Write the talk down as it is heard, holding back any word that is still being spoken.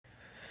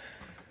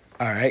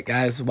All right,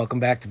 guys, welcome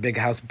back to Big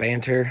House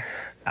Banter.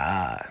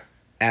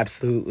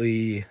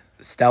 Absolutely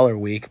stellar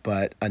week,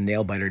 but a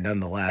nail biter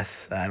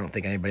nonetheless. I don't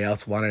think anybody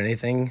else wanted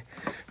anything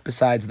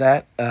besides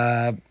that.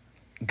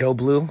 Go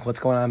Blue, what's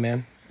going on,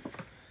 man?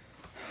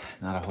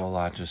 Not a whole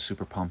lot, just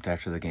super pumped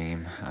after the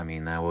game. I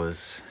mean, that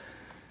was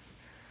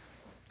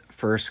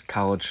first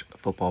college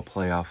football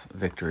playoff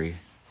victory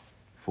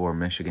for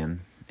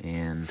Michigan,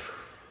 and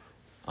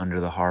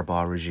under the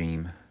Harbaugh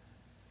regime,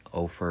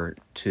 0 for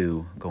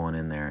 2 going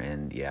in there,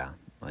 and yeah,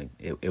 like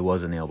it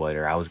was a nail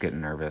biter. I was getting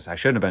nervous. I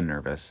shouldn't have been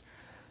nervous.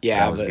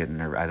 Yeah, I was but getting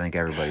nervous. I think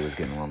everybody was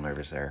getting a little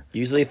nervous there.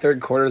 usually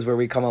third quarter is where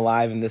we come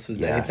alive, and this was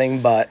Yes.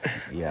 anything but.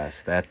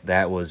 Yes,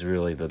 that was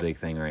really the big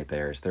thing right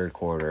there. Is third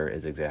quarter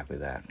is exactly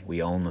that. We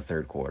own the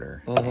third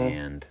quarter,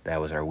 and that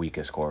was our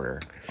weakest quarter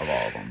of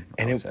all of them.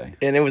 I would say.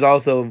 And it was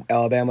also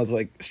Alabama's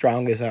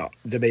strongest out,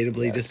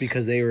 debatably, Yes. just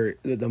because they were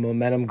the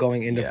momentum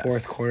going into Yes.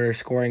 fourth quarter,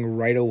 scoring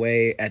right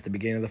away at the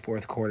beginning of the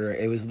fourth quarter.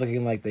 It was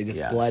looking like they just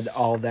Yes. bled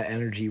all of that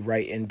energy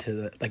right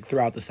into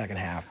throughout the second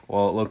half.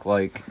 Well, it looked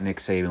like Nick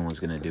Saban was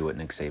going to do what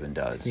Nick Saban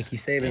does. Sneaky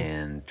Saban.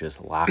 And just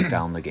lock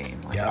down the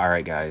game. Like, Yep. all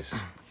right, guys,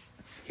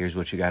 here's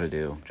what you got to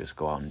do. Just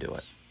go out and do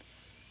it.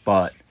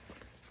 But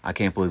I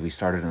can't believe we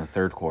started in the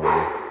third quarter.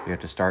 We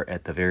have to start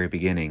at the very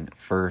beginning.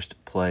 First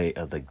play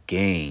of the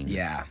game.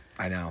 Yeah,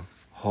 I know.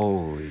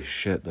 Holy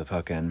shit, the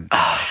fucking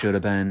should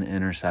have been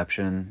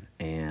interception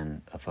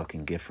and a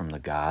fucking gift from the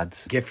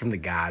gods. Gift from the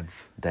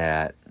gods.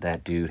 That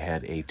dude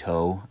had a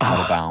toe out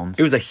of bounds.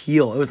 It was a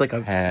heel. It was like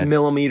a Had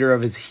millimeter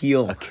of his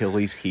heel.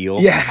 Achilles heel.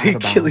 Yeah, out of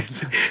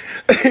Achilles.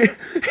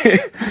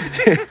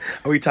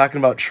 Are we talking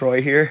about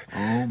Troy here?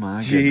 Oh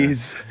my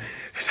goodness. Jeez.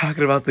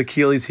 Talking about the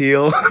Achilles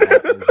heel.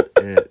 That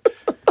was it.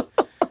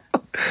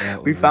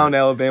 That We was found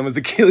Alabama's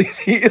Achilles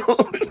heel.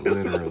 it,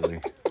 literally.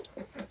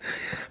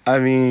 I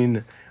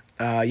mean,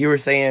 you were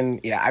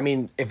saying, yeah, I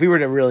mean, if we were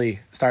to really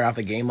start off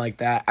the game like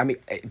that, I mean,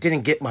 it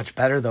didn't get much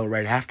better, though,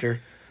 right after.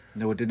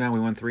 No, it did not. We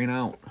went 3 and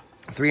out.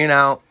 3 and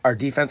out. Our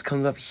defense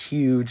comes up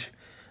huge.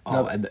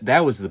 Oh, and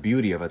that was the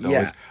beauty of it, though.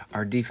 Yeah. Is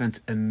our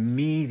defense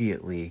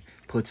immediately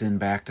puts in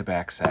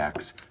back-to-back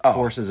sacks, Oh.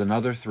 forces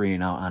another 3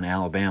 and out on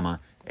Alabama,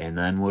 and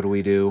then what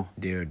do?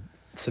 Dude,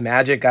 some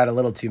magic got a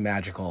little too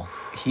magical.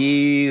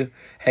 Hey,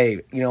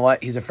 you know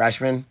what? He's a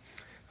freshman.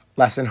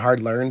 Lesson hard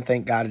learned.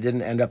 Thank God it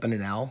didn't end up in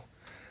an L.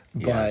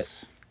 But,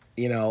 Yes.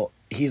 you know,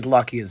 he's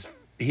lucky as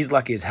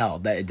hell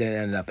that it didn't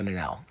end up in an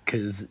L,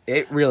 because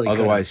it really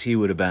Otherwise, he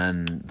would have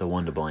been the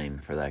one to blame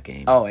for that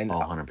game. Oh, and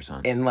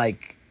 100%. and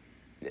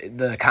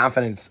the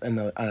confidence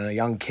on a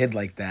young kid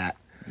like that,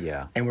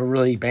 Yeah. and we're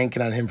really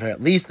banking on him for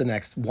at least the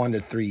next 1 to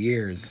 3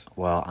 years.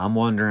 Well, I'm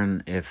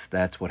wondering if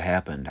that's what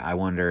happened. I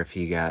wonder if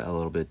he got a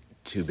little bit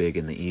too big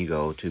in the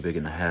ego, too big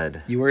in the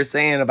head. You were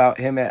saying about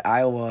him at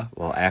Iowa.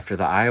 Well, after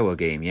the Iowa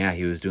game, yeah,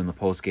 he was doing the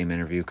post-game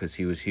interview because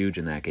he was huge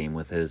in that game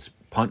with his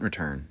punt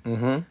return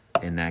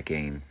in that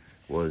game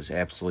was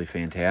absolutely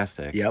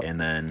fantastic. Yep. And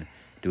then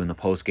doing the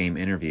post-game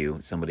interview,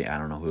 somebody, I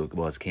don't know who it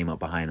was, came up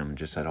behind him and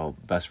just said, "Oh,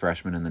 best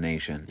freshman in the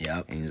nation."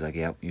 Yep. And he's like,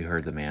 "Yep, you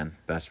heard the man.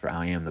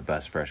 I am the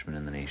best freshman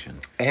in the nation."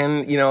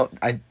 And, you know,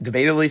 I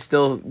debatably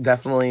still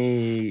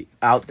definitely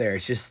out there.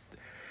 It's just...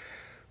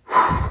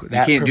 You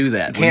can't do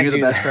that. You When can't you're the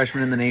do best that.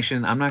 freshman in the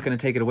nation, I'm not going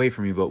to take it away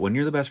from you, but when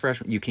you're the best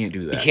freshman, you can't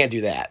do that. You can't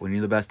do that. When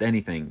you're the best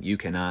anything, you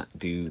cannot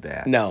do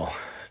that. No.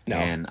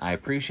 And I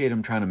appreciate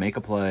him trying to make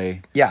a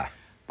play, Yeah.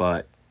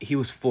 but he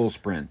was full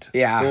sprint.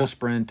 Yeah. Full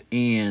sprint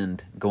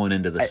and going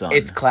into the sun.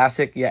 It's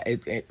classic. Yeah,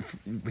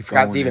 we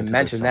forgot Going to even into the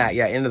mention that. sun.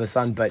 Yeah, into the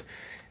sun. But,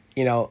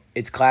 you know,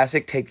 it's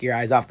classic. Take your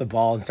eyes off the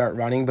ball and start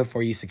running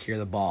before you secure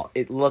the ball.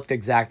 It looked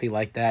exactly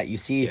like that. You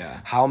see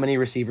how many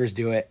receivers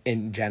do it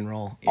in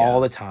general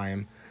all the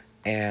time.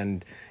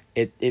 And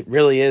it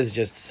really is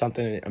just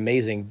something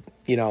amazing,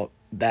 you know,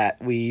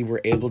 that we were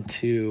able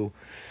to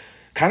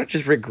kind of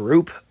just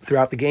regroup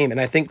throughout the game. And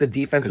I think the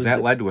defense Because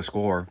that led to a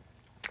score.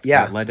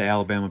 Yeah. That led to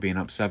Alabama being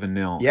up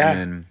 7-0. Yeah.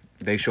 And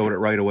they showed it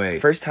right away.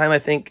 First time, I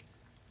think,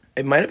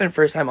 it might have been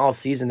first time all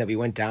season that we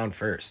went down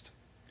first.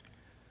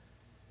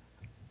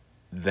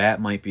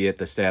 That might be it.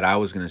 The stat I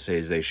was going to say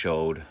is they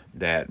showed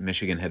that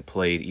Michigan had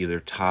played either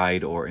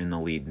tied or in the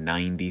lead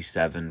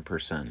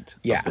 97%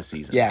 of the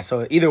season. Yeah,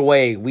 so either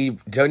way, we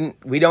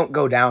don't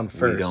go down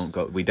first.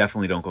 We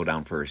definitely don't go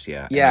down first,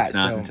 yeah. And Yeah, it's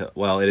not so- until,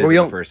 well, it is in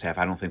the first half.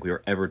 I don't think we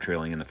were ever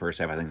trailing in the first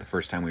half. I think the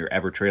first time we were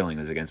ever trailing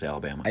was against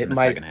Alabama in the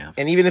second half.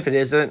 And even if it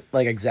isn't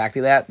like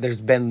exactly that,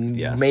 there's been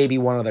maybe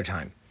one other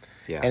time.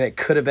 Yeah. And it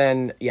could have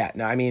been,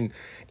 I mean,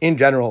 in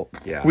general,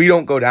 we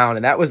don't go down.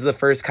 And that was the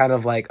first kind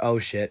of like, oh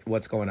shit,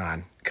 what's going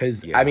on?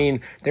 Because, I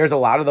mean, there's a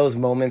lot of those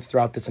moments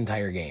throughout this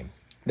entire game.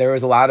 There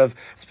was a lot of,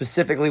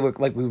 specifically,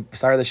 like we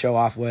started the show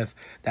off with,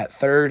 that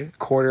third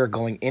quarter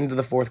going into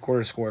the fourth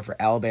quarter score for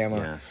Alabama.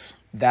 Yes.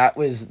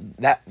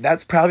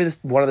 That's probably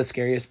one of the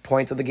scariest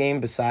points of the game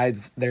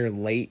besides their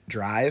late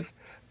drive,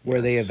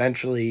 where they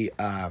eventually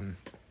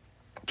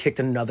kicked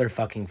another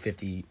fucking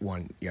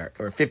 51-yard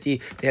or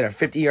 50. They had a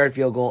 50-yard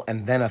field goal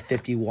and then a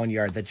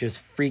 51-yard that just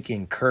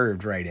freaking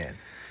curved right in.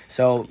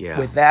 So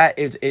with that,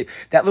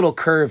 that little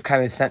curve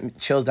kind of sent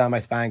chills down my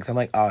spine because I'm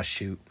like, oh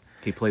shoot,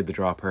 He played the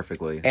draw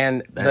perfectly.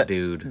 And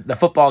dude, the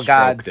football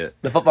gods, it.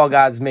 the football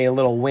gods made a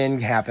little win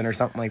happen or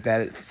something like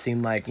that. It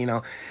seemed like,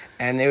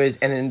 and it was,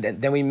 and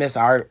then we miss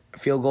our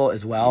field goal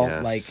as well.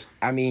 Yes. Like,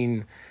 I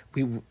mean,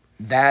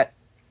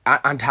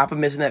 on top of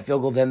missing that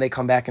field goal, then they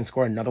come back and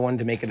score another one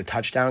to make it a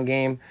touchdown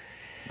game.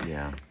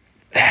 Yeah.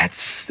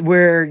 That's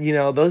where,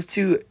 those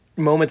two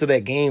moments of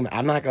that game,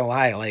 I'm not gonna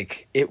lie,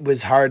 like, it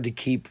was hard to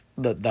keep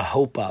the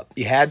hope up.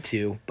 You had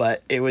to,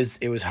 but it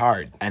was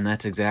hard. And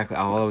that's exactly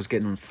all I was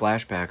getting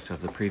flashbacks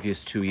of the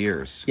previous 2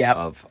 years. Yep.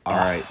 Of all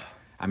right.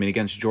 I mean,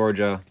 against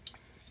Georgia,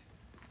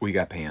 we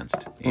got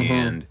pantsed,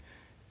 and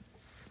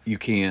you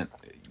can't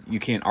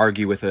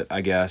argue with it.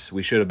 I guess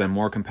we should have been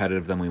more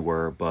competitive than we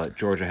were, but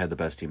Georgia had the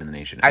best team in the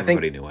nation.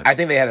 Everybody knew it. I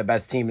think they had the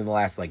best team in the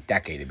last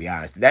decade. To be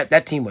honest,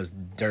 that team was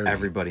dirty.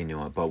 Everybody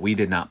knew it, but we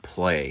did not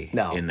play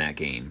in that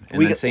game.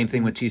 And then same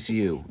thing with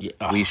TCU.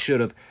 Yeah, we should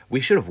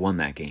have won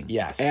that game.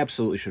 Yes,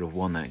 absolutely should have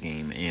won that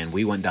game, and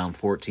we went down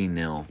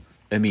 14-0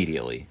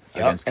 immediately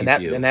against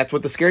TCU. And that's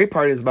what the scary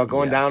part is about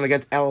going down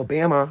against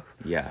Alabama.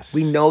 Yes,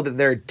 we know that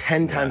they're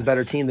 10 times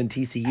better team than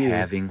TCU.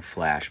 Having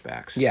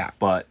flashbacks. Yeah,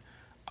 but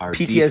our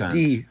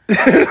PTSD.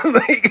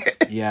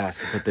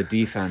 Yes, but the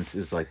defense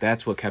is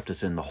that's what kept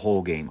us in the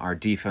whole game. Our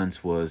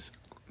defense was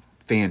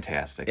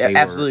fantastic. Yeah, they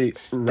absolutely were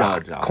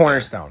studs out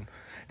cornerstone.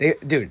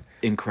 Dude,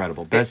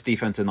 incredible. Best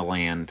defense in the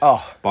land.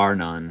 Oh, bar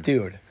none.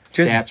 Dude,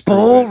 just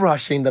bull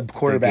rushing the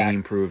quarterback. The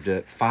game proved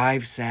it.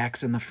 5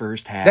 sacks in the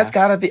first half. That's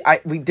gotta be.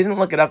 We didn't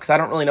look it up because I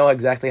don't really know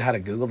exactly how to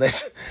Google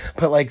this.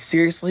 But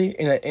seriously,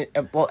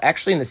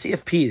 actually in the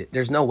CFP,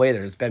 there's no way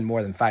there's been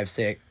more than 5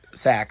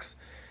 sacks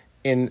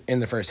in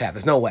the first half.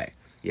 There's no way.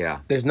 Yeah.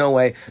 There's no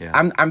way. Yeah.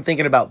 I'm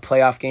thinking about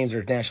playoff games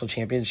or national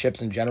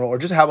championships in general, or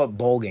just how about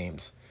bowl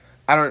games?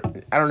 I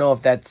don't know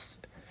if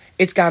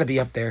it's got to be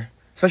up there,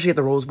 especially at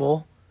the Rose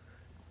Bowl.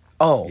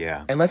 Oh,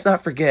 yeah. And let's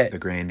not forget the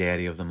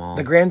granddaddy of them all.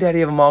 The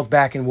granddaddy of them all's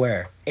back in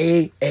where?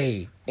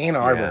 Ann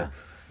Arbor,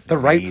 the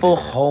rightful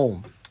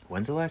home.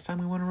 When's the last time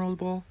we won a Rose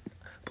Bowl? I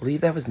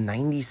believe that was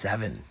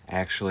 97.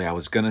 Actually, I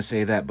was gonna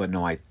say that, but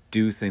no, I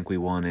do think we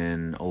won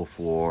in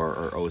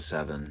 04 or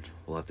 07.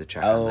 We'll have to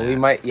check on that. We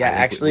might. Yeah,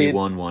 actually, we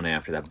won one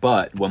after that.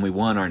 But when we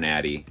won our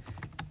natty,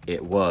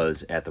 it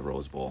was at the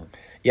Rose Bowl.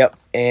 Yep,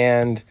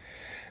 and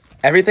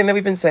everything that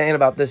we've been saying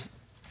about this,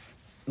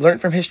 learn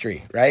from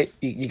history, right?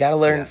 You got to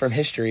learn from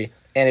history,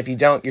 and if you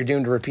don't, you're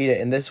doomed to repeat it.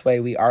 In this way,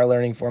 we are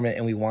learning from it,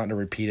 and we want to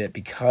repeat it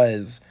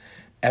because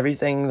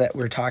everything that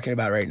we're talking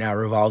about right now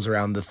revolves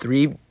around the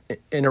 3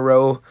 in a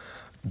row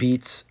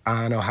beats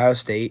on Ohio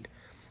State,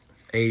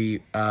 a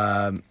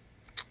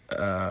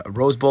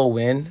Rose Bowl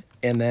win,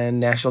 and then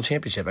national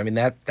championship. I mean,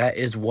 that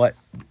is what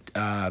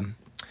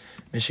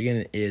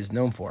Michigan is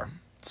known for.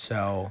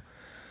 So,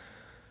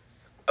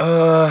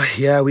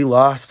 we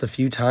lost a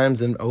few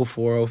times in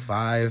 04,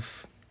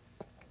 05.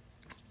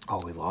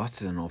 Oh, we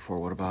lost it in 04.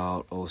 What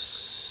about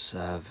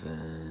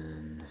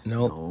 07?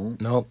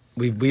 Nope.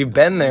 We've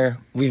been there.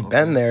 We've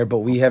been there, but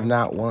we have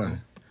not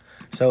won.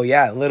 So,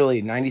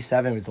 literally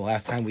 97 was the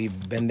last time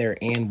we've been there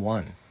and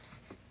won.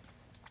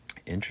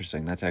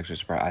 Interesting. That's actually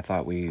surprising. I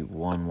thought we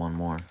won one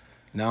more.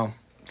 No.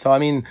 So, I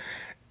mean,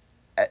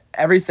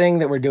 everything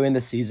that we're doing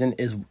this season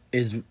is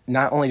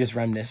not only just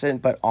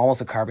reminiscent, but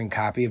almost a carbon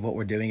copy of what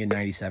we're doing in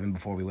 97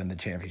 before we win the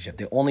championship.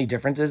 The only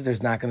difference is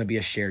there's not going to be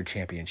a shared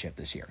championship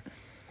this year.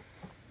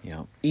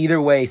 Yep.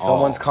 Either way,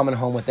 someone's coming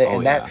home with it.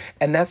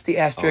 And that's the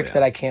asterisk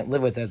that I can't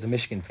live with as a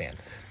Michigan fan.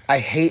 I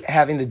hate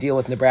having to deal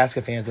with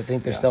Nebraska fans that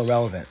think they're still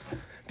relevant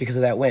because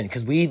of that win.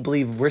 Because we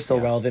believe we're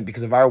still relevant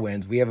because of our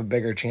wins. We have a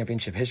bigger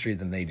championship history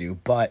than they do.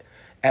 But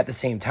at the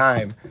same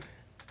time,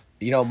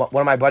 one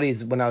of my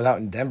buddies when I was out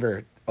in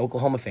Denver,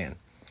 Oklahoma fan,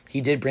 he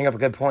did bring up a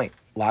good point.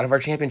 A lot of our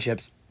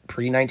championships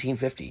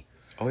pre-1950.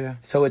 Oh, yeah.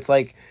 So it's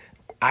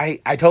I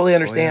totally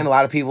understand a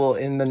lot of people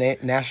in the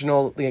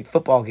national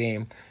football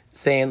game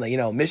saying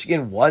that,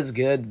 Michigan was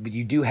good, but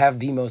you do have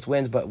the most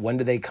wins, but when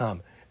do they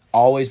come?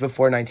 Always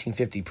before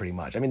 1950, pretty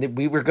much. I mean,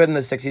 we were good in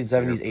the 60s,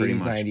 70s, 80s,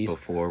 90s.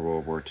 Before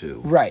World War II.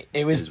 Right.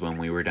 It was when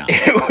we were down.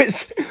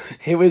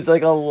 It was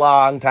a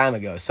long time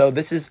ago. So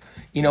this is,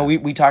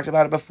 we talked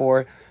about it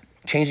before,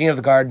 changing of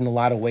the guard in a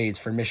lot of ways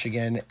for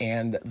Michigan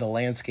and the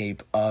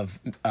landscape of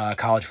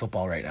college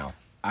football right now.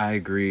 I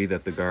agree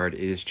that the guard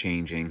is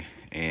changing,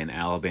 and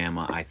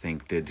Alabama, I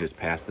think, did just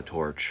pass the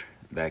torch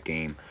that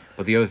game.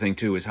 But the other thing,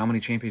 too, is how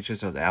many championships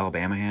does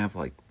Alabama have?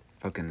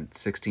 Fucking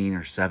 16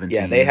 or 17.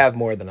 Yeah, they have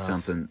more than us.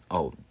 Something.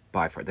 Oh,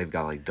 by far. They've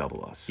got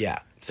double us. Yeah.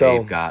 So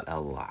they've got a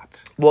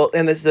lot. Well,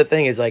 and this is the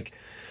thing is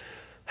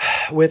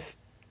with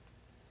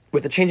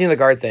the changing of the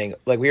guard thing,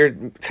 we were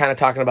kind of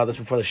talking about this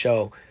before the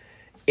show,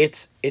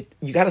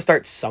 you got to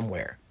start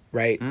somewhere,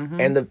 right?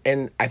 Mm-hmm.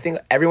 And I think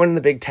everyone in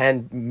the Big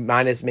Ten,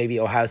 minus maybe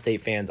Ohio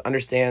State fans,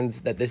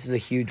 understands that this is a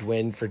huge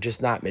win for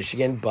just not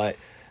Michigan, but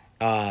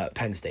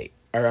Penn State.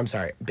 Or I'm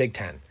sorry, Big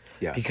Ten.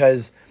 Yes.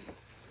 Because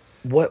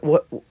what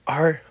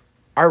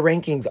our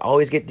rankings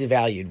always get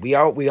devalued. We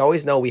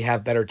always know we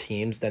have better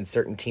teams than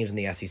certain teams in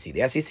the SEC.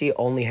 The SEC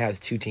only has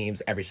 2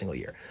 teams every single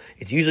year.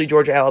 It's usually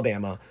Georgia,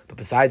 Alabama, but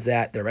besides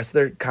that, the rest of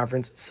their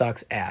conference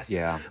sucks ass.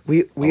 Yeah.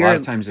 We a lot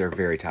of times they're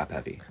very top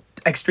heavy.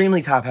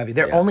 Extremely top heavy.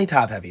 They're only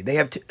top heavy. They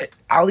have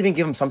I'll even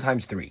give them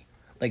sometimes 3.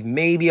 Like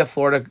maybe a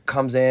Florida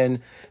comes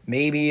in,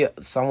 maybe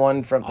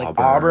someone from like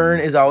Auburn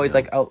is always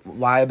like a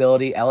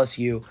liability,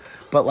 LSU,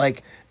 but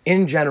like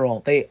in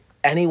general,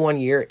 any one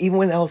year, even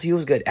when LSU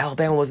was good,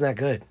 Alabama wasn't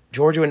that good.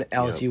 Georgia and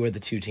LSU were the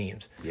 2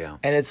 teams. Yeah.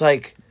 And it's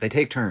like they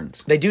take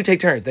turns. They do take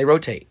turns. They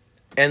rotate.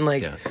 And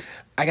like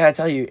I got to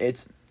tell you,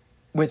 it's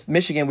with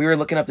Michigan, we were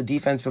looking up the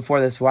defense before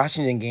this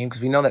Washington game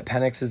because we know that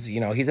Penix is,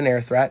 he's an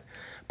air threat.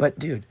 But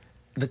dude,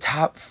 the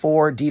top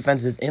 4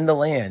 defenses in the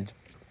land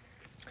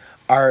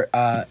are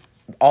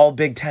all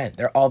Big Ten.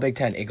 They're all Big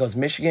Ten. It goes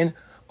Michigan,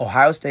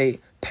 Ohio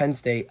State, Penn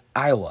State,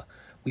 Iowa.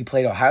 We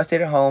played Ohio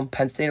State at home,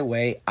 Penn State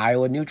away,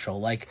 Iowa neutral.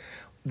 Like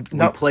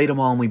we played them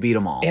all and we beat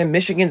them all. And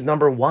Michigan's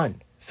number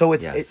 1. So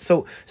it's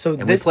so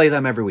and we play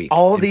them every week.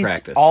 All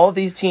of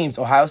these teams,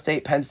 Ohio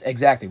State, Penn State,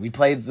 exactly. We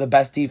play the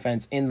best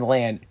defense in the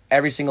land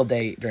every single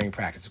day during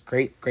practice.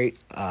 Great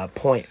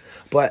point.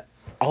 But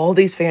all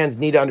these fans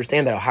need to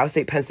understand that Ohio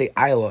State, Penn State,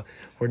 Iowa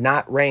were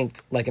not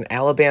ranked like an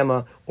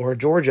Alabama or a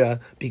Georgia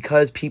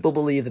because people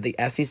believe that the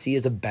SEC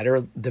is a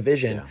better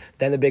division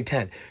than the Big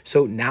Ten.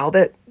 So now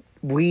that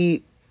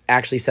we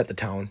actually set the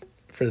tone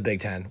for the Big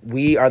Ten,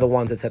 we are the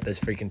ones that set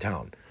this freaking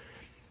tone.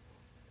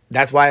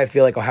 That's why I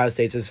feel like Ohio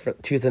State's is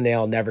tooth and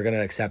nail never going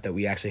to accept that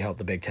we actually helped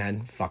the Big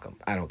Ten. Fuck them.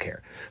 I don't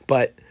care.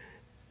 But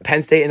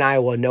Penn State and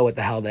Iowa know what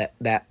the hell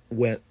that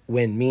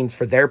win means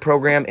for their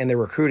program and their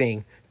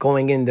recruiting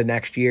going into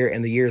next year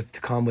and the years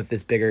to come with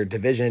this bigger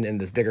division and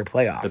this bigger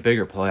playoff. The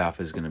bigger playoff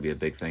is going to be a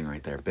big thing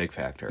right there, big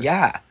factor.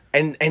 Yeah,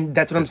 and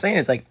that's what I'm saying.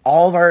 It's like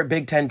all of our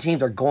Big Ten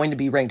teams are going to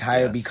be ranked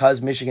higher because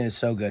Michigan is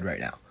so good right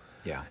now.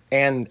 Yeah.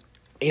 And,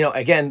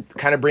 again,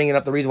 kind of bringing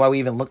up the reason why we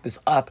even looked this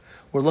up,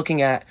 we're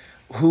looking at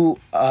who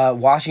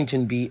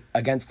Washington beat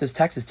against this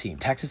Texas team.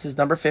 Texas is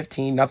number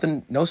 15,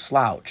 no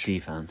slouch.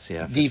 Defense,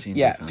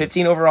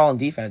 15 overall in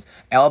defense.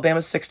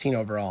 Alabama's 16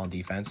 overall in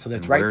defense, so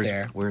that's right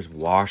there. Where's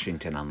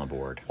Washington on the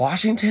board?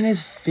 Washington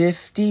is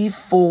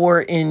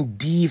 54 in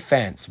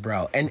defense,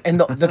 bro. And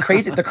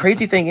the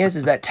crazy thing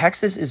is that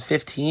Texas is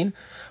 15,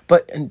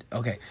 but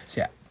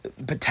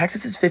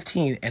Texas is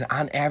 15, and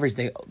on average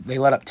they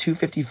let up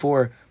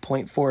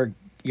 254.4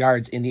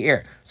 yards in the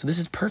air. So this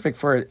is perfect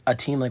for a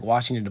team like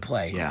Washington to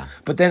play. Yeah.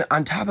 But then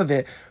on top of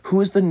it, who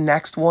is the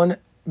next one?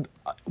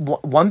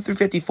 1 through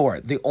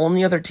 54. The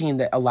only other team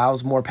that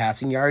allows more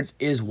passing yards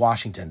is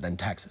Washington than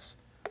Texas.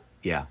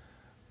 Yeah.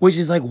 Which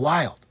is like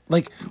wild.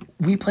 Like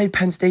we played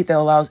Penn State that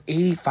allows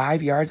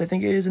 85 yards, I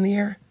think it is, in the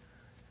air.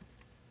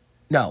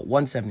 No,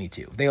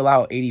 172. They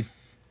allow 80.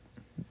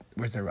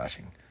 Where's their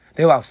rushing?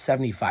 They allow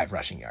 75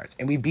 rushing yards.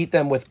 And we beat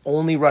them with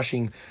only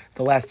rushing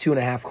the last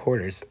 2.5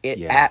 quarters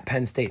at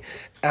Penn State.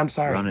 And I'm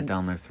sorry. Run it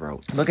down their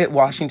throats. Look at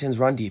Washington's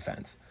run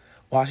defense.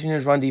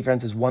 Washington's run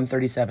defense is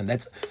 137.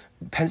 That's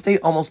Penn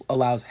State almost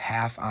allows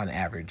half on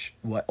average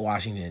what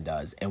Washington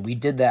does. And we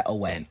did that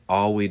away. And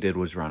all we did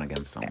was run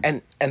against them.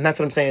 And that's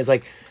what I'm saying is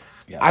like,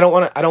 I don't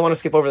want to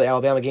skip over the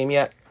Alabama game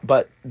yet,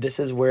 but this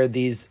is what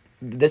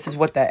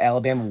that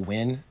Alabama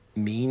win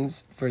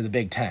means for the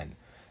Big Ten.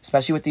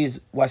 Especially with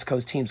these West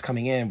Coast teams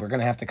coming in, we're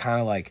going to have to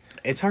kind of like...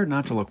 It's hard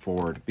not to look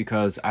forward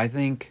because I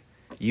think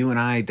you and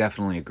I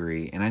definitely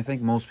agree, and I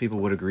think most people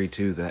would agree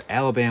too, that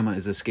Alabama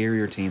is a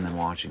scarier team than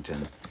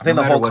Washington. I think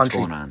the whole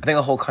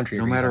country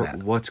agrees no matter on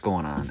that. what's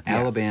going on. Yeah.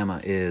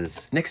 Alabama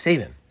is... Nick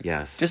Saban.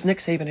 Yes. Just Nick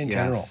Saban in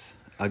general.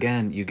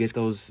 Again, you get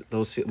those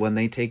when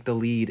they take the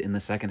lead in the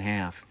second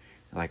half,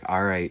 like,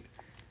 all right,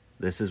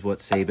 this is what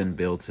Saban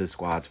builds his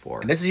squads for.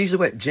 And this is usually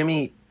what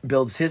Jimmy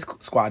builds his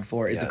squad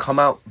for, is to come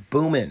out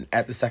booming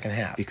at the second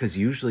half. Because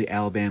usually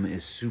Alabama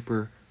is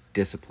super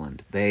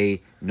disciplined.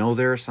 They know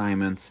their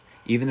assignments,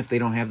 even if they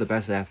don't have the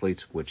best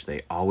athletes, which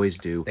they always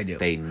do. They do.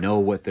 They know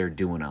what they're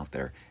doing out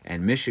there.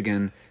 And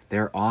Michigan,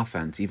 their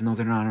offense, even though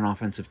they're not an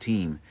offensive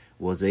team,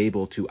 was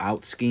able to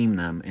out-scheme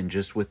them and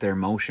just with their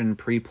motion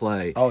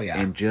pre-play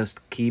and just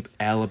keep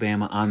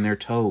Alabama on their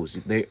toes.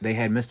 They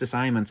had missed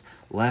assignments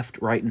left,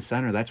 right, and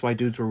center. That's why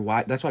dudes were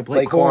wide. That's why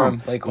Blake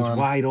Corum was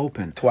wide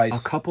open.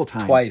 Twice. A couple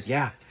times. Twice.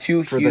 Yeah.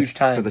 Two huge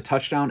times. For the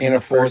touchdown and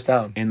the fourth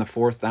down. And the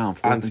fourth down.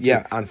 On fourth.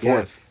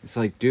 Yeah. It's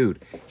like,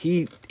 dude,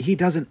 he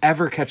doesn't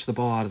ever catch the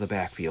ball out of the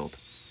backfield.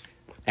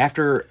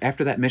 After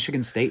that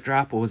Michigan State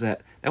drop, what was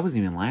that? That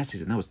wasn't even last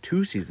season. That was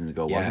 2 seasons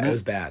ago, wasn't it? Yeah, it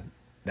was bad.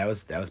 That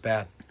was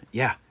bad.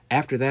 Yeah.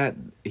 After that,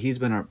 he's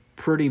been a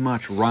pretty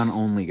much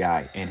run-only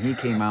guy, and he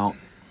came out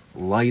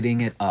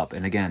lighting it up.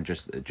 And again,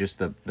 just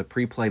the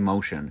pre-play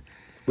motion.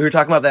 We were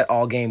talking about that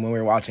all game when we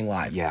were watching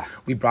live. Yeah.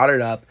 We brought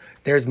it up.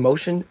 There's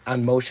motion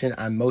on motion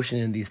on motion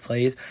in these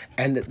plays.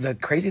 And the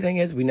crazy thing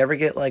is we never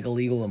get like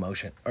illegal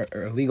emotion or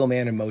illegal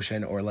man in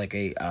motion or like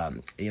a,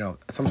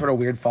 some sort of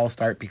weird false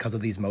start because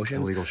of these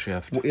motions. Illegal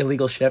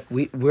shift.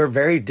 We're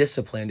very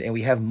disciplined and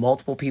we have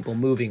multiple people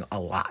moving a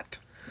lot.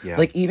 Yeah.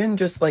 Like even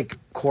just like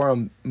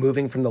Corum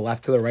moving from the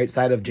left to the right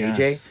side of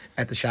JJ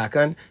at the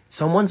shotgun,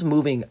 someone's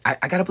moving.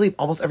 I got to believe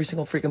almost every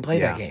single freaking play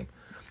that game.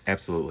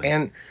 Absolutely.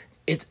 And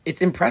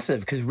it's impressive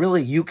because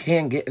really you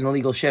can get an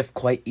illegal shift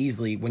quite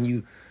easily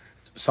when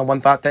someone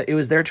thought that it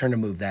was their turn to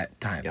move that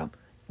time. Yep.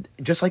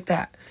 Just like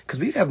that. Because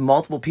we'd have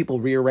multiple people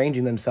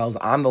rearranging themselves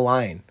on the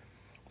line,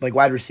 like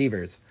wide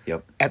receivers,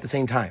 at the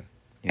same time.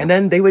 Yep. And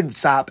then they would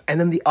stop, and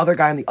then the other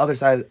guy on the other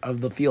side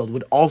of the field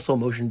would also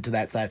motion to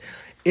that side.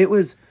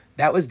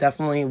 That was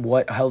definitely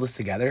what held us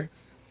together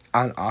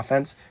on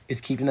offense, is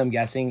keeping them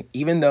guessing.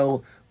 Even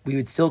though we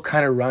would still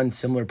kind of run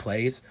similar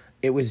plays,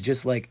 it was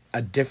just like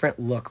a different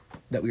look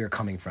that we were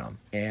coming from.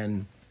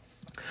 And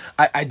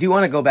I do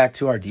want to go back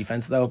to our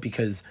defense, though,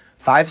 because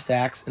 5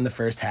 sacks in the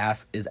first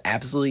half is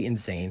absolutely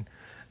insane.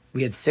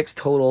 We had 6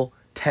 total,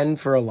 10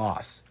 for a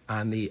loss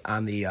on the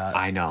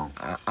I know.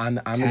 On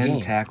the 10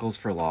 game. tackles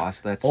for loss.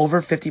 That's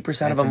over 50%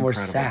 of them incredible. were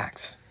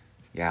sacks.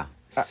 Yeah,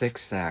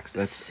 6 sacks.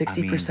 That's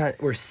 60%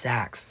 were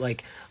sacks.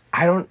 Like,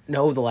 I don't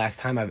know the last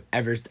time I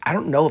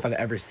don't know if I've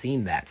ever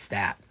seen that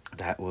stat.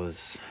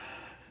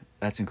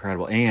 That's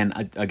incredible.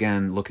 And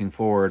again, looking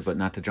forward, but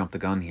not to jump the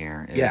gun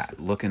here, is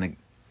looking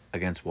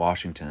against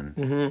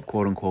Washington,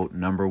 quote unquote,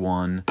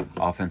 #1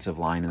 offensive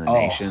line in the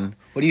nation.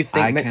 What do you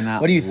think?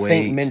 What do you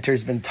think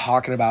Minter's been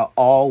talking about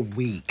all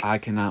week? I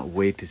cannot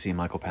wait to see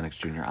Michael Penix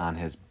Jr. on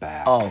his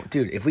back. Oh,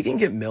 dude, if we can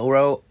get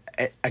Milroe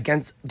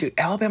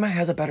Alabama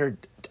has a better.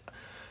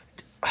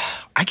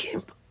 I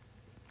can't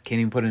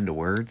even put it into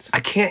words. I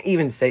can't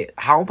even say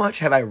how much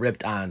have I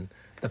ripped on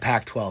the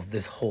Pac-12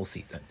 this whole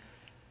season.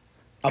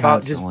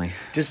 About constantly.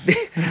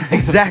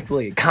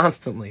 Exactly,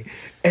 constantly.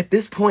 At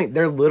this point,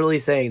 they're literally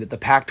saying that the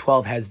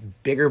Pac-12 has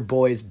bigger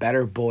boys,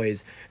 better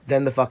boys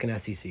than the fucking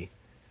SEC.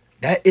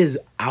 That is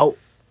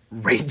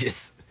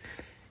outrageous,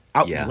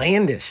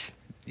 outlandish.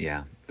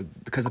 Yeah,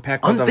 because the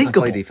Pac-12 doesn't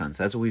play defense.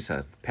 That's what we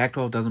said.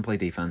 Pac-12 doesn't play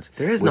defense.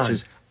 There is which none.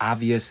 Is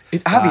obvious.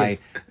 It's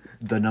obvious.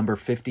 The number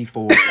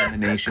 54 in the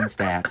nation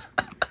stat.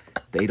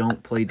 They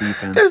don't play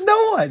defense. There's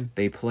no one.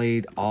 They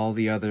played all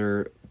the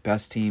other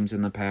best teams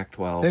in the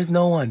Pac-12. There's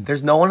no one.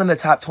 There's no one in the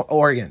top.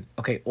 Oregon.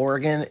 Okay,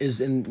 Oregon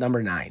is in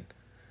number 9.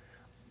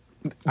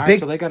 All right,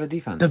 so they got a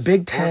defense. The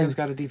Big Ten. Oregon's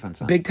got a defense.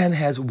 Huh? Big Ten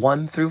has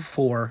 1 through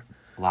 4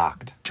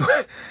 locked.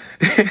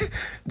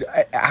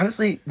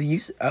 Honestly,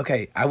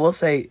 I will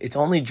say it's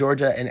only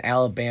Georgia and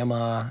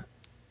Alabama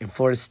and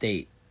Florida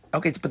State.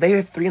 Okay, but they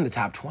have 3 in the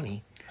top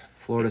 20.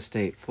 Florida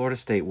State,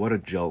 what a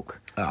joke.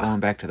 Going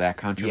back to that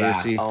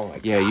controversy. Yeah, oh my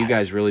God. Yeah, you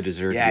guys really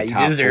deserved to be you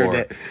top deserved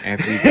 4 it.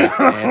 after you got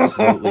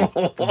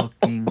absolutely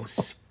fucking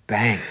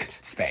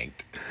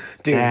spanked.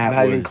 Dude,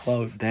 not even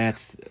close.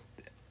 That's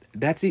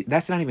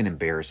not even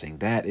embarrassing.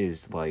 That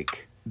is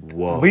like,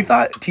 whoa. We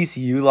thought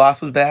TCU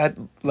loss was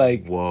bad.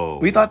 Like, whoa.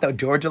 We thought the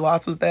Georgia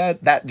loss was bad.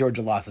 That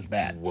Georgia loss is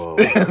bad. Whoa.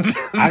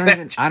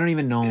 I don't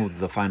even know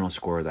the final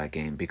score of that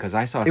game because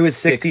I saw it was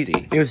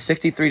 60. It was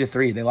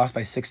 63-3. They lost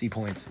by 60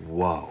 points.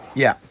 Whoa.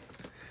 Yeah.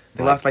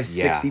 They lost by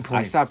 60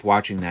 points. I stopped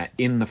watching that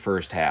in the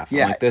first half.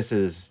 Yeah. I'm like, this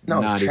is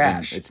not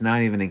trash. It's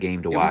not even a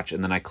game to watch.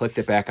 And then I clicked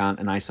it back on,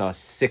 and I saw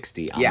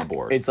 60 on the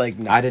board. It's like,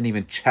 no. I didn't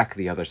even check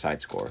the other side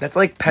score. That's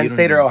like Penn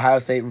State or Ohio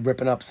State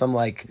ripping up some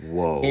like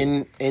whoa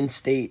in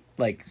state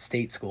like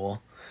state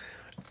school.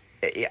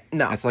 Yeah,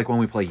 no. That's like when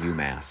we play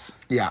UMass.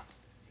 Yeah.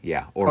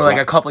 Yeah, or like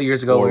a couple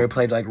years ago where we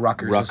played like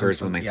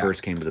Rutgers when they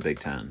first came to the Big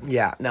Ten.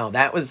 Yeah, no,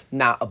 that was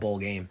not a bowl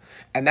game,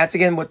 and that's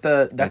again what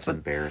that's what,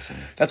 embarrassing.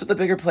 That's what the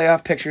bigger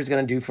playoff picture is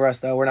going to do for us,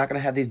 though. We're not going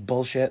to have these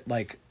bullshit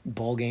like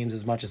bowl games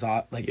as much as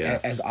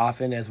as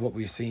often as what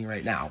we're seeing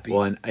right now.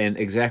 Well, and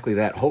exactly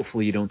that.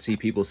 Hopefully, you don't see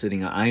people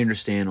sitting. I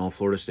understand.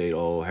 Florida State.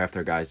 Half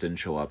their guys didn't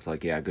show up.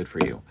 Like, yeah, good for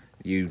you.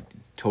 You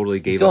totally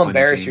gave. You still up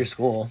embarrass on your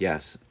school.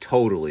 Yes,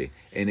 totally,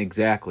 and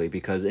exactly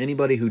because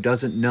anybody who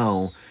doesn't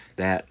know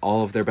that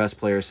all of their best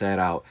players sat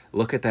out,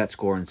 look at that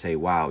score and say,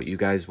 wow, you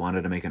guys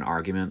wanted to make an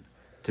argument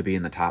to be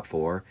in the top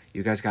 4.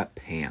 You guys got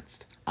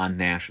pantsed on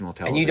national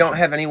television. And you don't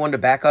have anyone to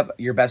back up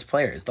your best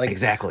players. Like,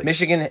 exactly.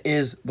 Michigan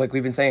is, like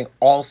we've been saying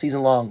all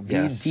season long,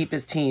 the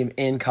deepest team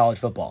in college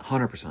football.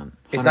 100%.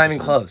 It's not even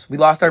close. We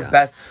lost our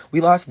best.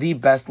 We lost the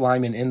best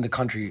lineman in the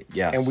country.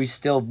 Yes. And we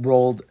still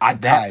rolled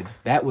tide.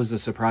 That was the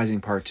surprising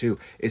part too.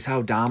 Is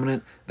how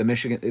dominant the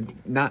Michigan,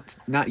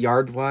 not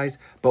yard wise,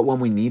 but when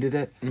we needed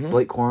it,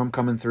 Blake Corum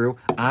coming through.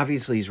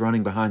 Obviously, he's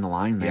running behind the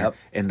line there,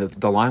 and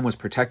the line was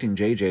protecting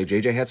JJ.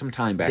 JJ had some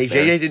time back there.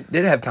 JJ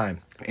did have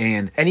time,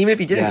 and even if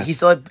he didn't, he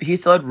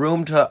still had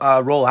room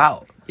to roll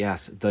out.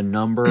 Yes, the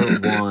number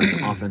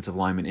 1 offensive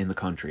lineman in the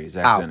country,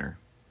 Zach Zinner.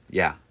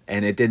 Yeah.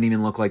 And it didn't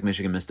even look like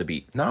Michigan missed a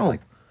beat. No,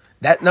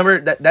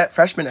 that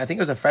freshman, I think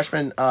it was a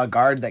freshman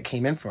guard that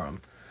came in for him.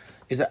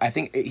 I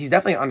think he's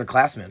definitely an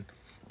underclassman,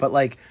 but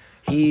like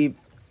he,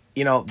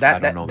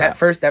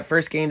 that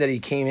first game that he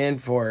came in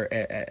for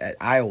at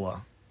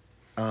Iowa,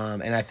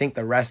 and I think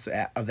the rest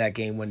of that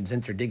game when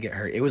Zinter did get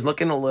hurt, it was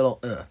looking a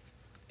little.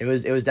 It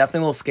was definitely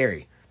a little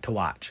scary to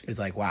watch. It was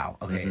like, wow,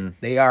 okay,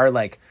 they are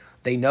like.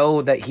 They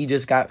know that he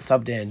just got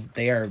subbed in.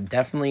 They are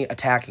definitely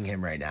attacking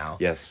him right now.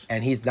 Yes.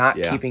 And he's not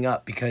keeping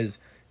up because,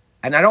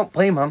 and I don't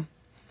blame him.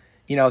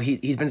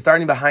 he's been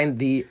starting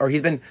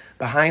he's been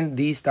behind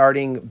the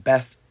starting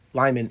best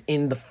lineman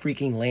in the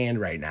freaking land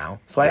right now.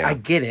 So I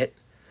get it.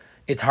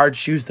 It's hard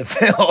shoes to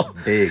fill.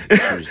 Big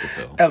shoes to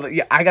fill.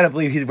 Yeah, I gotta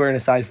believe he's wearing a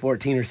size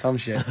 14 or some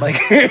shit. Like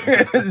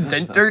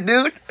Zinter,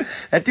 dude.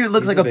 That dude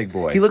looks like a big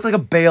boy. He looks like a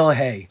bale of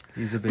hay.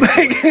 He's a big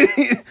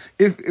boy.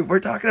 If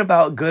we're talking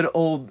about good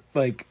old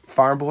like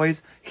farm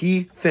boys,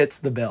 he fits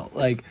the bill.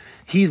 Like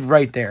he's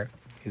right there.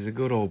 He's a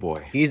good old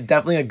boy. He's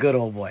definitely a good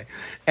old boy.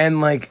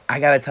 And like I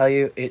gotta tell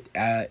you,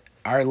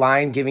 our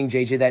line giving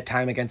JJ that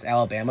time against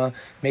Alabama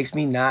makes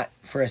me not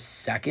for a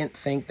second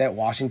think that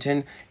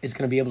Washington is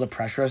going to be able to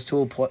pressure us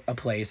to a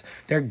place.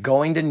 They're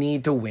going to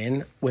need to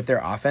win with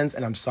their offense,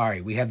 and I'm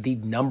sorry, we have the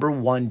number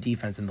 1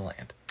 defense in the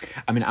land.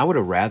 I mean, I would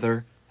have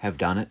rather have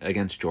done it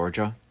against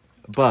Georgia,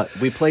 but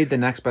we played the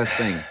next best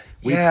thing.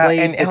 We played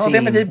and the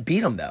Alabama team, did beat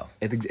them, though.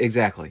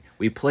 Exactly.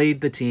 We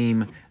played the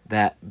team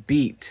that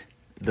beat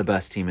the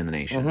best team in the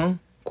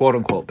nation. Quote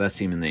unquote best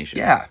team in the nation.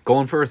 Yeah.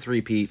 Going for a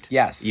three-peat.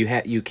 Yes.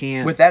 You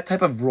can't with that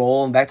type of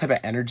role and that type of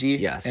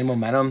energy and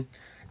momentum,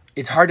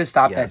 it's hard to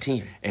stop that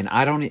team. And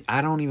I don't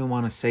even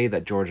want to say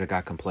that Georgia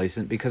got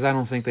complacent because I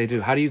don't think they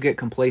do. How do you get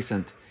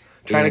complacent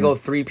trying to go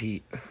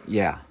three-peat?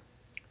 Yeah.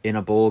 In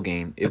a bowl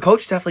game. The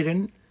coach definitely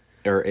didn't.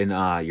 Or in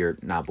your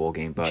not bowl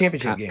game, but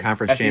championship game.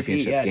 Conference SEC,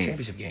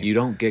 championship game. You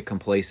don't get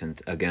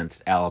complacent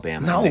against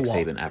Alabama and Nick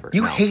Saban ever.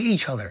 You hate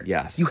each other.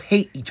 Yes. You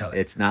hate each other.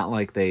 It's not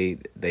like they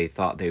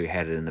thought they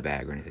had it in the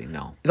bag or anything.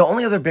 No. The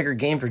only other bigger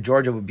game for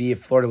Georgia would be if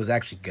Florida was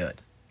actually good.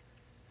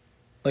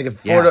 Like if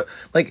Florida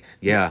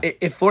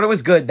if Florida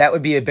was good, that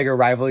would be a bigger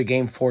rivalry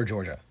game for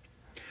Georgia.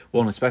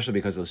 Well, and especially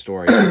because of the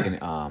story.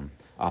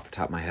 Off the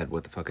top of my head,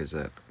 what the fuck is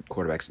the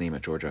quarterback's name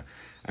at Georgia?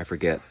 I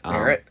forget.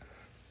 Barrett?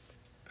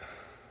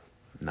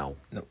 No.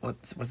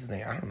 What's his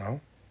name? I don't know.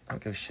 I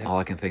don't give a shit. All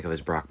I can think of is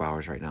Brock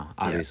Bowers right now.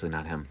 Obviously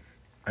not him.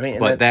 I mean,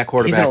 but that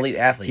quarterback, he's an elite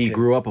athlete. He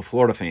grew up a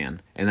Florida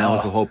fan, and that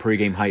was the whole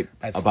pregame hype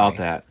about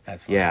that.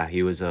 That's funny. Yeah,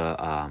 he was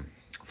a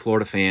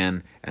Florida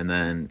fan, and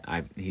then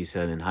he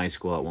said in high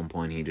school at one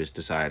point he just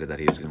decided that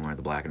he was going to wear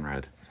the black and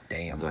red.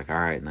 Damn. I was like,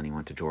 all right, and then he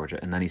went to Georgia,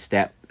 and then he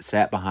sat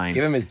behind.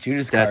 Give him his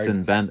Judas Stetson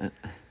card. Bennett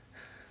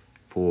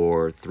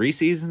for 3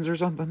 seasons or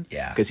something.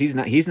 Yeah, because he's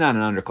not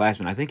an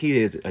underclassman. I think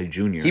he is a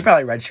junior. He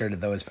probably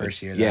redshirted though his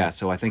first year. Yeah,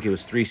 so I think it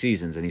was 3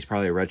 seasons, and he's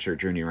probably a redshirt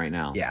junior right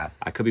now. Yeah,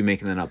 I could be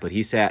making that up, but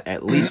he sat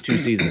at least 2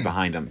 seasons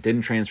behind him.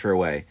 Didn't transfer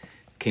away,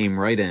 came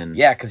right in.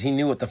 Yeah, because he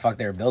knew what the fuck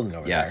they were building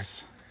over there.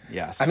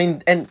 Yes. I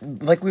mean,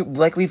 and like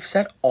we've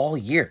said all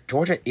year,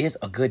 Georgia is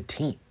a good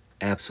team.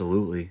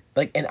 Absolutely.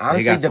 Like, and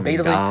honestly,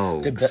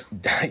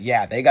 debatably,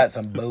 yeah, they got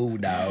some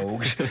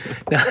bulldogs.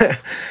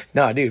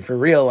 No, dude, for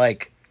real.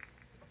 Like,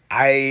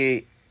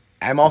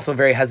 I'm also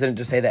very hesitant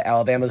to say that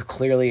Alabama's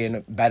clearly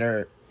a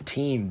better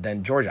team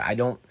than Georgia. I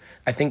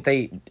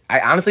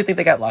honestly think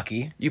they got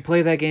lucky. You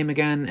play that game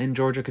again, and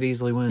Georgia could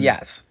easily win.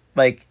 Yes.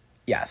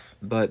 Yes.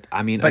 But,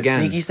 I mean, again...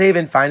 But Sneaky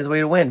Saban finds a way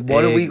to win.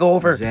 What did we go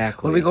over?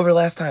 Exactly. What did we go over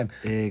last time?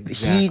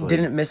 Exactly. He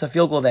didn't miss a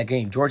field goal that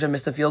game. Georgia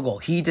missed a field goal.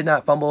 He did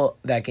not fumble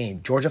that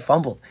game. Georgia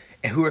fumbled.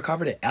 And who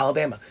recovered it?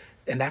 Alabama.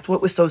 And that's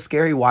what was so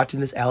scary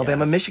watching this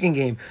Alabama-Michigan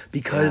game.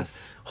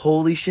 Because,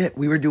 holy shit,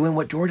 we were doing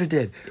what Georgia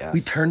did. Yes.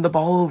 We turned the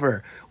ball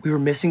over. We were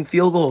missing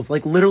field goals.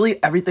 Like,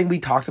 literally everything we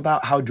talked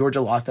about how Georgia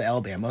lost to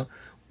Alabama,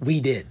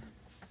 we did.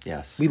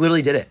 Yes. We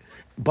literally did it.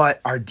 But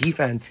our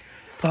defense...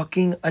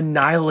 fucking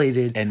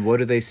annihilated. And what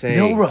do they say?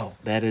 Milroe.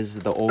 That is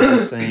the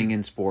oldest saying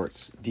in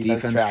sports.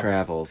 Defense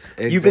travels.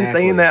 Exactly. You've been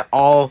saying that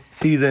all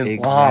season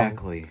long.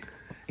 Exactly.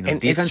 You know, and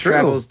defense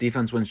travels,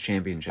 defense wins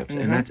championships.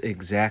 And that's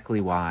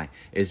exactly why.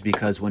 Is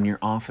because when your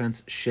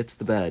offense shits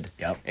the bed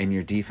and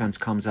your defense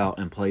comes out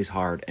and plays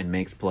hard and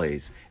makes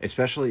plays,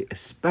 especially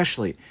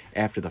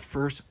after the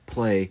first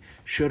play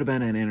should have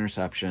been an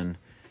interception,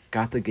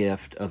 got the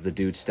gift of the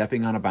dude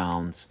stepping out of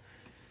bounds,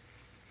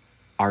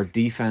 our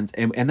defense,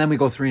 and then we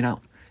go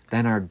 3-and-out.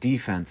 Then our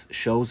defense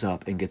shows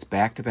up and gets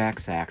back-to-back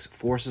sacks,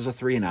 forces a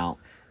 3-and-out,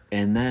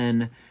 and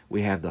then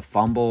we have the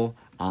fumble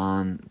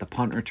on the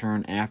punt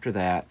return after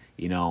that.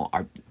 You know,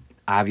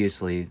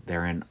 obviously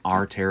they're in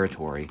our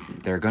territory.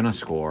 They're going to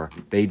score.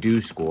 They do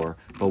score.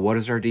 But what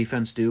does our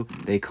defense do?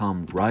 They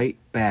come right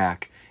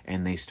back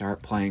and they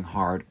start playing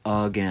hard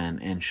again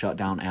and shut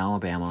down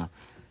Alabama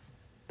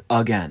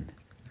again.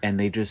 And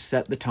they just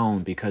set the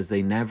tone because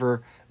they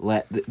never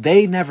let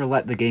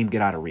the game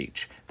get out of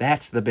reach.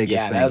 That's the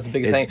biggest thing. Yeah, that was the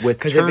biggest thing.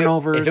 With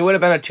turnovers, if it would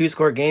have been a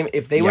 2-score game,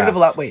 if they would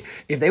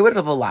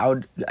have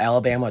allowed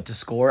Alabama to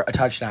score a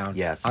touchdown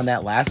on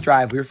that last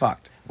drive, we were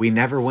fucked. We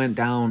never went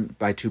down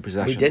by 2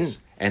 possessions. We didn't.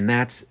 And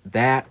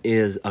that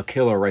is a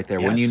killer right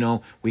there. Yes. When you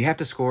know we have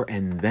to score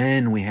and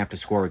then we have to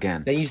score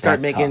again. Then you start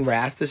making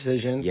rash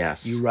decisions.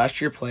 Yes. You rush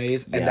your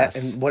plays. And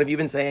and what have you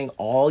been saying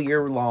all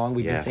year long?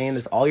 We've been saying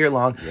this all year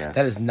long. Yes.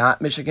 That is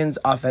not Michigan's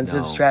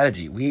offensive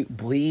strategy. We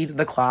bleed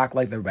the clock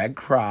like the Red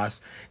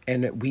Cross,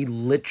 and we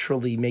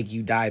literally make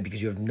you die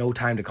because you have no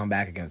time to come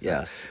back against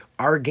us.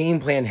 Our game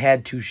plan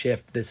had to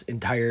shift this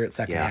entire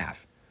second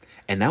half.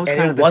 And that was And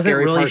kind it of the wasn't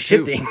scary really part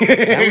shifting. too.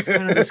 That was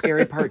kind of the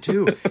scary part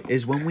too.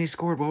 Is when we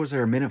scored. What was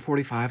there?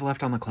 1:45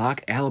 left on the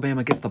clock.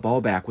 Alabama gets the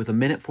ball back with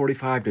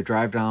 1:45 to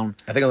drive down.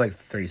 I think it was like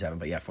 37,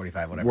 but yeah,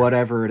 45, whatever.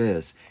 Whatever it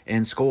is,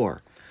 and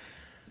score.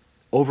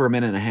 Over 1.5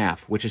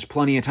 minutes, which is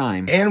plenty of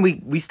time. And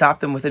we stopped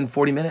them within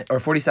 40 minutes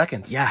or 40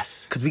 seconds.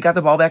 Yes. Because we got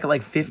the ball back at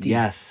like 50.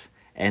 Yes.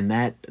 And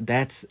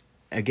that's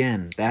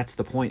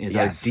the point is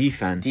Yes. our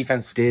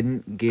defense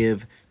didn't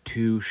give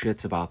two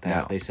shits about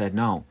that. No. They said,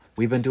 no,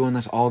 we've been doing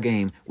this all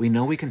game. We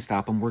know we can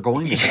stop them. We're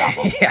going to stop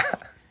them. Yeah.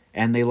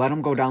 And they let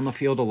them go down the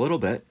field a little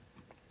bit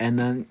and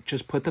then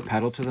just put the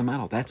pedal to the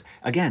metal. That's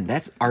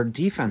our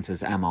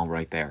defense's MO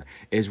right there,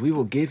 is we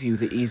will give you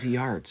the easy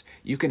yards.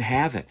 You can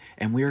have it,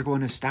 and we are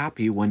going to stop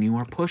you when you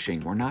are pushing.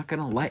 We're not going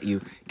to let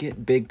you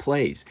get big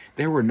plays.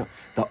 There were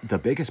the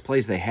biggest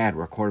plays they had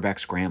were quarterback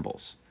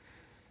scrambles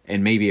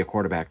and maybe a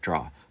quarterback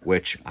draw,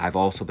 which I've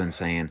also been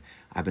saying.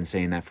 I've been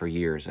saying that for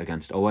years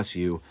against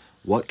OSU.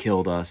 What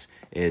killed us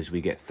is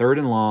we get 3rd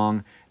and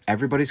long,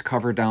 everybody's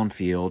covered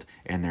downfield,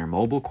 and their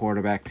mobile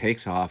quarterback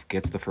takes off,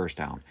 gets the first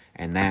down,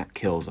 and that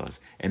kills us.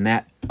 And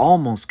that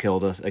almost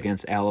killed us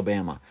against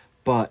Alabama.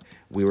 But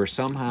we were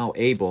somehow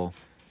able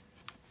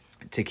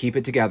to keep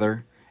it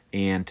together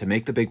and to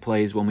make the big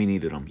plays when we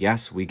needed them.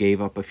 Yes, we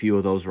gave up a few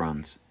of those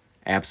runs.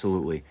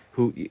 Absolutely.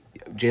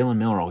 Jalen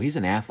Milroe, he's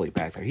an athlete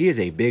back there. He is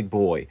a big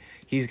boy.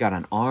 He's got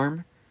an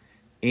arm,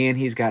 and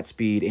he's got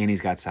speed, and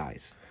he's got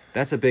size.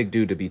 That's a big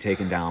dude to be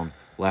taken down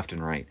left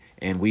and right.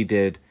 And we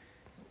did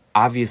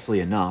obviously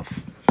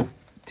enough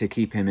to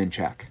keep him in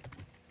check.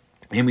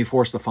 And we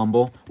forced a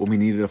fumble when we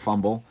needed a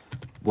fumble.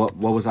 What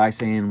was I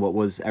saying? What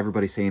was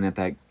everybody saying at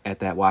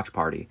that watch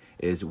party?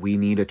 Is we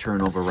need a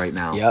turnover right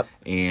now. Yep.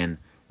 And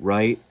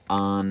right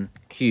on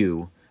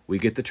cue, we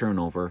get the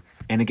turnover.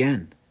 And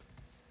again,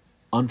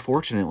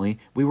 unfortunately,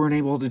 we weren't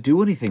able to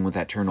do anything with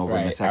that turnover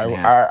in the second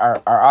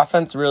half. Our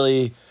offense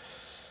really,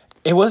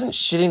 it wasn't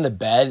shitting the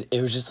bed.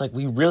 It was just like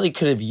we really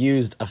could have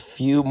used a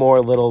few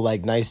more little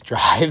like nice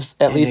drives,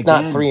 at least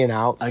not 3 and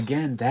outs.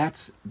 Again,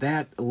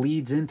 that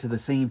leads into the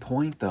same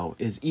point though,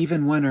 is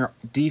even when our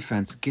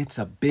defense gets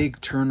a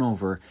big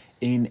turnover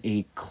in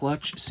a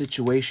clutch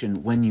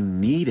situation when you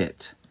need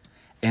it,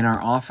 and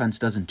our offense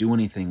doesn't do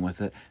anything with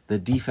it, the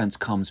defense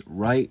comes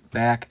right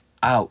back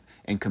out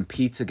and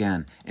competes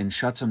again and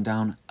shuts them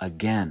down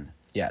again.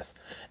 Yes.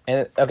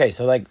 And okay,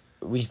 so like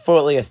we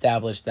fully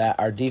established that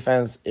our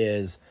defense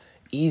is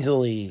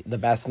easily the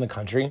best in the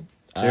country.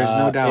 There's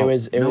no doubt. It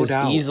was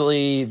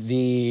easily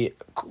the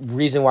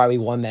reason why we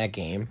won that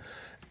game.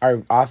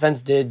 Our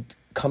offense did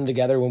come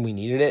together when we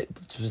needed it,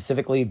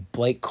 specifically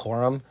Blake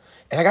Corum.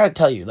 And I got to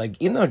tell you, like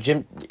even though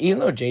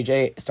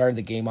JJ started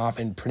the game off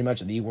in pretty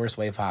much the worst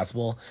way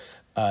possible,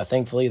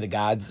 thankfully the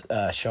gods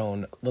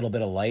shone a little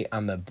bit of light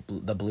on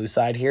the blue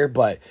side here,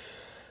 but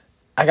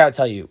I gotta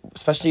tell you,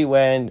 especially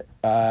when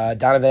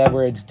Donovan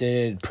Edwards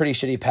did pretty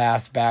shitty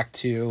pass back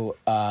to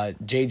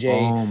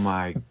JJ. Oh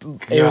my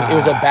God. It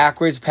was a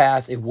backwards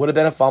pass. It would have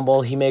been a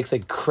fumble. He makes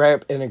an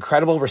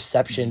incredible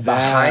reception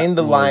behind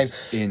the line,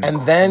 and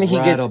then he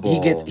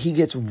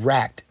gets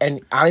wrecked.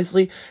 And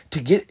honestly,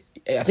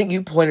 I think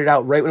you pointed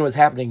out right when it was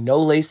happening, no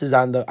laces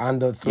on the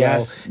throw.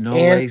 Yes, no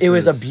and laces. It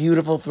was a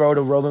beautiful throw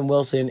to Roman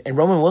Wilson, and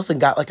Roman Wilson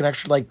got like an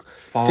extra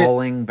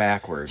falling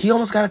backwards. He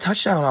almost got a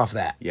touchdown off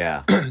that.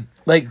 Yeah.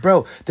 Like,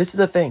 bro, this is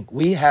the thing.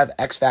 We have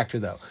X factor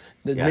though.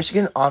 The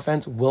Michigan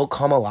offense will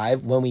come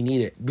alive when we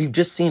need it. We've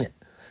just seen it.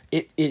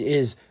 It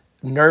is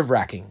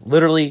nerve-wracking,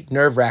 literally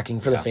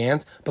nerve-wracking for the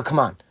fans. But come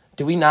on,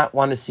 do we not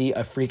want to see a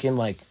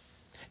freaking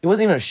it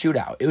wasn't even a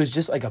shootout. It was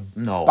just like a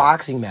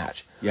boxing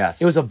match. Yes.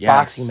 It was a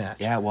boxing match.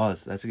 Yeah, it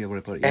was. That's a good way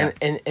to put it. Yeah.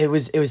 And it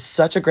was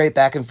such a great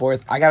back and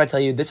forth. I got to tell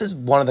you, this is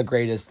one of the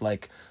greatest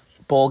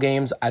bowl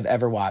games I've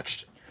ever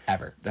watched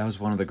ever. That was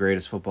one of the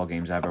greatest football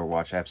games I've ever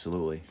watched,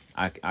 absolutely.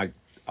 I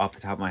off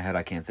the top of my head,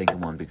 I can't think of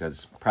one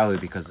because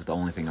the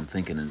only thing I'm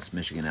thinking is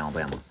Michigan,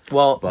 Alabama.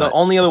 Well, the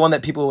only other one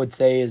that people would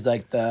say is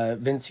the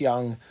Vince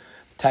Young,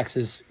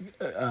 Texas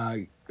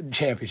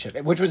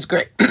championship, which was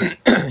great.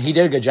 He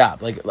did a good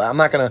job. I'm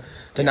not gonna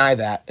deny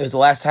that. It was the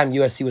last time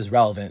USC was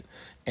relevant,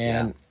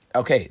 and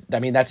okay, I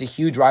mean that's a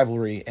huge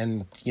rivalry,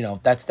 and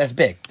that's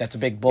big. That's a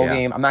big bowl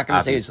game. I'm not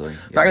gonna say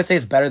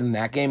it's better than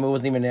that game. It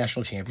wasn't even a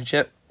national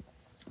championship.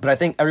 But I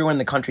think everyone in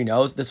the country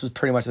knows this was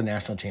pretty much the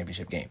national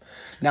championship game.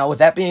 Now, with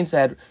that being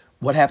said,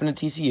 what happened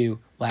to TCU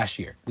last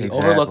year? We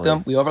overlooked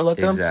them.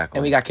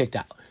 And we got kicked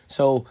out.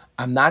 So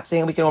I'm not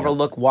saying we can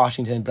overlook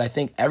Washington, but I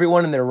think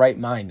everyone in their right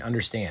mind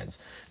understands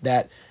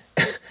that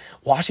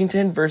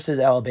Washington versus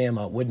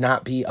Alabama would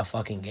not be a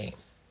fucking game.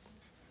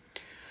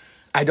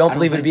 I don't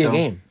believe it'd be a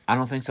game. I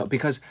don't think so.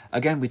 Because,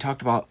 again, we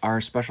talked about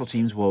our special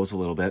teams woes a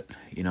little bit.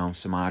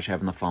 Samaj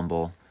having the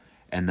fumble.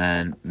 And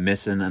then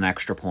missing an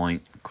extra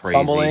point, crazy.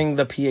 Fumbling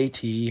the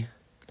PAT.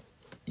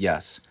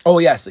 Yes. Oh,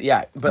 yes,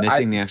 yeah. But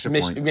missing the extra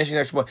point. Missing the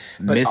extra point.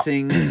 But,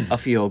 missing a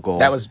field goal.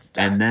 That was...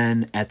 And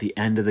then at the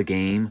end of the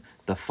game,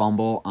 the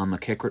fumble on the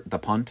kicker, the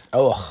punt.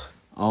 Oh,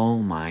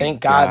 my Thank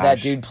God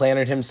that dude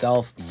planted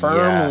himself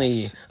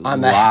firmly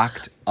on the...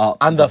 Locked up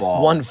on the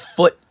ball. 1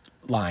 foot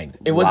line.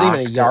 It wasn't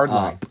even a yard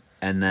line.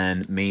 and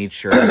then made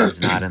sure it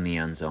was not in the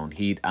end zone.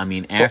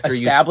 After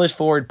established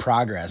forward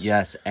progress.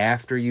 Yes,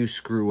 after you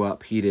screw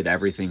up, he did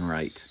everything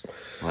right.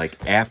 Like,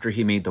 after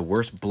he made the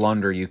worst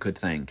blunder you could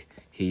think,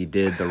 he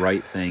did the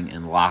right thing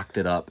and locked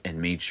it up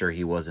and made sure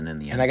he wasn't in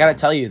the end zone. And I got to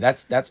tell you,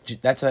 that's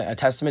a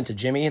testament to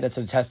Jimmy. That's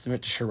a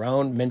testament to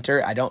Sharon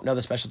Minter. I don't know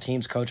the special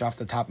teams coach off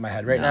the top of my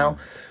head now,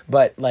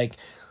 but like,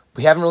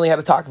 we haven't really had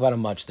to talk about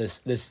him much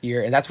this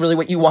year, and that's really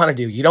what you want to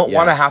do. You don't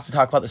want to have to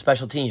talk about the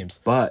special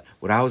teams. But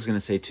what I was going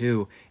to say,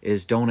 too,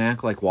 is don't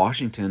act like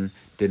Washington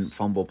didn't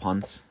fumble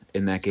punts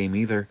in that game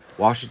either.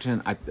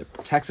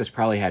 Texas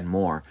probably had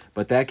more,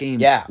 but that game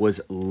was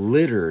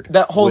littered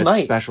that whole with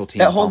night. Special team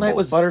That whole fumbles. night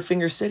was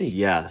Butterfinger City.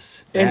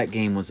 Yes, that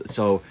game was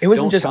so. It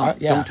wasn't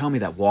Don't tell me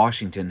that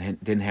Washington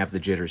didn't have the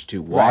jitters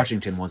too.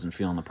 Washington wasn't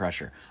feeling the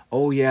pressure.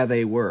 Oh yeah,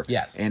 they were.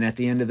 Yes. And at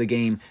the end of the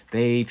game,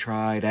 they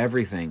tried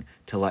everything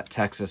to let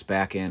Texas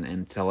back in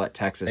and to let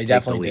Texas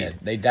take the lead.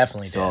 They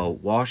definitely did. So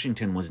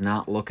Washington was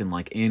not looking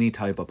like any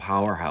type of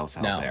powerhouse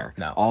out there.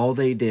 No. All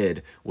they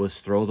did was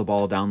throw the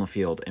ball down the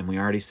field, and we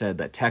already said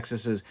that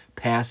Texas's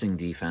passing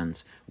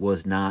defense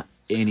was not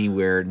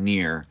anywhere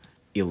near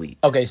elite.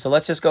 Okay, so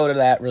let's just go to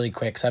that really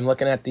quick. So I'm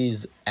looking at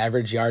these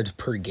average yards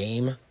per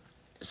game.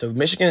 So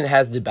Michigan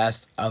has the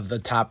best of the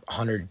top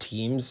 100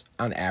 teams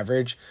on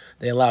average.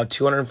 They allow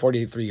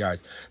 243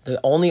 yards. The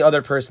only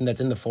other person that's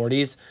in the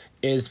 40s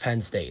is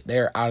Penn State.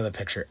 They're out of the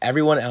picture.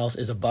 Everyone else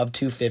is above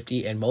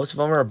 250, and most of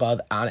them are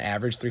above, on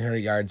average, 300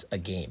 yards a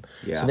game.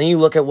 Yeah. So then you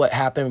look at what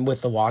happened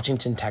with the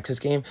Washington-Texas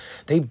game.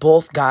 They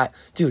both got...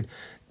 Dude,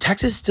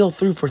 Texas still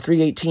threw for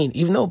 318.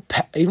 Even though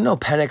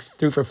Penix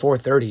threw for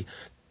 430,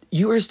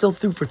 you were still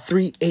through for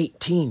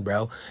 318,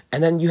 bro.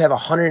 And then you have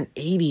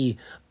 180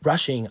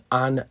 rushing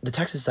on the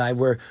Texas side,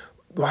 where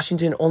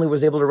Washington only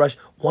was able to rush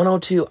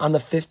 102 on the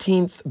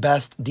 15th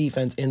best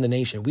defense in the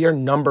nation. We are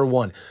number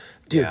one.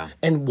 Dude,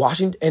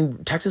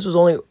 and Texas was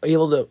only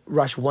able to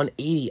rush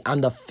 180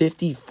 on the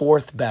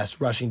 54th best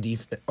rushing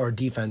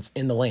defense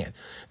in the land.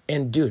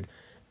 And dude,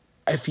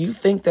 if you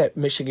think that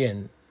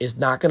Michigan is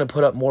not going to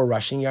put up more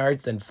rushing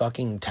yards than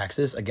fucking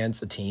Texas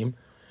against the team,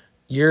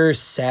 you're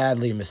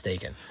sadly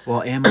mistaken.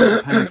 Well, and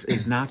Michael Penix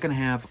is not going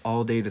to have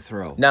all day to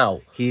throw.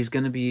 No. He's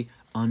going to be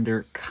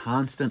under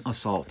constant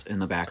assault in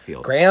the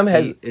backfield.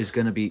 He is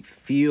going to be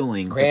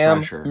feeling the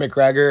pressure.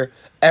 McGregor,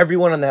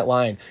 everyone on that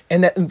line.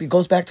 And that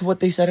goes back to what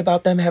they said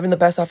about them having the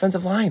best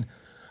offensive line.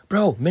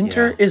 Bro,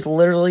 Minter is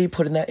literally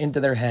putting that into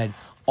their head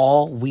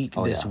all week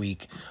this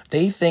week.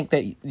 They think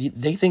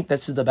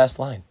this is the best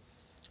line.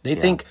 They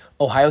think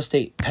Ohio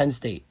State, Penn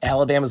State,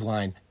 Alabama's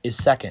line is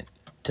second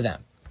to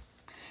them.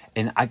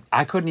 And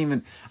I couldn't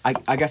even...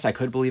 I guess I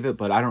could believe it,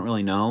 but I don't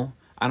really know.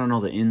 I don't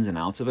know the ins and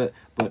outs of it,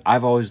 but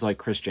I've always liked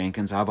Chris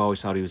Jenkins. I've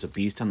always thought he was a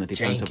beast on the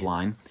defensive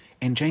line.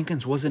 And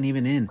Jenkins wasn't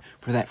even in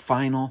for that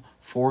final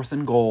 4th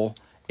and goal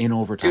in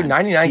overtime. Dude,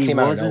 99 came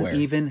out of nowhere. He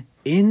wasn't even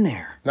in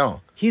there.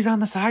 No. He's on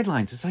the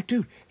sidelines. It's like,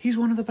 dude, he's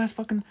one of the best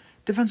fucking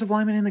defensive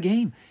linemen in the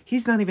game.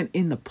 He's not even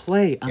in the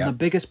play on the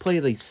biggest play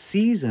of the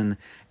season,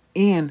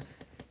 and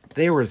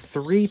there were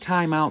 3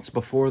 timeouts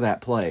before that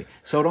play.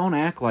 So don't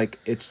act like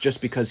it's just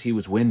because he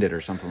was winded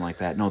or something like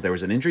that. No, there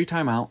was an injury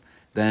timeout.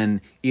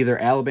 Then either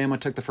Alabama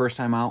took the first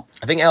timeout.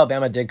 I think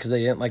Alabama did because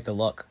they didn't like the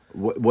look.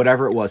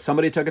 Whatever it was.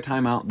 Somebody took a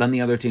timeout, then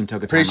the other team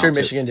took a timeout. Pretty sure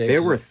Michigan did.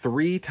 There were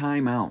 3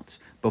 timeouts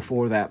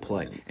before that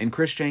play. And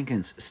Chris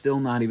Jenkins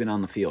still not even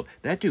on the field.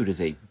 That dude is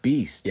a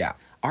beast. Yeah.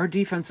 Our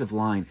defensive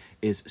line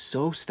is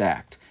so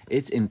stacked.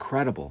 It's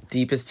incredible.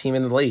 Deepest team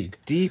in the league.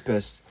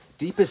 Deepest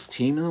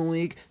team in the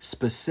league,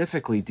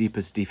 specifically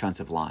deepest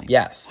defensive line.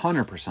 Yes.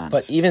 100%.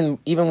 But even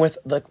with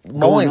the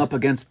going up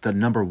against the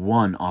number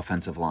 1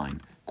 offensive line.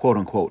 Quote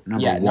unquote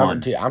number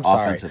 1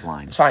 offensive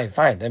line.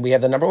 Fine. Then we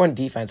have the number 1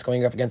 defense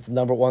going up against the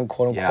number 1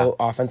 quote unquote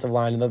offensive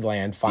line in the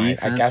land. Fine.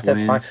 Defense I guess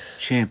that's fine.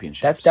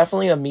 Championships. That's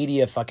definitely a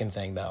media fucking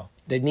thing though.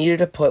 They needed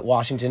to put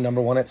Washington number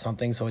 1 at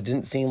something, so it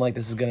didn't seem like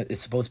it's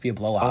supposed to be a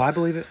blowout. Oh, I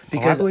believe it.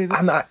 Because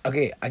I'm not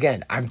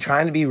again, I'm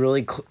trying to be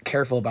really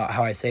careful about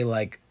how I say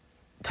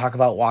talk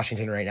about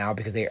Washington right now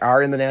because they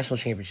are in the national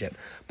championship.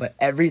 But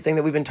everything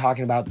that we've been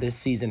talking about this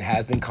season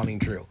has been coming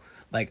true.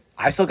 Like,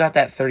 I still got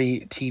that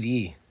 30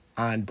 TD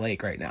on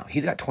Blake right now.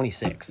 He's got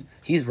 26.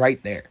 He's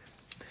right there.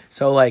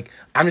 So,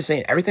 I'm just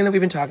saying, everything that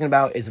we've been talking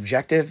about is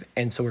objective,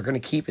 and so we're going to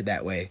keep it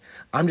that way.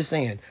 I'm just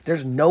saying,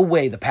 there's no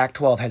way the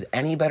Pac-12 has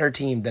any better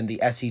team than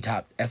the SEC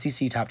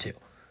top 2.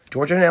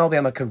 Georgia and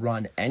Alabama could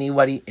run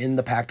anybody in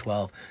the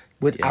Pac-12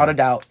 without a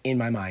doubt in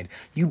my mind.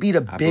 You beat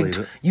a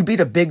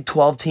Big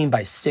 12 team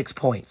by 6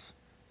 points.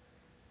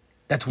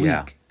 That's weak.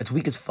 Yeah. That's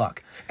weak as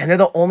fuck. And they're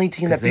the only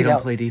team that they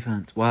don't play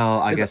defense. Well,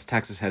 I guess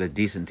Texas had a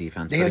decent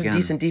defense. They had a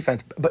decent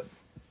defense, but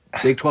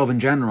Big 12 in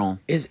general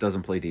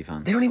doesn't play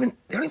defense. They don't even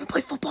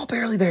play football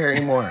barely there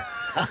anymore.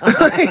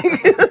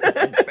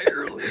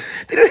 Barely.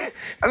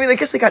 I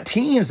guess they got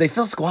teams. They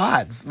fill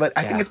squads, but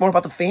I think it's more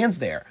about the fans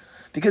there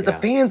because the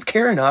fans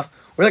care enough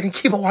where they can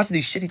keep on watching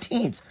these shitty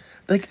teams.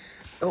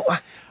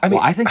 I mean,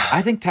 well,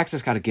 I think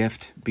Texas got a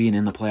gift being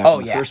in the playoff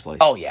in the first place.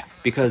 Oh yeah,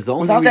 because the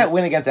only without that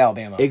win against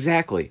Alabama,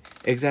 exactly,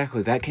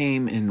 that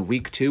came in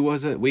week 2.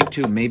 Was it week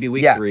 2? Maybe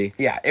week 3.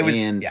 Yeah, it was.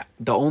 And yeah,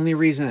 the only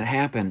reason it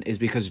happened is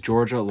because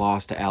Georgia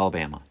lost to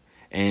Alabama.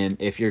 And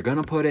if you're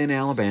gonna put in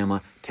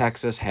Alabama,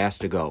 Texas has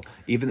to go.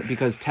 Even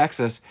because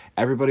Texas,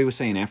 everybody was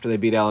saying after they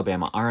beat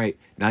Alabama, all right,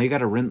 now you got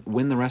to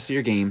win the rest of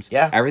your games.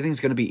 Yeah, everything's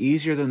gonna be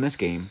easier than this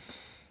game,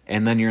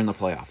 and then you're in the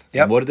playoff.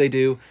 Yep. And what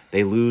do?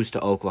 They lose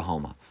to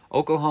Oklahoma.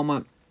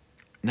 Oklahoma,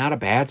 not a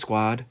bad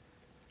squad,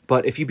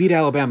 but if you beat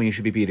Alabama, you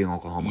should be beating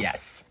Oklahoma.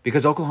 Yes,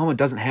 because Oklahoma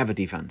doesn't have a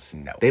defense.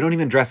 No, they don't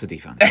even dress a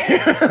defense.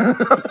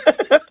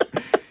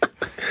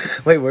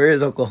 Wait, where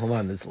is Oklahoma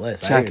on this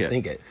list? Check I didn't even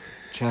think it.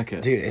 Check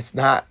it, dude. It's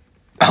not.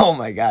 Oh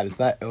my God, it's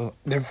not. Oh,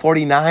 they're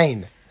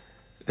 49.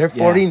 They're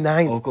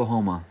 49.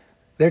 Oklahoma.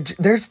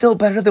 They're still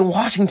better than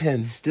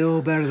Washington.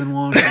 Still better than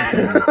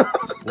Washington.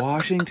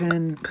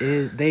 Washington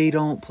they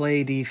don't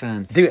play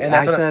defense. Dude, and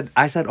that's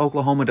I said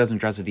Oklahoma doesn't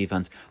dress a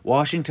defense.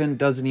 Washington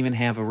doesn't even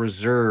have a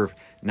reserve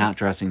not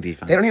dressing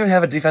defense. They don't even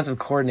have a defensive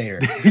coordinator.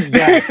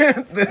 Yes.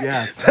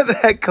 Yes. The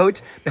head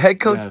coach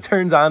Yes.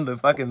 turns on the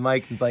fucking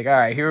mic and is like, all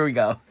right, here we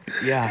go.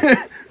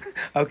 Yeah.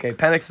 Okay,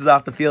 Penix is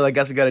off the field. I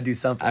guess we got to do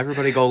something.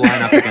 Everybody go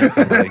line up against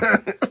somebody.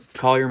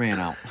 Call your man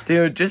out.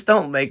 Dude, just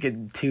don't make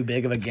it too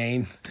big of a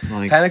game.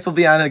 Like, Penix will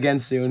be on it again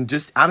soon.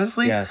 Just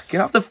honestly, yes. Get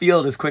off the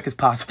field as quick as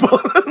possible.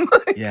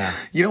 Yeah.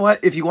 You know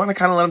what? If you want to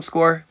kind of let them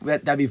score,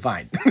 that'd be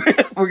fine.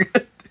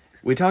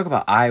 We talk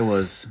about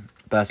Iowa's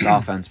best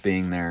offense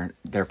being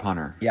their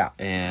punter. Yeah.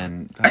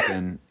 And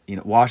fucking,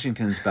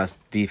 Washington's best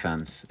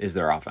defense is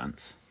their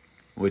offense,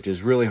 which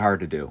is really hard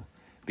to do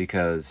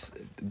because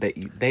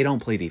they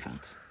don't play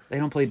defense. They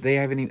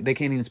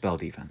can't even spell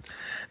defense.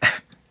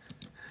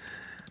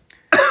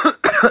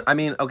 I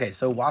mean, okay,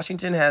 so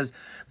Washington has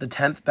the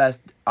 10th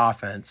best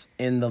offense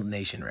in the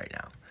nation right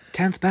now.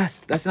 10th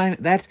best.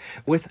 That's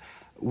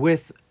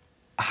with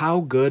how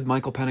good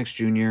Michael Penix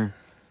Jr.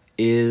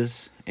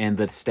 is and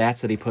the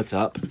stats that he puts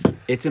up.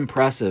 It's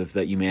impressive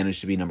that you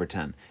managed to be number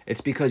 10.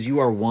 It's because you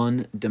are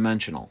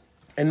one-dimensional.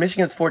 And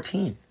Michigan's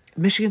 14.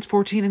 Michigan's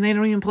 14 and they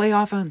don't even play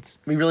offense.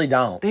 We really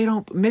don't. They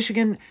don't.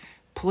 Michigan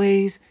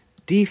plays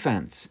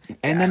defense,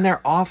 and then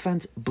their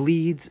offense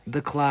bleeds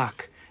the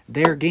clock.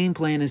 Their game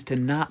plan is to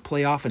not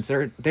play offense.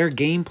 Their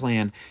game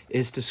plan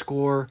is to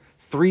score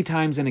 3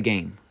 times in a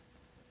game.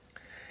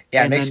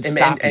 Yeah, and then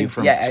stop you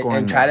from scoring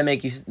and try more. to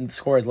make you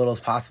score as little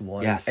as possible.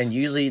 And, Yes. and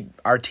usually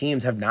our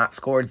teams have not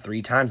scored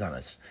 3 times on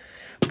us.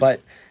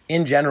 But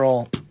in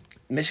general,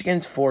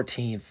 Michigan's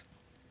 14th,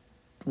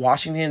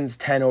 Washington's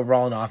 10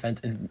 overall in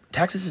offense, and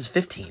Texas is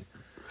 15.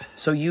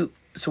 So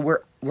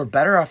we're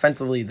better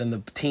offensively than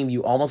the team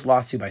you almost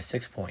lost to by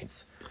 6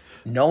 points.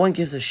 No one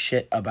gives a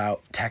shit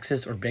about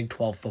Texas or Big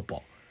 12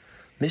 football.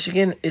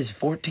 Michigan is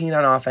 14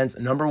 on offense,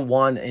 number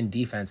 1 in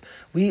defense.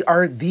 We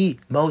are the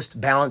most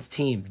balanced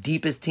team,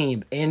 deepest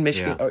team in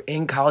Michigan or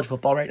in college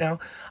football right now.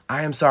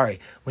 I am sorry.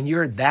 When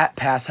you're that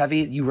pass heavy,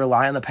 you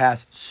rely on the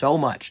pass so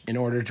much in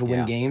order to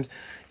win games,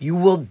 you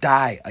will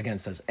die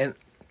against us. And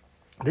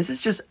this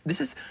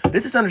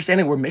is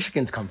understanding where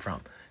Michigan's come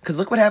from. Because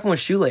look what happened with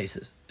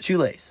Shoelace.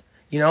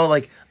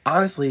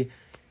 Honestly,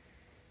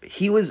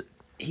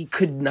 he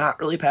could not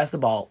really pass the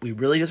ball. We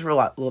really just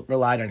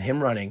relied on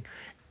him running.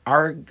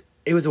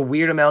 It was a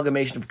weird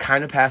amalgamation of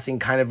kind of passing,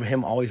 kind of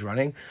him always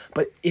running.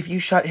 But if you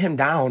shut him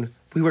down,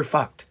 we were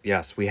fucked.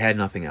 Yes, we had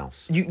nothing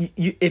else.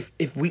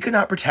 If we could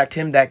not protect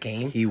him that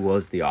game, he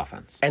was the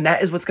offense. And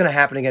that is what's going to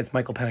happen against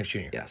Michael Penix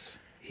Jr. Yes,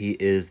 he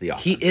is the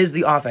offense. He is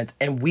the offense,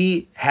 and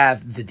we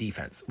have the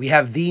defense. We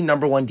have the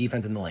number 1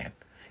 defense in the land.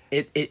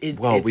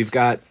 We've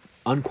got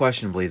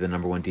unquestionably the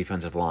number 1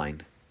 defensive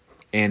line.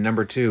 And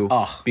number 2,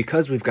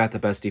 because we've got the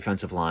best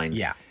defensive line,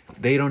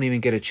 they don't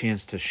even get a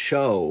chance to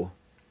show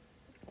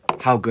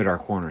how good our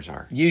corners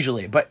are.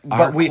 Usually, but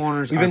we've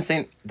been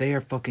saying they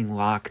are fucking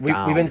locked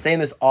down. We've been saying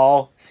this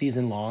all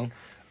season long.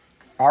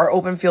 Our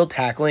open field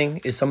tackling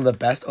is some of the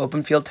best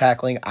open field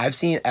tackling I've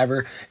seen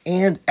ever.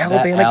 And the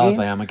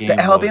Alabama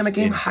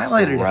game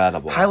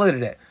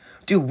highlighted it.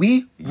 Dude,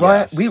 we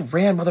ran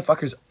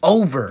motherfuckers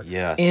over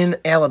in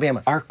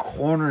Alabama. Our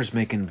corners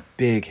making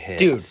big hits.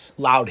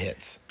 Dude, loud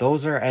hits.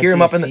 Those are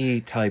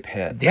SEC type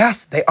hits.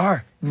 Yes, they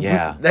are.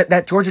 Yeah.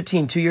 That Georgia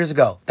team 2 years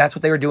ago, that's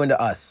what they were doing to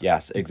us.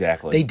 Yes,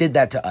 exactly. They did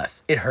that to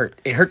us. It hurt.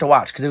 It hurt to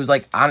watch because it was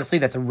like, honestly,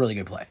 that's a really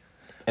good play.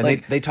 And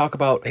they talk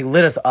about... They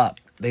lit us up.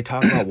 They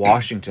talk about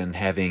Washington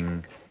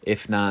having,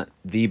 if not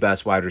the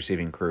best wide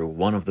receiving crew,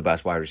 one of the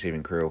best wide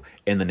receiving crew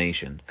in the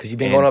nation. Because you've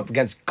been going up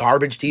against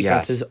garbage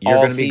defenses all season. You're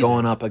going to be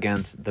going up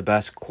against the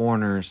best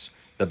corners,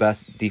 the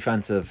best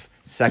defensive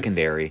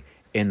secondary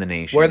in the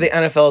nation. Where the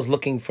NFL is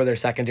looking for their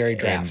secondary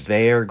drafts. And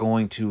they are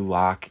going to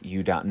lock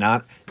you down.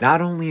 Not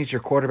only is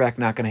your quarterback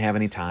not going to have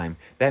any time,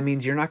 that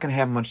means you're not going to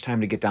have much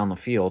time to get down the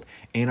field.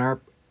 And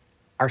our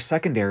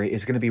secondary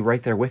is going to be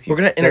right there with you. We're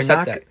going to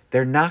intercept that.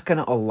 They're not going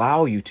to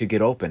allow you to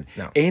get open.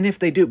 No. And if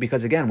they do,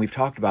 because again, we've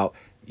talked about,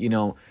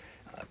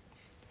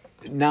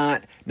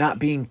 not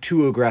being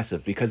too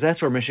aggressive, because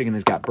that's where Michigan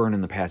has got burned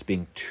in the past,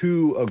 being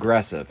too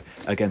aggressive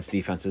against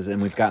defenses,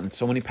 and we've gotten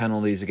so many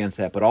penalties against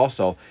that. But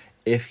also,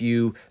 if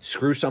you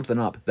screw something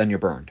up, then you're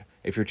burned.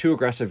 If you're too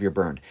aggressive, you're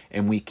burned.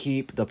 And we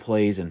keep the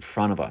plays in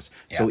front of us.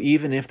 Yeah. So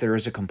even if there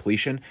is a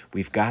completion,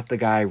 we've got the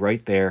guy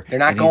right there. They're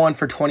not going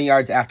for 20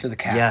 yards after the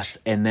catch. Yes,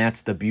 and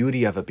that's the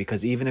beauty of it,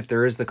 because even if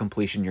there is the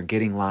completion, you're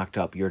getting locked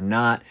up. You're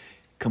not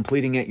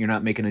completing it. You're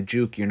not making a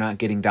juke. You're not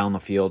getting down the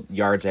field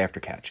yards after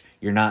catch.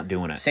 You're not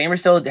doing it.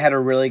 Samerstill had a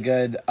really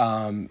good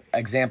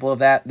example of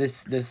that.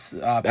 This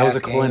that was a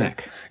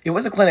clinic. It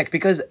was a clinic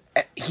because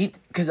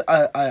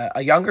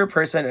a younger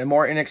person, a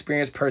more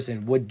inexperienced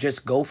person, would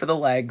just go for the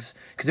legs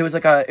because it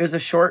was a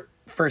short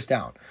first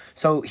down.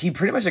 So he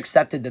pretty much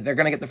accepted that they're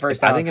going to get the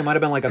first down. I think it might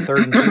have been like a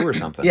 3rd and 2 or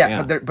something.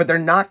 Yeah. But they're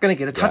not going to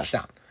get a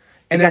touchdown.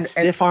 And got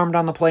stiff-armed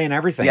on the play and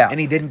everything, and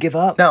he didn't give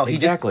up. No, he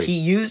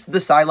used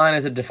the sideline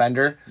as a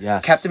defender,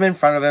 kept him in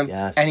front of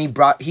him, and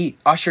he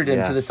ushered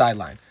him to the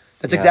sideline.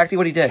 That's exactly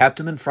what he did. Kept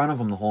him in front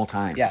of him the whole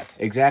time. Yes.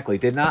 Exactly.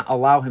 Did not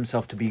allow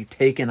himself to be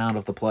taken out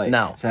of the play.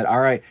 No. Said, all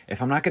right,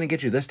 if I'm not going to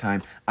get you this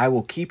time, I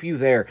will keep you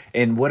there,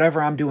 and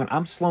whatever I'm doing,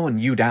 I'm slowing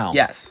you down.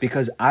 Yes.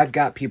 Because I've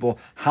got people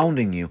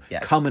hounding you,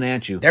 coming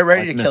at you. They're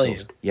ready to kill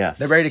you. Yes.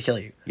 They're ready to kill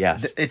you.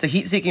 Yes. It's a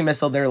heat-seeking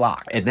missile. They're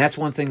locked. And that's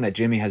one thing that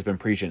Jimmy has been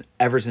preaching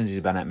ever since he's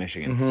been at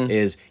Michigan,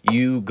 is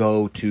you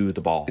go to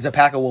the ball. It's a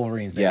pack of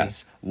Wolverines, baby.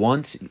 Yes.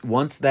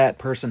 Once that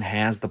person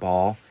has the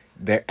ball,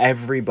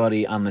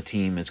 everybody on the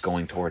team is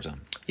going towards them.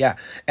 Yeah,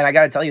 and I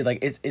got to tell you, like,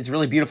 it's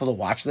really beautiful to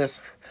watch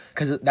this,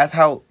 because that's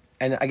how,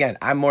 and again,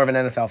 I'm more of an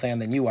NFL fan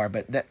than you are,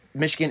 but that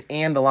Michigan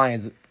and the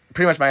Lions,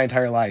 pretty much my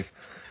entire life,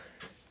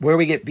 where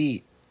we get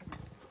beat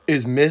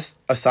is missed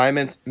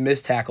assignments,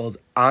 missed tackles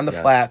on the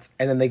flats,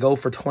 and then they go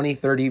for 20,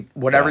 30,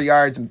 whatever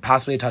yards, and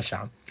possibly a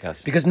touchdown.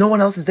 Yes. Because no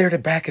one else is there to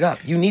back it up.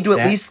 You need to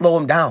at least slow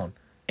them down.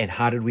 And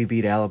how did we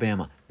beat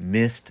Alabama?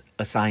 Missed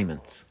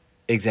assignments.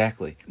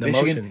 Exactly.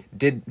 Michigan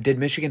did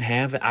Michigan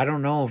have, I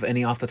don't know of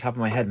any off the top of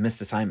my head,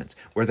 missed assignments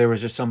where there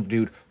was just some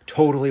dude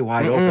totally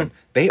wide open.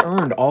 They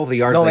earned all the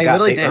yards they got.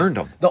 They earned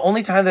them. The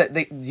only time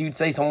that you'd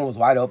say someone was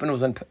wide open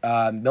was when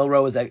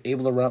Milroe was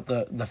able to run up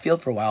the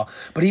field for a while.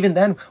 But even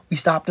then, we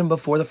stopped him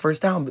before the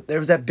first down. But there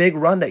was that big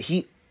run that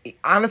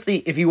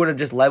honestly, if he would have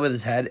just led with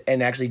his head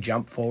and actually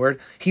jumped forward,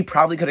 he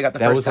probably could have got the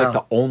first down. That was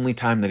like the only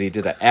time that he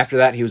did that. After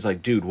that, he was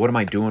like, dude, what am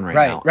I doing right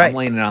now? Right. I'm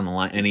laying it on the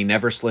line. And he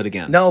never slid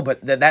again. No, but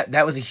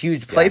that was a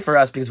huge play for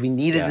us because we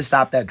needed to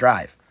stop that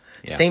drive.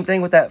 Yeah. Same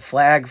thing with that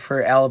flag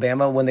for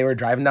Alabama when they were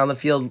driving down the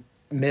field,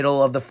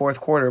 middle of the fourth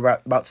quarter,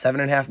 about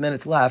 7.5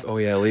 minutes left. Oh,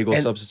 yeah, legal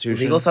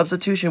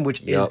substitution,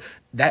 which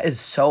is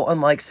so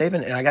unlike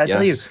Saban. And I got to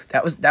tell you,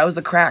 that was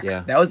the cracks.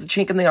 Yeah. That was the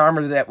chink in the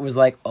armor that was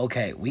like,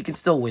 okay, we can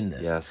still win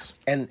this. Yes.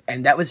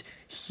 And that was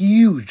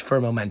huge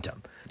for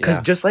momentum. Because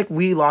just like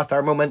we lost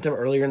our momentum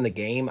earlier in the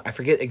game, I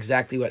forget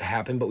exactly what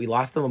happened, but we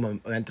lost the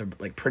momentum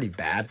like pretty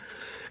bad.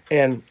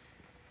 And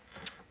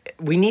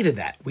we needed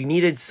that. We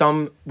needed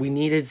something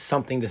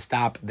to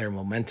stop their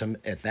momentum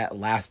at that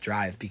last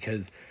drive,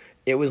 because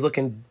it was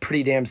looking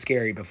pretty damn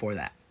scary before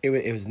that.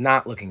 It was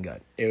not looking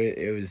good.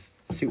 It was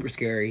super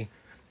scary.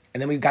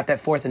 And then we've got that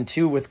 4th and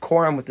 2 with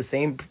Corum with the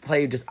same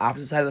play, just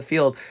opposite side of the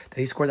field that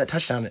he scored that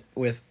touchdown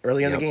with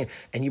earlier in the game.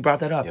 And you brought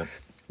that up. Yep.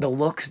 The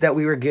looks that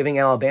we were giving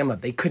Alabama,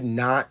 they could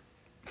not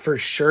for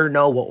sure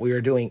know what we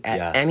were doing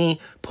at any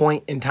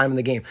point in time in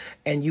the game.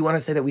 And you want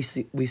to say that we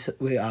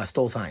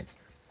stole signs.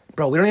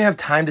 Bro, we don't even have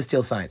time to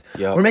steal signs.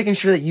 Yep. We're making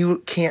sure that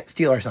you can't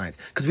steal our signs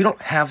because we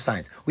don't have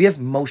signs. We have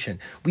motion.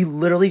 We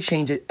literally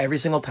change it every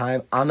single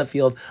time on the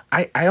field.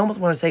 I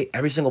almost want to say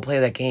every single play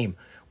of that game,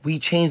 we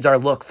changed our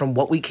look from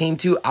what we came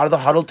to out of the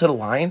huddle to the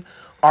line.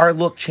 Our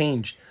look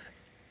changed.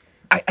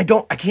 I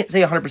can't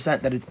say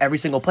 100% that it's every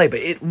single play, but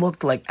it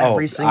looked like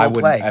every single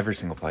play. Every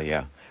single play,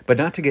 yeah. But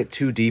not to get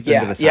too deep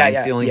into the sign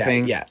stealing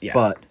thing.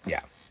 But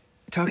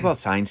talk about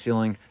sign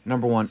stealing.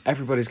 Number one,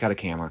 everybody's got a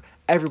camera.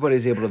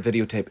 Everybody's able to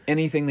videotape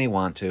anything they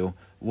want to,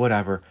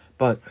 whatever.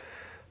 But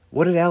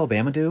what did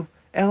Alabama do?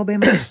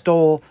 Alabama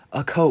stole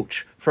a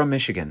coach from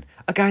Michigan,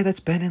 a guy that's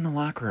been in the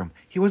locker room.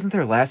 He wasn't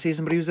there last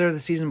season, but he was there the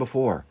season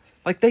before.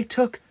 Like, they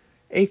took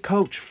a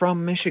coach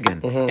from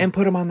Michigan and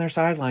put him on their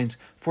sidelines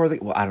for the,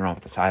 well, I don't know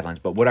about the sidelines,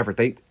 but whatever,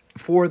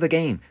 for the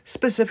game,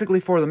 specifically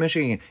for the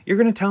Michigan game. You're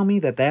going to tell me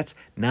that that's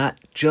not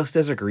just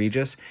as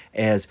egregious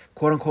as,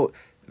 quote-unquote,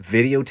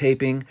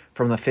 videotaping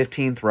from the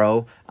 15th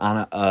row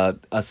on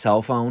a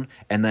cell phone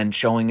and then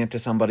showing it to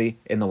somebody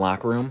in the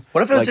locker room?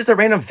 What if it was just a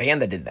random fan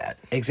that did that?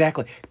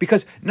 Exactly.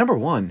 Because, number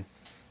one,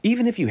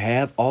 even if you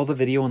have all the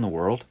video in the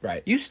world,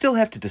 you still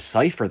have to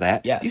decipher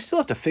that. Yes. You still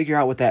have to figure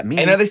out what that means.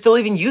 And are they still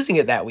even using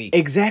it that week?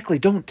 Exactly.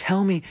 Don't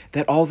tell me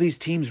that all these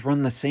teams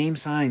run the same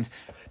signs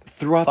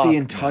throughout the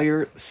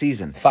entire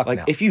season.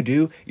 If you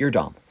do, you're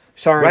dumb.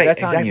 Sorry,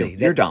 that's on you.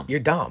 You're dumb. You're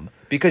dumb.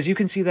 Because you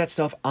can see that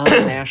stuff on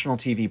the national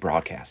TV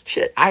broadcast.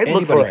 Shit, I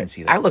look for it.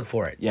 I look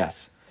for it.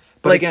 Yes.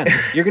 But like, again,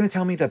 you're going to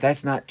tell me that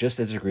that's not just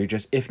as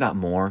egregious, if not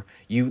more.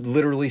 You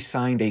literally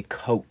signed a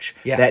coach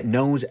that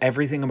knows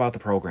everything about the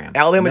program.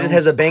 Alabama just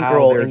has a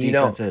bankroll, and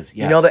Yes.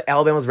 you know that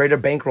Alabama's ready to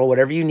bankroll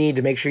whatever you need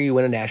to make sure you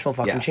win a national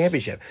fucking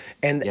championship.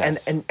 And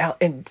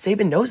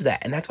Saban knows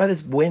that, and that's why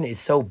this win is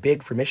so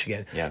big for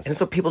Michigan. Yes. And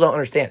that's what people don't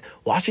understand.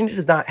 Washington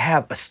does not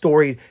have a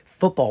storied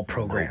football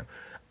program.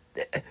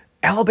 No.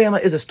 Alabama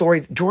is a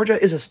storied.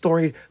 Georgia is a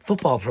storied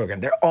football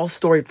program. They're all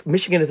storied.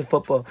 Michigan is a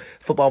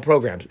football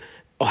program.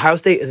 Ohio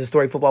State is a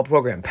storied football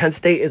program. Penn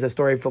State is a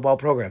storied football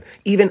program.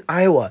 Even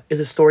Iowa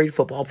is a storied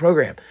football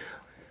program.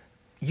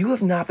 You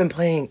have not been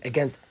playing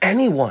against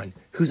anyone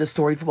who's a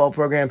storied football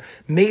program.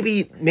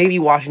 Maybe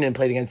Washington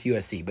played against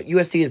USC, but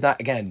USC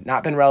has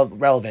not been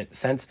relevant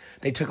since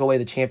they took away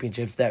the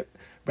championships that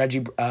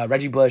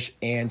Reggie Bush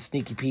and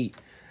Sneaky Pete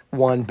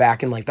won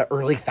back in like the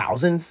early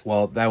thousands.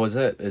 Well, that was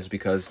it. Is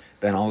because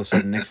then all of a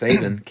sudden Nick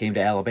Saban came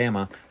to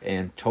Alabama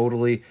and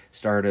totally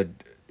stole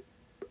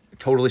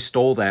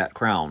that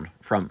crown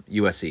from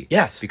USC.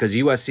 Yes. Because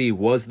USC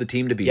was the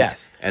team to beat.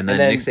 Yes. And then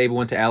Nick Saban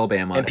went to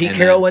Alabama. And Pete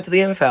Carroll went to the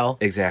NFL.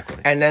 Exactly.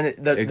 And then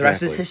the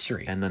rest is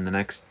history. And then the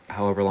next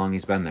however long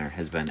he's been there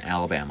has been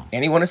Alabama.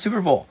 And he won a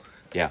Super Bowl.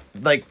 Yeah.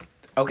 Like,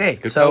 okay,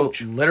 good so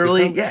coach.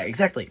 Literally, yeah,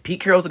 exactly. Pete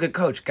Carroll's a good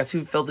coach. Guess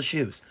who filled the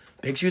shoes?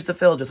 Big shoes to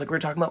fill, just like we were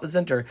talking about with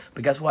Zinter.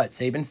 But guess what?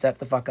 Saban stepped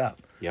the fuck up.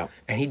 Yep.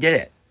 And he did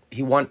it.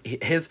 He won.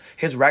 His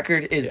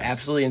record is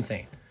absolutely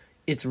insane.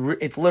 It's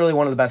literally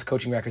one of the best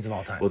coaching records of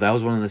all time. Well, that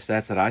was one of the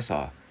stats that I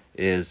saw.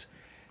 Is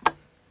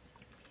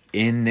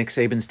in Nick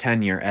Saban's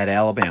tenure at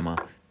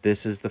Alabama,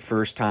 this is the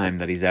first time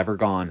that he's ever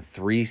gone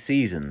 3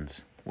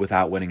 seasons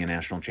without winning a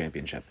national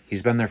championship.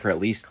 He's been there for at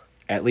least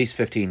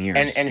 15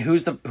 years. And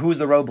who's the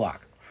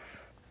roadblock?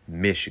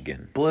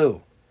 Michigan.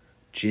 Blue.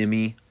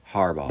 Jimmy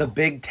Harbaugh. The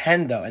Big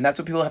Ten, though, and that's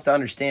what people have to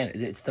understand.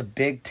 It's the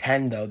Big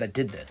Ten, though, that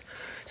did this.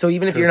 So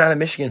even if you're not a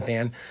Michigan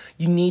fan,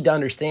 you need to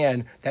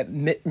understand that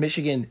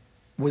Michigan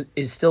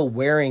is still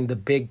wearing the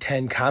Big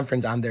Ten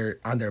conference on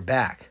their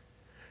back.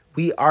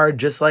 We are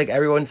just like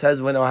everyone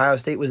says when Ohio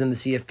State was in the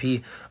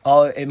CFP.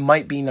 Oh, it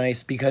might be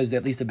nice because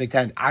at least the Big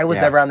Ten. I was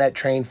never on that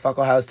train. Fuck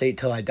Ohio State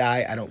till I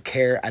die. I don't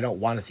care. I don't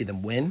want to see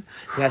them win. And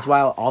that's why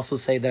I'll also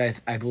say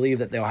that I believe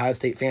that the Ohio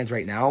State fans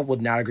right now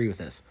would not agree with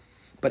this.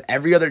 But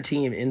every other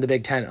team in the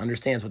Big Ten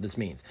understands what this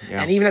means.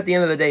 Yeah. And even at the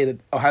end of the day, the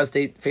Ohio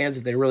State fans,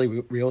 if they're really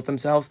real with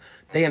themselves,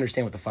 they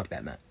understand what the fuck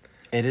that meant.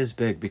 It is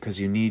big because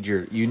you need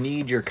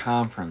your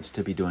conference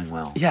to be doing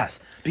well.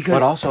 Yes, because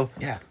but also,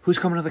 who's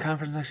coming to the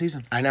conference next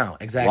season? I know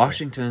exactly.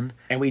 Washington,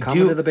 and we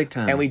coming to the Big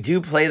Ten, and we do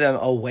play them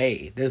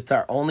away. This is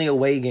our only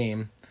away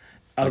game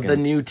of the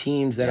new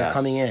teams that are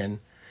coming in.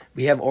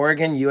 We have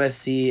Oregon,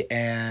 USC,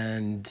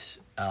 and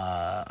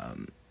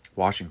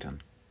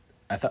Washington.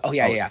 I thought. Oh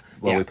yeah.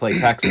 Well, we play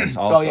Texas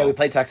also. Oh yeah, we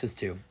play Texas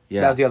too.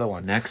 Yeah, that was the other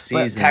one. Next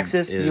season, but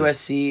Texas,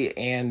 USC,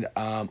 and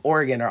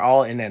Oregon are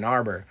all in Ann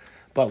Arbor.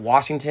 But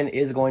Washington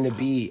is going to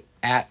be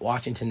at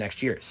Washington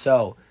next year.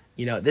 So,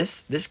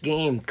 this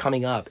game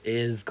coming up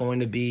is going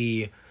to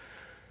be...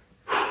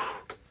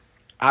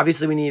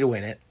 Obviously, we need to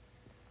win it.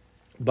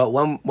 But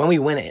when we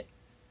win it,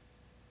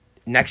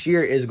 next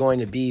year is going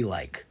to be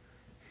like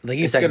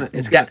you said, what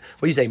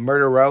do you say,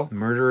 Murder Row?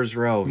 Murderers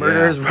Row.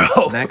 Murderers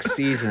Row. Next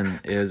season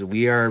is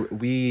we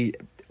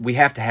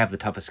have to have the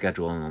toughest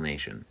schedule in the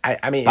nation.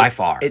 I mean, by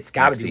far, it's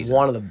got to be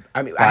one of the.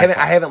 I mean, I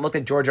haven't looked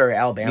at Georgia or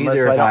Alabama, neither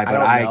so have I don't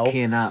know. I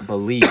cannot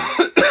believe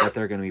that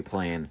they're going to be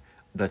playing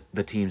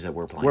the teams that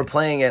we're playing. We're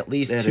playing at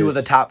least two of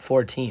the top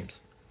 4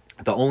 teams.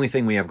 The only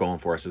thing we have going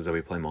for us is that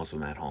we play most of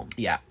them at home.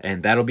 Yeah,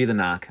 and that'll be the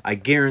knock. I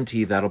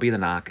guarantee that'll be the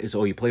knock. Is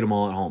you played them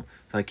all at home.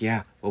 It's like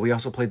well, we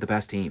also played the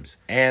best teams,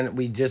 and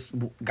we just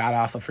got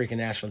off a freaking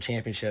national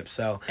championship.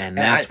 So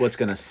that's what's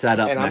going to set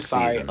up next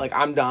season. Like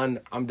I'm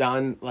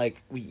done.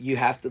 Like you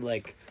have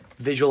to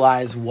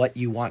visualize what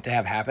you want to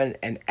have happen,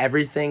 and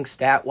everything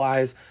stat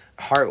wise,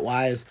 heart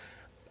wise,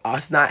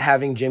 us not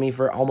having Jimmy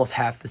for almost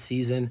half the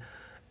season.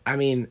 I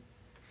mean,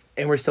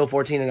 and we're still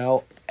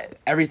 14-0.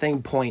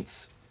 Everything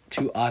points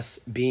to us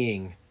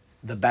being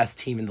the best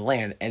team in the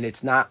land, and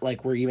it's not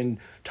like we're even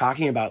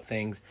talking about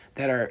things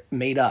that are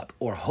made up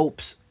or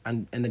hopes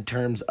in the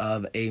terms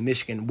of a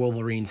Michigan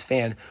Wolverines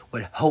fan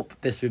would hope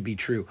this would be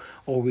true,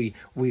 or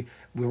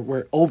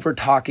we're over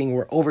talking,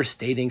 we're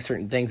overstating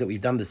certain things that we've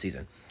done this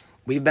season.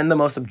 We've been the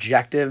most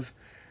objective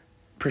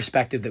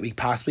perspective that we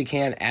possibly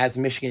can as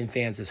Michigan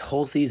fans this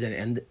whole season,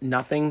 and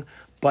nothing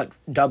but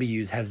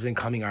W's has been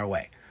coming our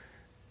way.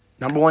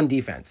 Number 1,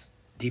 defense.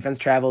 Defense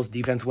travels,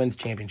 defense wins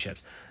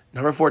championships.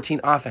 Number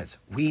 14, offense.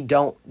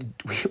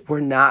 We're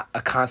not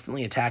a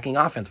constantly attacking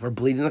offense. We're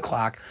bleeding the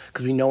clock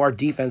because we know our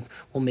defense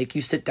will make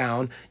you sit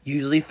down,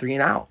 usually 3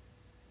 and out.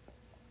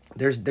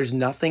 There's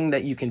nothing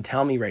that you can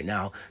tell me right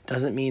now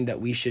doesn't mean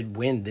that we should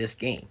win this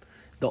game.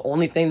 The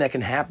only thing that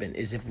can happen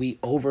is if we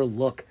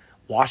overlook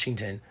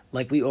Washington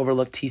like we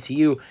overlooked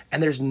TCU,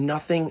 and there's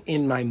nothing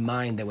in my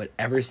mind that would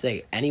ever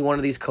say any one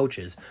of these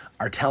coaches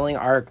are telling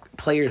our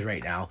players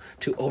right now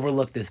to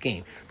overlook this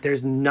game.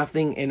 There's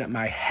nothing in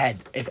my head.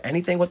 If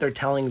anything, what they're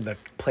telling the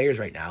players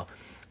right now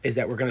is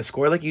that we're going to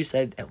score, like you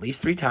said, at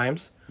least 3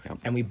 times.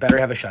 and we better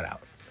have a shutout.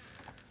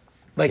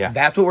 Like,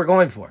 that's what we're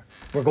going for.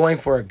 We're going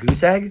for a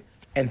goose egg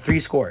and 3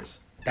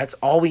 scores. That's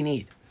all we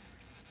need.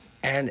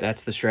 And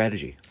that's the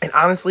strategy. And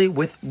honestly,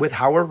 with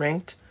how we're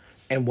ranked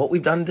and what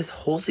we've done this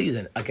whole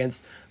season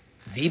against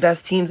the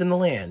best teams in the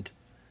land.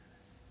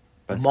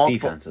 Best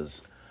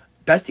defenses.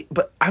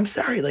 But I'm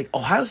sorry, like,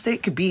 Ohio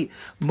State could beat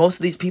most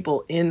of these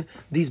people in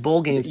these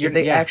bowl games if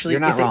they actually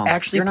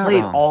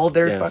played all of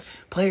their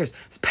players.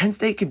 Penn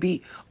State could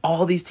beat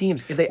all these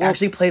teams if they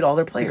actually played all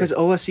their players. Because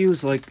OSU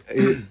is like,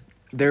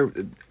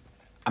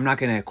 I'm not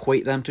going to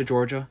equate them to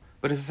Georgia,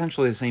 but it's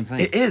essentially the same thing.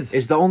 It is.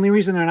 Is the only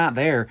reason they're not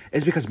there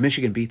is because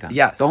Michigan beat them.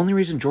 Yes. The only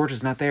reason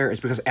Georgia's not there is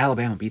because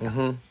Alabama beat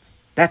them.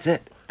 That's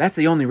it. That's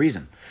the only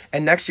reason.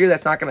 And next year,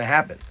 that's not going to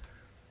happen.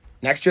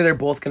 Next year, they're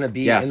both going to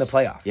be in the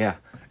playoff. Yeah.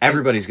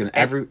 Everybody's going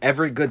to,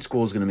 every good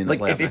school is going to be in the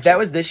playoff. If that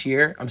was this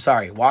year, I'm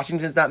sorry,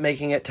 Washington's not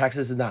making it,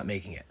 Texas is not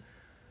making it.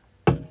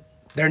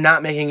 They're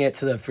not making it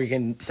to the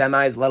freaking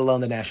semis, let alone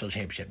the national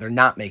championship. They're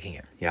not making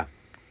it. Yeah.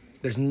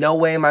 There's no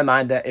way in my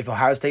mind that if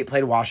Ohio State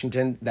played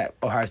Washington, that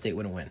Ohio State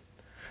wouldn't win.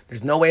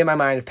 There's no way in my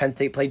mind if Penn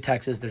State played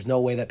Texas, there's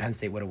no way that Penn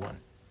State would have won.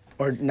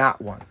 Or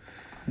not won.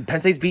 Penn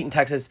State's beating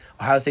Texas,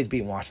 Ohio State's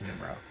beating Washington,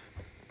 bro.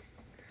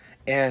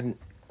 And,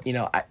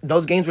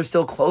 those games were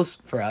still close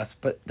for us,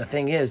 but the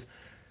thing is,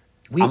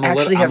 I'm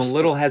a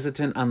little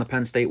hesitant on the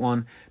Penn State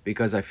one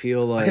because I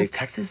feel like... Against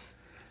Texas?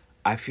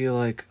 I feel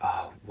like,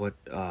 what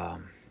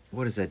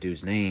is that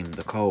dude's name?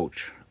 The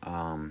coach.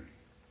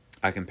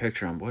 I can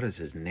picture him. What is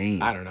his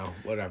name? I don't know.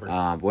 Whatever.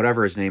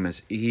 Whatever his name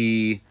is.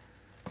 He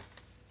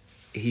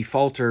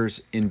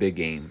falters in big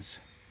games.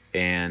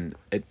 And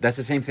that's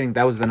the same thing.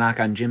 That was the knock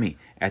on Jimmy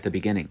at the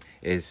beginning.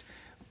 Is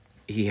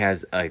he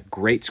has a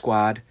great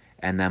squad,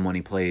 and then when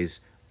he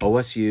plays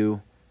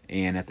OSU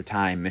and at the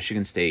time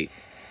Michigan State,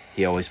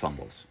 he always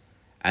fumbles.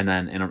 And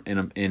then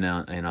in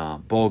a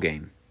bowl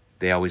game,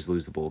 they always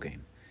lose the bowl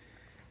game.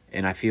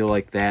 And I feel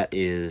like that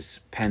is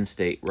Penn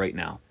State right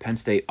now. Penn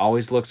State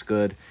always looks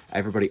good.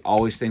 Everybody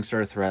always thinks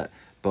they're a threat.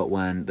 But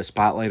when the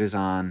spotlight is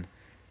on,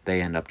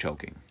 they end up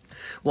choking.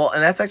 Well,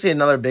 and that's actually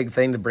another big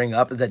thing to bring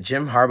up is that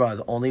Jim Harbaugh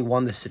has only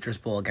won the Citrus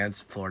Bowl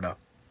against Florida.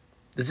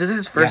 This is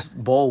his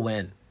first bowl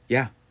win.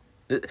 Yeah.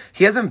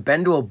 He hasn't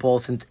been to a bowl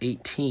since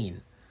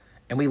 2018.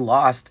 And we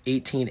lost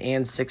 18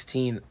 and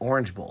 16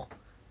 Orange Bowl.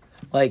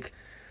 Like,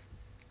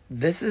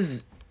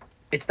 it's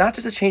not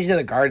just a change in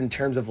the guard in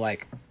terms of,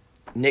 like,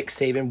 Nick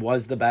Saban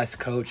was the best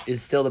coach,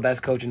 is still the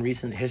best coach in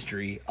recent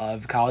history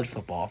of college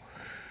football.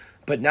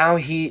 But now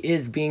he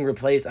is being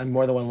replaced on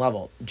more than one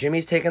level.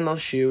 Jimmy's taken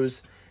those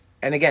shoes.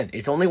 And again,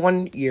 it's only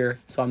 1 year,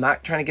 so I'm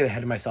not trying to get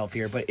ahead of myself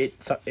here, but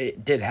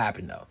it did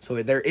happen, though.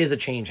 So there is a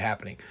change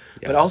happening.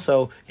 Yes. But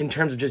also, in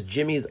terms of just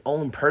Jimmy's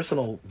own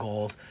personal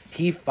goals,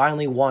 he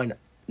finally won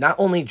not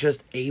only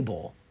just a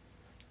bowl,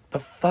 the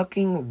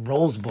fucking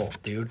Rose Bowl,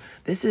 dude.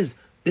 This is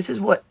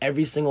what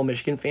every single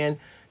Michigan fan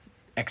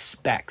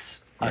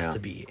expects us to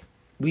be.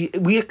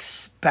 We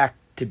expect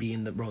to be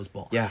in the Rose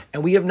Bowl. Yeah.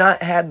 And we have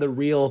not had the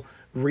real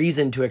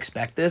reason to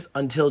expect this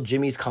until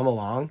Jimmy's come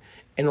along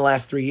in the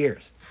last 3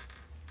 years.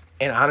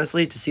 And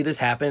honestly, to see this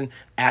happen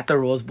at the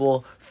Rose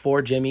Bowl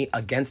for Jimmy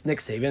against Nick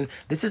Saban,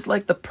 this is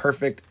like the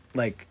perfect,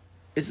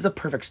 this is a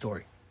perfect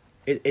story.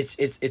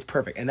 It's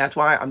perfect. And that's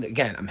why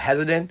I'm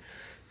hesitant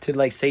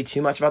to say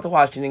too much about the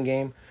Washington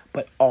game,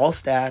 but all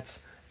stats,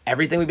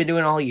 everything we've been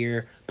doing all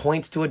year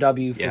points to a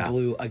W for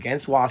Blue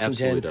against Washington.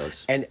 Absolutely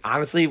does. And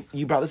honestly,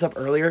 you brought this up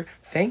earlier.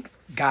 Thank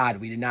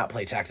God we did not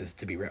play Texas,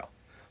 to be real,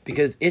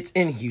 because it's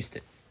in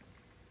Houston.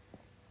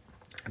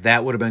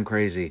 That would have been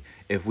crazy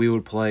if we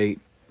would play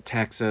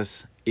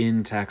Texas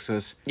in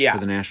Texas for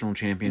the national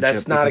championship.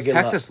 That's not a good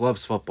Texas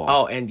loves football.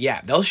 Oh, and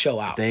they'll show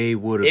out. They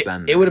would have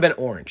been. It would have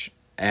been orange.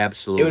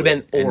 Absolutely. It would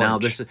have been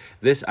orange. And now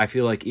this I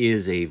feel like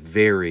is a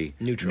very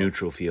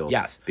neutral field.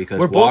 Yes. Because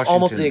we're both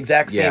almost the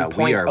exact same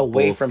points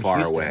away from far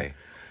Houston. Away.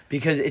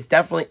 Because it's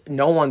definitely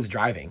no one's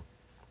driving.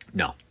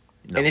 No.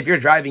 And if you're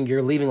driving,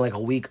 you're leaving like a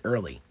week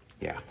early.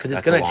 Yeah. Because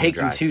it's going to take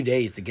you 2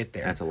 days to get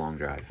there. That's a long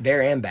drive.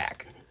 There and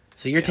back.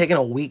 So you're taking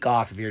a week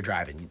off if you're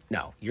driving.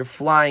 No, you're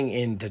flying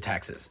into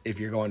Texas if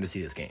you're going to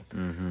see this game.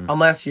 Mm-hmm.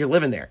 Unless you're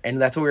living there. And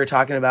that's what we were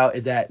talking about,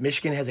 is that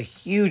Michigan has a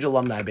huge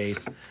alumni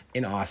base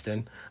in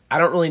Austin. I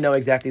don't really know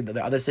exactly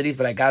the other cities,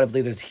 but I got to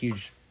believe there's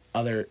huge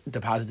other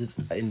deposits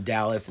in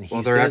Dallas and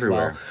Houston they're as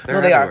everywhere.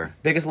 well. They are.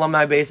 Biggest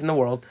alumni base in the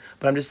world.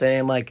 But I'm just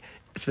saying,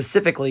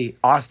 specifically,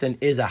 Austin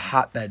is a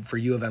hotbed for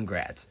U of M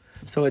grads.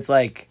 So it's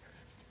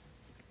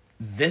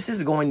this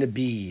is going to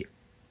be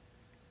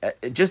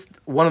just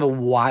one of the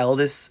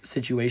wildest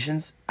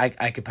situations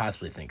I could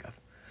possibly think of.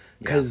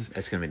 Because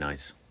it's going to be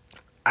nice.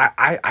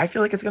 I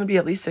feel like it's going to be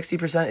at least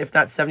 60%, if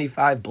not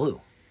 75%, Blue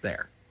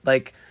there.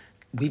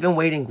 We've been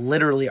waiting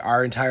literally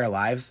our entire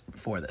lives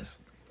for this.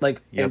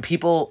 And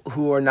people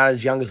who are not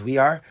as young as we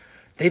are,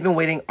 they've been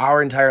waiting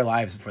our entire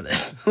lives for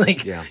this.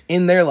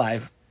 In their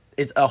life,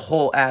 it's a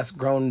whole ass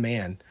grown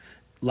man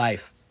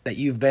life that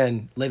you've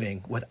been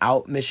living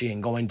without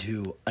Michigan going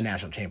to a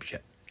national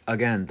championship.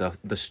 again,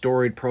 the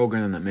storied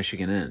program that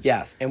Michigan is.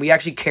 Yes, and we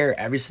actually care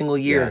every single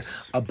year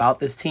Yes. about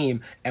this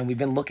team, and we've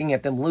been looking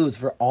at them lose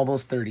for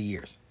almost 30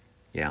 years.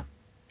 Yeah.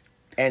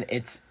 And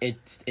it's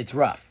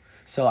rough.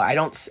 So I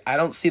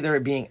don't see there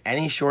being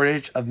any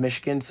shortage of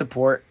Michigan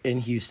support in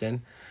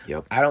Houston.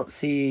 Yep. I don't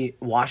see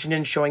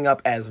Washington showing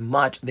up as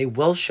much. They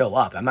will show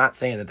up. I'm not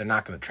saying that they're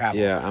not going to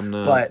travel. Yeah, I'm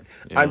not. But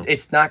you know.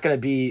 it's not going to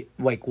be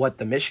like what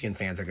the Michigan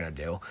fans are going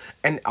to do.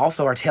 And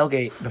also, our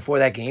tailgate before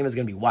that game is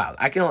going to be wild.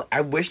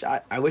 I wish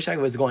I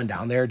was going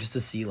down there just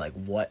to see like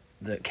what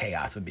the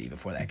chaos would be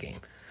before that game.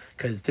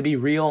 Because to be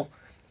real,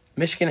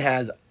 Michigan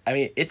has. I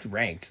mean, it's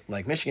ranked.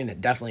 Like Michigan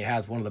definitely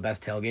has one of the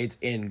best tailgates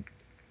in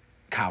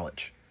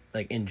college,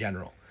 like in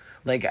general.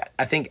 Like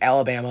I think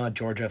Alabama,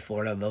 Georgia,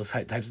 Florida, those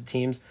types of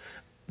teams,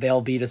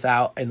 they'll beat us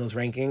out in those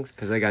rankings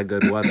Because they got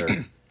good weather.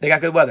 They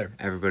got good weather.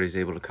 Everybody's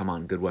able to come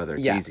on good weather.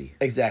 It's easy.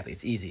 Exactly.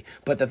 It's easy.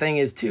 But the thing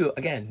is, too,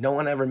 again, no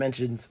one ever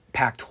mentions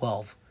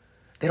Pac-12.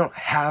 They don't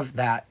have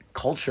that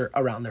culture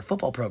around their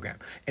football program.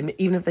 And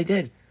even if they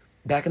did,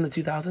 back in the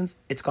 2000s,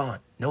 it's gone.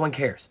 No one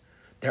cares.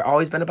 They're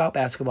always been about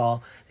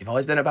basketball. They've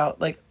always been about,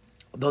 like,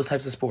 those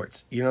types of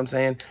sports. You know what I'm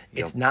saying?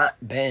 Yep. It's not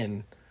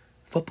been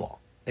football.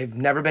 They've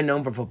never been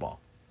known for football.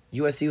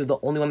 USC was the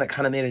only one that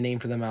kind of made a name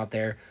for them out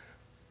there.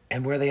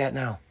 And where are they at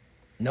now?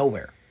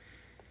 Nowhere.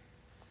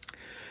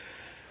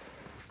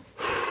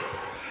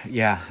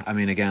 Yeah, I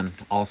mean, again,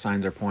 all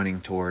signs are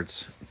pointing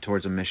towards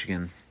a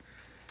Michigan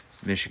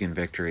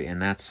victory,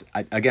 and that's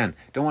again,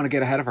 don't want to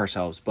get ahead of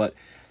ourselves, but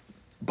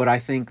I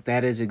think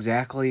that is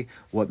exactly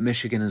what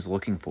Michigan is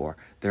looking for.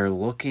 They're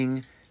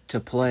looking to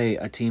play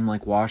a team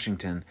like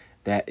Washington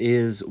that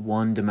is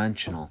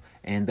one-dimensional,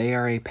 and they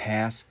are a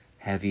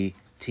pass-heavy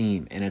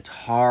team, and it's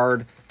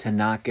hard to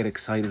not get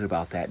excited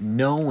about that,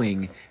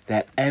 knowing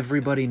that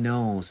everybody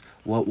knows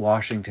what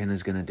Washington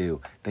is going to do.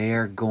 They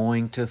are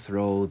going to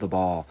throw the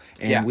ball,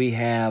 and we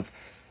have...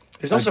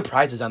 There's no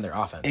surprises on their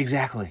offense.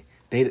 Exactly.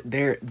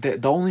 They're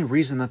the only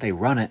reason that they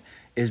run it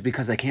is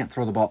because they can't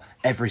throw the ball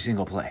every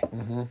single play.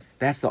 Mm-hmm.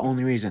 That's the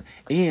only reason.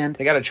 And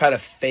they got to try to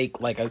fake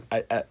like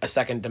a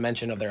second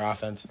dimension of their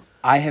offense.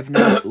 I have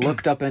not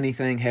looked up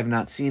anything, have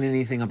not seen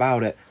anything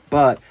about it,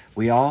 but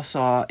we all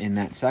saw in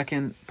that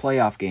second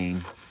playoff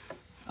game,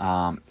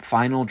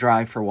 final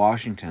drive for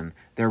Washington,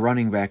 their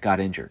running back got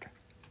injured.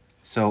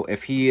 So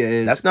if he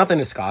is... That's nothing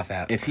to scoff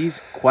at. If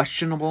he's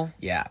questionable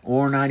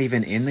or not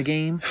even in the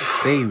game,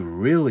 they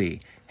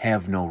really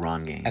have no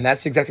run game. And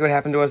that's exactly what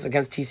happened to us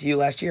against TCU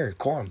last year,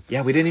 Corum.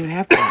 Yeah, we didn't even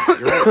have to.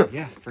 You're right.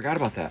 Yeah, forgot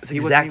about that. That's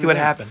exactly what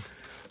happened.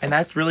 And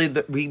that's really...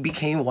 we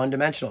became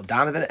one-dimensional.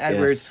 Donovan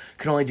Edwards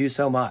could only do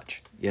so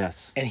much.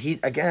 Yes. And he,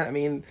 again, I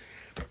mean...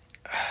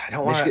 I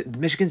don't want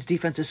Michigan's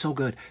defense is so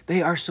good.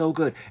 They are so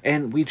good.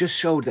 And we just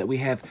showed that we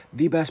have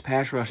the best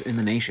pass rush in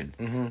the nation.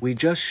 Mm-hmm. We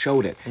just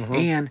showed it. Mm-hmm.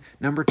 And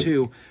number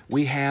two,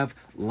 we have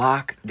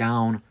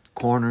lockdown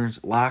corners,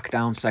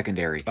 lockdown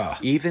secondary.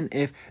 Even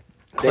if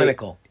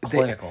clinical.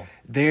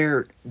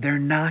 They're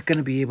not going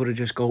to be able to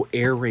just go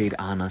air raid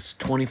on us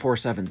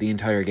 24/7 the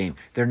entire game.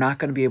 They're not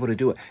going to be able to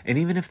do it. And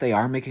even if they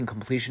are making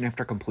completion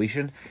after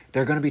completion,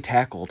 they're going to be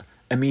tackled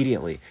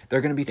immediately. They're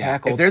going to be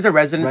tackled. If there's a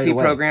residency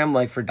program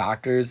like for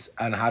doctors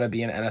on how to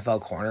be an NFL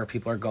corner,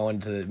 people are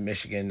going to the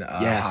Michigan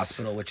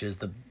hospital, which is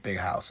the big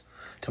house,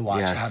 to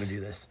watch how to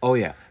do this. Oh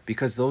yeah,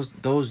 because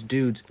those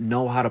dudes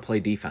know how to play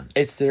defense.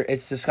 It's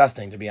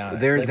disgusting, to be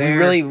honest. We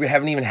really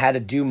haven't even had to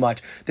do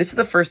much. This is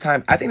the first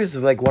time. I think this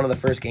is like one of the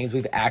first games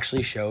we've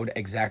actually showed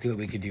exactly what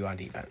we could do on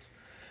defense,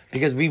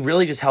 because we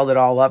really just held it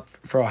all up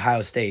for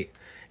Ohio State.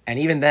 And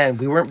even then,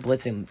 we weren't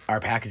blitzing our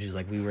packages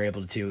like we were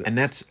able to. And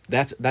that's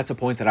a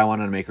point that I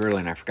wanted to make earlier,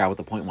 and I forgot what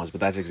the point was, but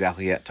that's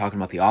exactly it, talking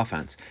about the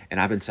offense. And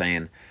I've been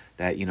saying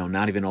that,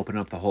 not even open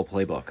up the whole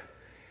playbook.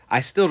 I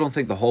still don't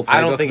think the whole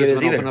playbook has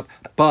been opened up.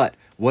 But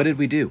what did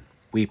we do?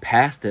 We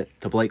passed it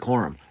to Blake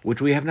Corum,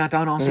 which we have not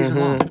done all season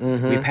long.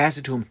 Mm-hmm. We passed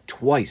it to him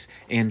twice,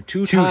 and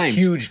two times,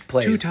 huge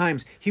plays. 2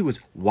 times he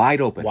was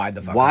wide open. Wide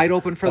the fuck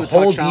open for the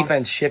whole touchdown.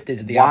 Defense shifted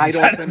to the opposite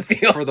side of the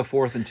field for the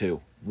 4th and 2.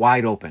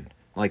 Wide open.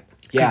 Like,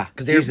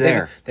 because he's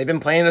there. They've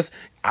been playing us.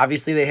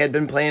 Obviously, they had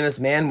been playing us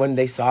man when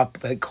they saw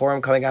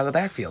Corum coming out of the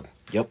backfield.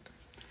 Yep.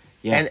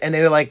 Yeah. And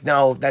they were like,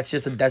 no, that's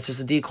just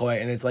a decoy.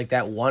 And it's like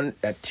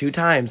that 2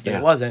 times that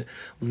it wasn't,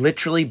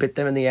 literally bit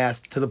them in the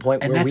ass to the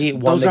point where we won the game.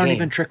 Those aren't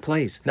even trick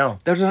plays. No.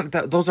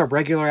 Those are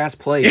regular ass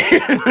plays.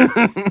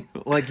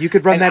 Like, you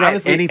could run that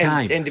honestly, at any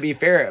time. And to be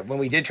fair, when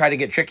we did try to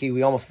get tricky,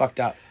 we almost fucked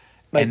up.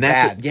 Like, and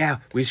that's bad.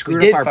 We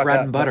screwed up our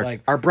bread and butter.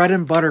 Our bread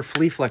and butter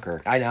flea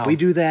flicker. I know. We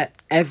do that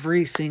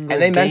every single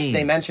game. And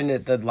they mentioned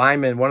it. The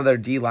lineman, one of their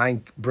D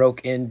line,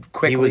 broke in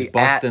quickly. He was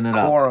busting it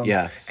up.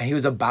 Yes. And he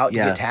was about to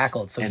get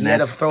tackled, so he had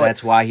to throw it.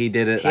 That's why he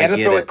did it. He had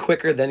to throw it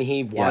quicker than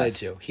he wanted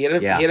to. He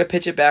had to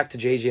pitch it back to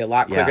JJ a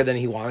lot quicker than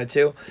he wanted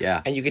to.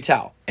 Yeah. And you could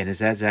tell. And is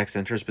that Zach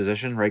Center's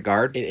position, right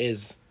guard? It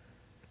is.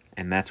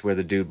 And that's where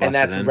the dude busted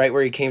in. And that's right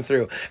where he came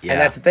through. Yeah.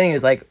 And that's the thing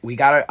is, like, we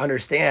got to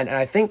understand, and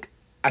I think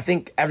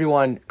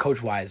everyone,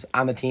 coach-wise,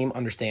 on the team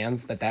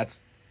understands that that's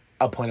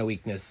a point of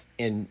weakness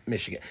in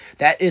Michigan.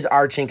 That is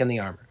our chink in the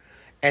armor.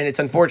 And it's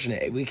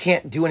unfortunate. We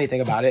can't do anything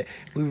about it.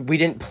 We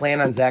didn't plan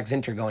on Zach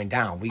Zinter going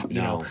down.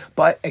 You know,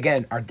 but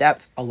again, our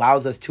depth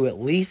allows us to at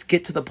least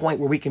get to the point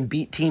where we can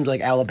beat teams like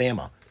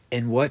Alabama.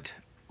 And what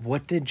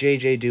did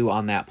JJ do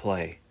on that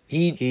play?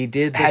 He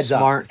did the heads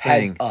smart up,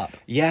 thing. Heads up.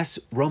 Yes,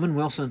 Roman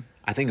Wilson.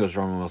 I think it was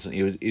Roman Wilson.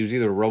 He was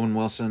either Roman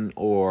Wilson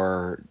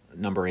or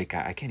number 8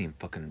 guy. I can't even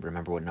fucking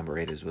remember what number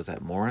 8 is. Was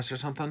that Morris or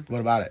something?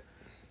 What about it?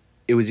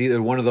 It was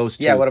either one of those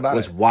two. Yeah, what about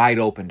was it? Wide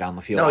open down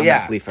the field. No, on yeah,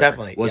 that flea flicker.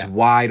 definitely. Was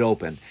wide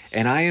open.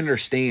 And I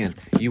understand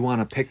you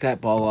want to pick that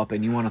ball up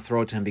and you want to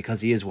throw it to him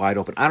because he is wide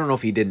open. I don't know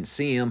if he didn't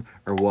see him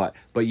or what,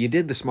 but you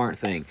did the smart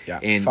thing. Yeah,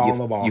 and fall on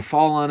the ball. You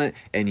fall on it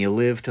and you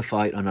live to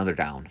fight another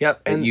down.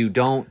 Yep. And you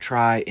don't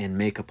try and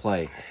make a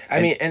play.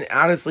 I mean, and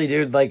honestly,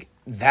 dude, like,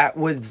 that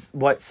was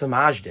what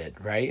Samaj did,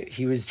 right?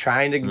 He was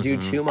trying to do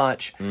too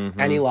much,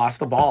 and he lost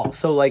the ball.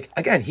 So, like,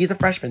 again, he's a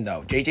freshman,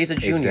 though. JJ's a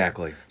junior.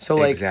 Exactly. So,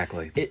 like,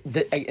 exactly.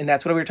 And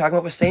that's what we were talking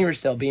about with Sanger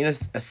still, being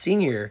a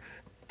senior,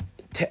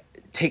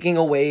 taking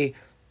away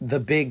the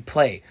big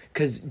play.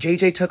 Because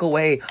JJ took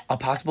away a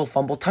possible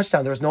fumble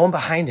touchdown. There was no one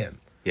behind him.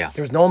 Yeah.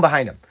 There was no one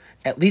behind him.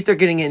 At least they're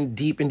getting in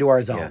deep into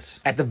our zone. Yes.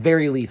 At the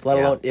very least, let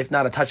alone, if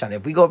not a touchdown.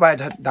 If we go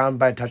down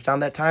by a touchdown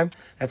that time,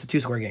 that's a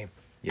 2-score game.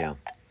 Yeah.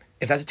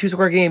 If that's a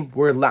 2-score game,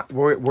 we're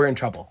in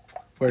trouble.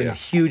 We're in a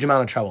huge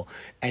amount of trouble.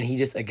 And he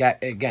just,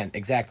 again,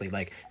 exactly,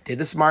 like, did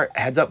the smart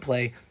heads-up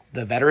play,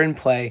 the veteran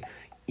play,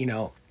 you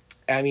know,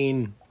 I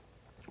mean,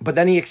 but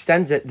then he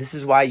extends it. This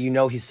is why you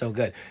know he's so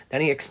good.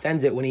 Then he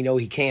extends it when he know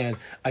he can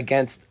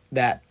against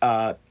that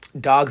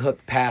dog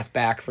hook pass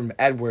back from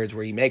Edwards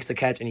where he makes the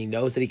catch and he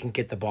knows that he can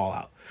get the ball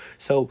out.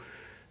 So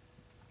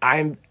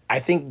I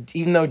think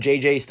even though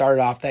JJ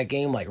started off that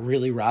game, like,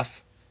 really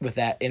rough, with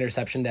that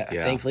interception that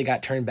thankfully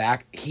got turned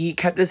back, he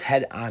kept his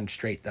head on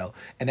straight, though.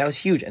 And that was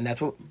huge. And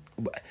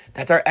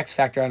that's our X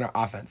factor on our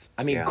offense.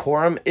 I mean,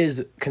 Corum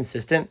is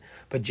consistent,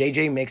 but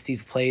JJ makes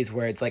these plays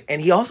where it's like,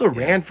 and he also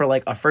ran for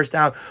like a first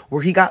down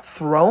where he got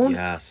thrown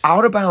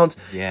out of bounds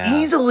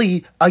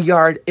easily a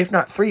yard, if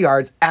not 3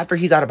 yards, after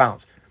he's out of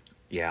bounds.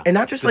 Yeah. And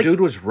not just the dude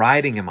was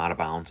riding him out of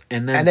bounds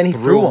and then he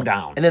threw him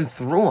down. And then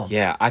threw him.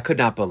 Yeah, I could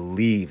not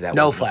believe that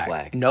no was flag. the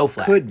flag. No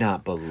flag. Could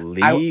not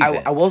believe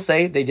it. I will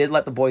say they did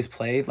let the boys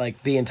play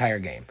like the entire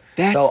game.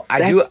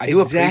 I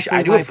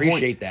do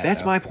appreciate that.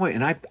 That's my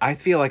point. And I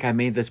feel like I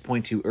made this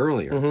point to you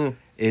earlier.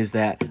 Is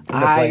that in the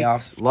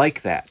playoffs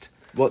like that.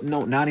 Well,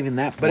 no, not even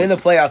that point. But in the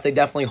playoffs, they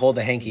definitely hold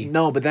the hanky.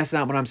 No, but that's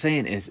not what I'm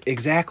saying.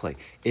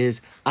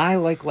 Is I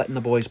like letting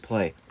the boys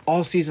play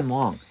all season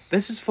long.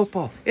 This is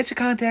football. It's a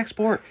contact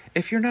sport.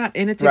 If you're not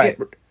in it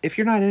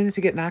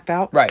to get knocked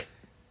out, right,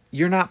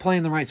 you're not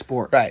playing the right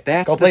sport. Right.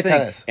 That's Go the play thing.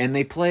 tennis. And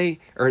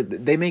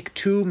they make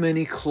too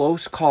many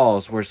close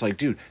calls where it's like,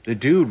 dude, the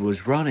dude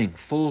was running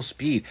full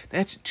speed.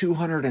 That's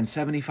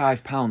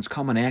 275 pounds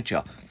coming at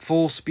you.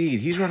 Full speed.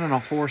 He's running a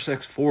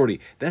 4.6 40.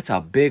 That's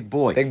a big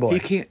boy. Big boy. He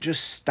can't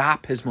just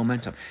stop his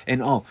momentum.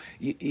 And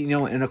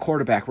and a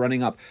quarterback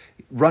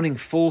running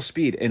full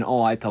speed, and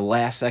at the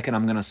last second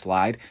I'm gonna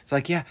slide. It's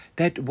like,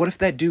 what if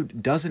that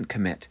dude doesn't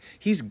commit?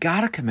 He's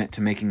gotta commit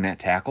to making that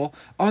tackle.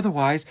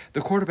 Otherwise,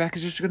 the quarterback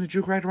is just gonna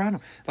juke right around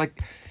him.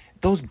 Like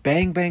those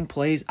bang bang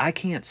plays, I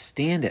can't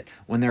stand it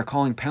when they're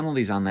calling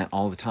penalties on that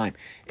all the time.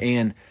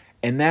 And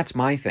that's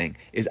my thing,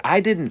 is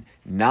I didn't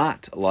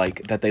not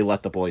like that they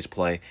let the boys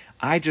play.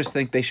 I just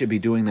think they should be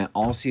doing that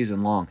all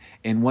season long.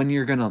 And when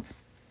you're gonna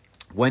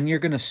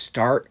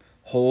start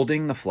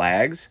holding the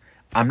flags,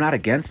 I'm not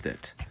against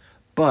it.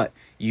 But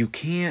you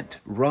can't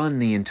run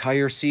the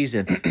entire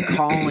season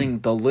calling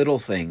the little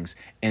things,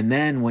 and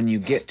then when you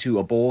get to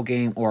a bowl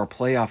game or a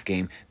playoff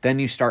game, then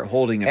you start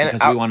holding it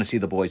because we want to see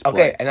the boys play.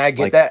 Okay, and I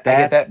get that.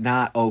 That's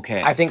not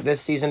okay. I think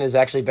this season has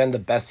actually been the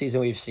best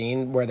season we've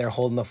seen, where they're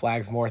holding the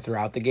flags more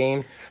throughout the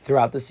game,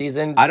 throughout the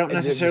season. I don't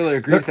necessarily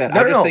agree with that.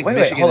 I just think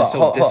Michigan is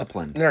so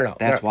disciplined. No.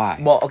 That's why.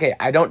 Well, okay,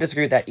 I don't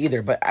disagree with that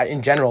either, but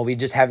in general, we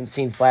just haven't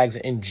seen flags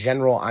in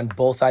general on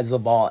both sides of the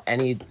ball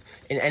in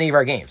any of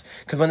our games.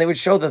 Because when they would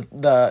show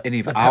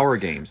our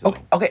games, though.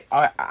 Okay,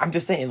 I'm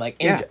just saying, like,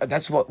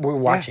 that's what we're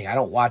watching. I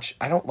don't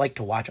like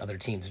to watch other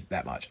teams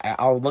that much.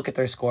 I'll look at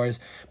their scores,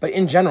 but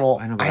in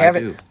general, I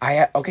haven't.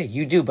 Okay,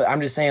 you do, but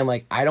I'm just saying,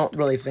 like, I don't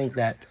really think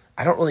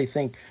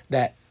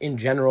that in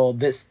general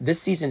this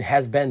season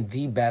has been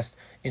the best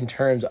in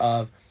terms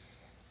of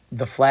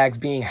the flags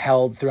being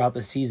held throughout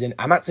the season.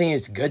 I'm not saying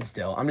it's good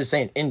still. I'm just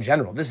saying in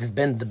general this has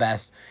been the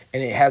best,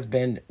 and it has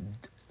been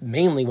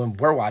mainly when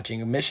we're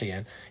watching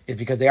Michigan is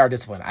because they are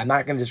disciplined. I'm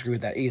not going to disagree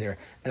with that either.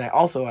 And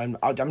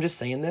I'm just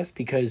saying this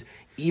because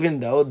even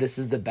though this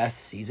is the best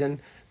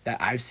season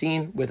that I've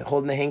seen with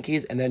holding the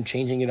hankies and then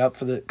changing it up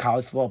for the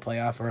college football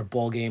playoff or a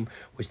bowl game,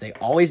 which they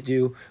always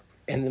do.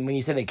 And then when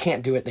you say they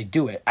can't do it, they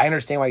do it. I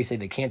understand why you say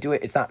they can't do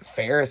it. It's not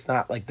fair. It's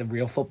not like the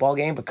real football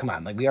game, but come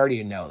on, like we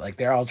already know, like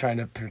they're all trying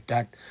to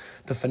protect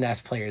the finesse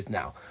players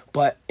now.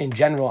 But in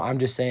general, I'm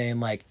just saying,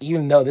 like,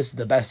 even though this is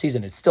the best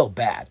season, it's still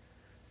bad.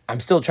 I'm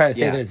still trying to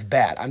say that it's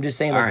bad. I'm just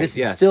saying this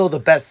is still the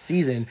best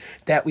season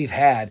that we've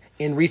had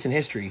in recent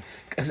history.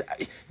 Because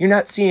you're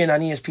not seeing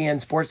on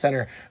ESPN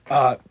SportsCenter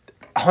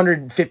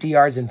 150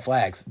 yards in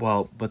flags.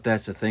 Well, but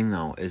that's the thing,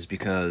 though, is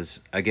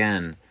because,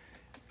 again,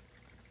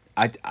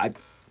 I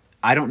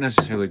don't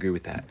necessarily agree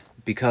with that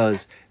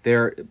because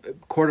their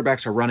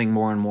quarterbacks are running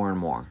more and more and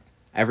more.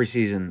 Every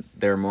season,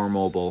 they're more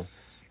mobile,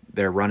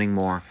 they're running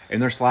more,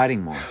 and they're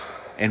sliding more.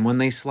 And when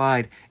they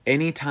slide,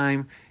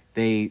 anytime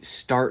they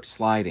start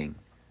sliding,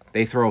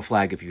 they throw a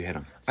flag if you hit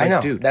them. I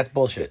know, dude, that's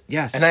bullshit.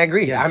 Yes. And I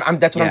agree. Yes.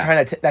 That's what I'm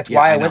trying to... that's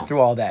why I went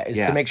through all that, is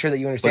to make sure that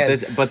you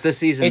understand. But this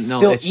season,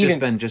 it's just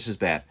been just as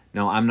bad.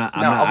 No, I'm not.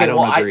 Okay, I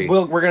don't agree.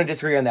 We're going to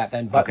disagree on that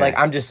then. But,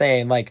 I'm just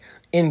saying,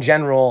 in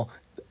general,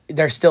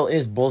 there still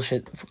is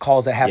bullshit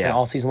calls that happen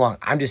all season long.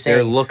 I'm just saying...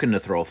 They're looking to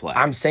throw a flag.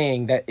 I'm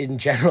saying that in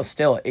general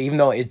still, even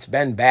though it's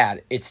been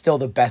bad, it's still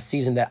the best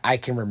season that I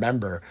can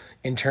remember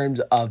in terms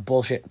of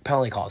bullshit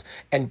penalty calls.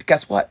 And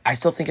guess what? I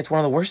still think it's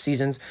one of the worst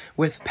seasons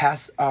with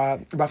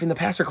roughing the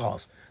passer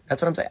calls.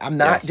 That's what I'm saying. I'm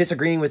not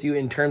disagreeing with you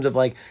in terms of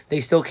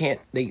they still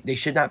can't, they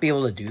should not be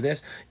able to do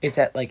this. It's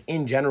that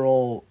in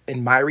general,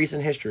 in my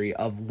recent history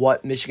of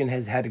what Michigan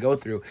has had to go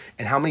through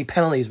and how many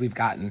penalties we've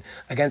gotten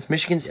against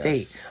Michigan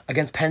State,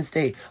 against Penn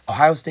State,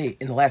 Ohio State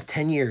in the last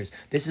 10 years,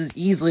 this is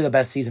easily the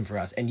best season for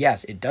us. And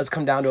yes, it does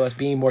come down to us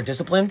being more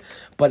disciplined,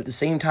 but at the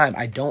same time,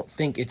 I don't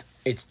think it's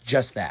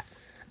just that.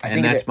 I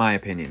think that's my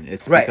opinion.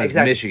 It's because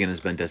Michigan has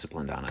been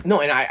disciplined on it.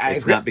 No, and I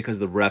it's agree. not because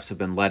the refs have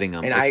been letting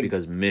them. It's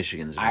because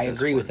Michigan has been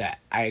disciplined.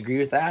 I agree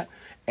with that.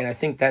 And I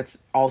think that's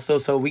also,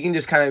 so we can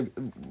just kind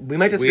of, we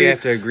might just we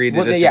have to agree to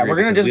disagree. Yeah, we're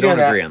going to disagree on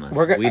that. Agree on this.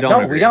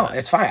 We don't.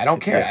 It's fine. I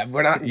don't care.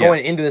 We're not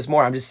going into this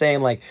more. I'm just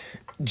saying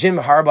Jim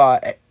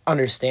Harbaugh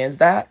understands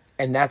that.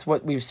 And that's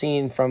what we've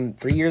seen from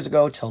 3 years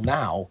ago till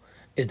now,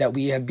 is that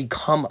we have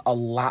become a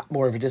lot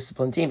more of a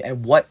disciplined team.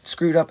 And what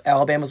screwed up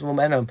Alabama's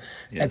momentum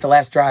at the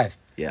last drive?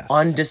 Yes.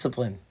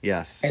 Undisciplined.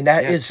 Yes. And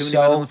that is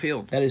so on the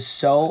field. That is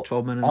so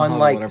 12 minutes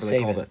unlike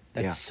Saban.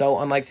 That's so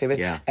unlike Saban.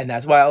 Yeah. And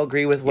that's why I'll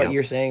agree with what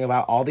you're saying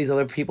about all these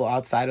other people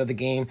outside of the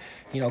game,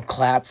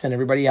 Klatz and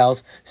everybody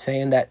else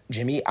saying that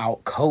Jimmy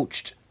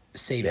out-coached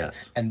Saban.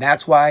 Yes. And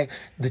that's why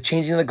the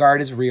changing of the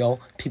guard is real.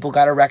 People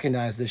got to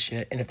recognize this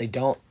shit. And if they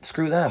don't,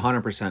 screw them.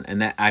 100%.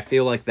 And that I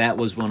feel like that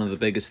was one of the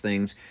biggest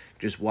things,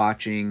 just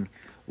watching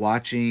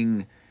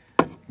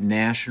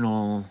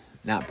national,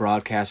 not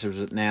broadcasters,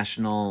 but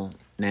national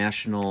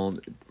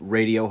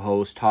radio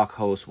hosts, talk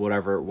hosts,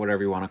 whatever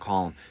you want to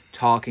call them,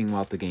 talking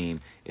about the game,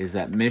 is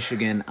that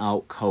Michigan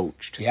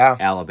out-coached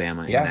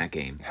Alabama in that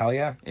game. Hell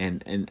yeah.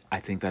 And I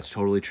think that's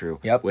totally true.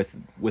 Yep.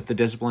 With the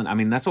discipline, I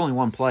mean, that's only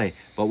one play,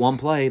 but one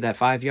play, that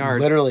 5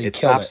 yards, literally it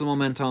stops the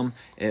momentum.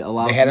 It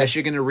allows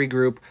Michigan to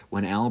regroup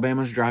when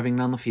Alabama's driving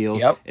down the field.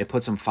 Yep. It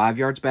puts them 5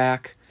 yards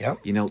back.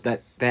 Yep.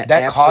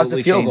 That caused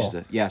a field goal.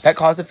 It. Yes. That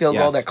caused a field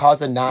goal. That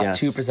caused a not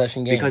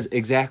two-possession game. Because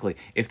exactly,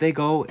 if they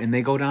go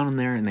down in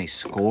there and they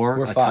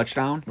score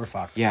touchdown, we're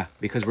fucked. Yeah,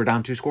 because we're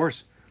down 2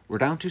 scores. We're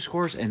down 2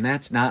 scores, and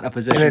that's not a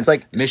position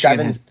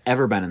Michigan has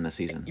ever been in this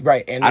season.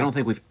 Right, and I don't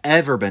think we've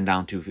ever been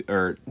down 2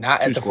 or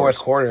not 2 at the scores. fourth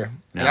quarter,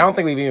 and I don't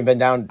think we've even been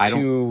down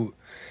to.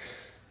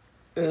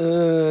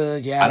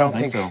 I don't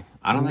think so.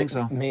 I don't think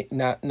so.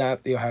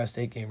 Not the Ohio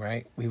State game,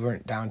 right? We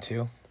weren't down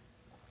 2.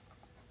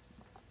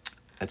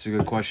 That's a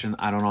good question.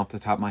 I don't know off the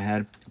top of my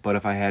head, but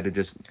if I had to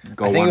just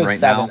go I think one it was right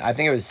 7. now, I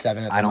think it was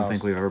 7 at the I don't most.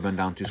 think we've ever been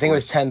down 2 scores. I think it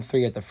was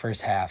 10-3 at the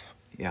first half.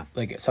 Yeah.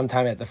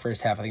 Sometime at the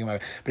first half, I think it might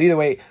be. But either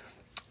way,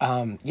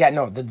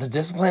 the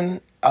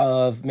discipline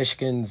of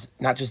Michigan's,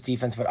 not just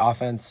defense, but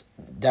offense,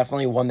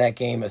 definitely won that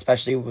game,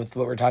 especially with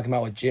what we're talking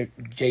about with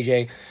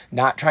JJ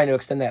not trying to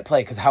extend that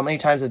play. Because how many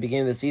times at the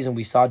beginning of the season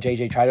we saw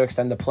JJ try to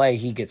extend the play,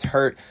 he gets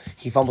hurt,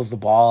 he fumbles the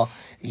ball,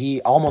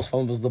 he almost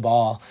fumbles the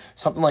ball.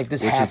 Something like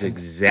this happens. Which is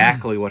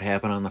exactly what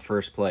happened on the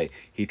first play.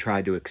 He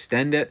tried to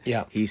extend it.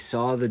 Yeah. He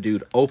saw the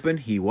dude open.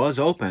 He was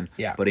open,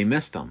 but he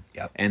missed him.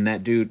 Yep. And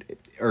that dude,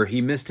 or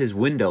he missed his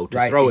window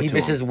to throw it to him. He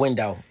missed his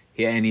window.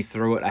 Yeah, and he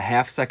threw it a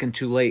half second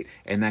too late,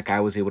 and that guy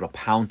was able to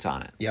pounce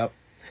on it. Yep.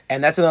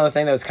 And that's another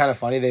thing that was kind of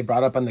funny. They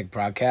brought up on the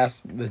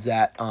broadcast was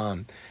that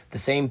the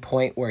same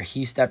point where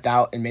he stepped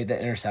out and made that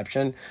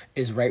interception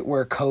is right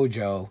where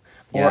Kojo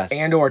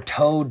or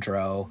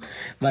Todro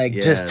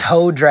just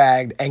toe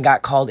dragged and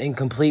got called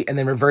incomplete and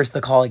then reversed the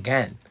call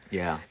again.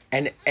 Yeah.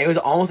 And it was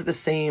almost at the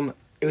same.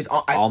 It was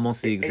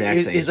almost the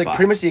exact same. It's like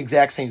pretty much the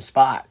exact same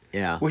spot.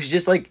 Yeah. Which is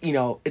just it's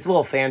a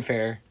little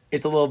fanfare.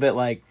 It's a little bit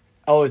like.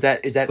 Oh, is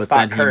that but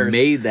spot then cursed?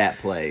 He made that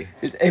play.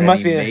 It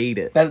must be. Made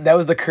it. That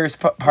was the cursed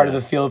part of the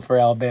field for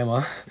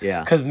Alabama. Yeah.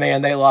 Because,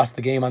 man, they lost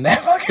the game on that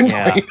fucking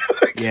play.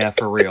 Yeah,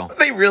 for real.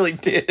 They really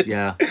did.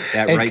 Yeah.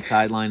 That right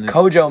sideline.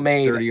 Kojo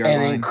made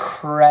an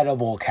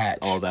incredible catch.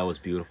 Oh, that was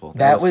beautiful.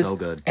 That was so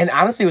good. And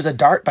honestly, it was a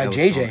dart by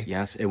JJ.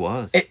 Yes, it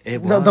was.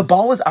 The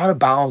ball was out of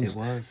bounds. It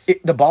was.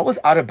 The ball was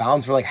out of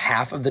bounds for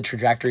half of the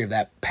trajectory of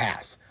that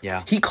pass.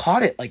 Yeah. He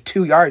caught it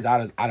 2 yards out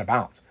of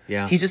bounds.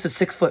 Yeah. He's just a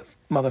 6-foot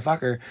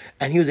motherfucker,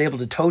 and he was able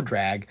to toe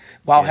drag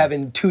while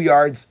having 2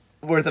 yards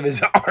worth of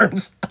his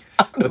arms.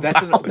 But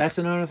that's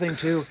another thing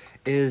too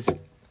is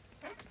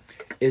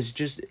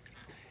just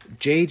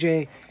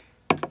JJ.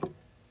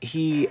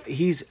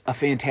 He's a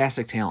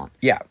fantastic talent.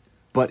 Yeah.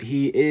 But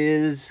he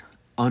is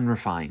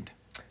unrefined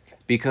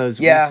because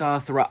we saw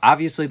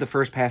obviously the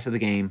first pass of the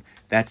game.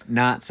 That's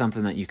not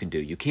something that you can do.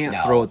 You can't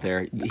throw it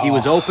there. He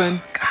was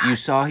open. God. You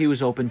saw he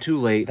was open too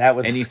late. That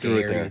was and he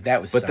scary. Threw it there.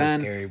 That was but so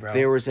then scary, bro.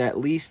 There was at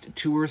least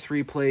 2 or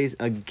 3 plays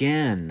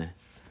again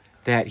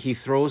that he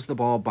throws the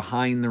ball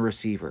behind the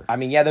receiver. I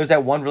mean, there's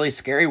that one really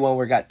scary one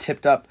where it got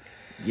tipped up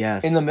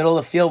in the middle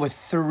of the field with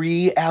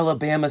 3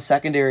 Alabama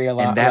secondary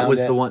and that was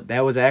the one.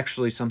 That was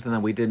actually something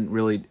that we didn't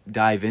really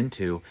dive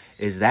into.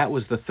 Is that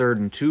was the 3rd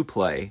and 2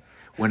 play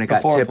when it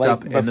got tipped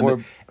up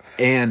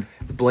and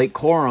Blake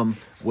Corum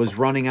was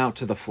running out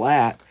to the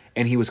flat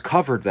and he was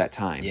covered that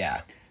time.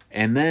 Yeah.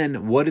 And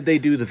then what did they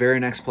do the very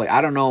next play?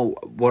 I don't know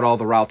what all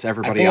the routes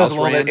everybody else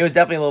ran. It was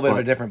definitely a little bit of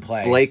a different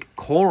play. Blake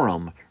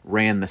Corum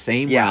ran the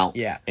same route,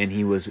 and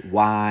he was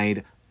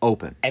wide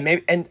open.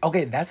 And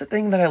okay, that's the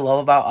thing that I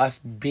love about us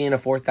being a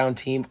 4th down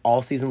team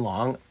all season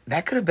long.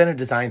 That could have been a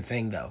design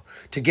thing though,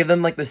 to give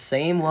them like the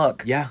same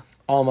look. Yeah.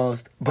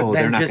 Almost. But then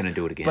they're not going to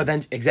do it again. But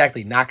then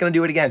exactly, not going to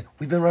do it again.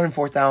 We've been running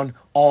 4th down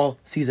all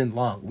season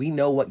long. We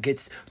know what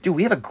gets. Dude,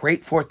 we have a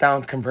great 4th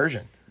down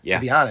conversion. To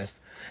be honest,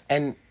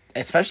 and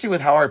especially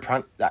with how our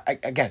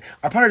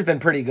punter's been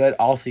pretty good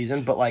all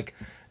season, but like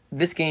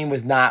this game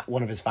was not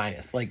one of his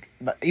finest. Like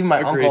even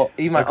my uncle,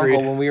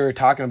 when we were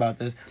talking about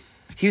this,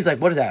 he was like,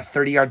 "What is that? A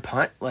 30-yard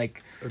punt?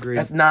 Like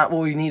that's not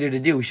what we needed to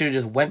do. We should have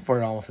just went for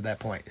it almost at that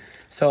point."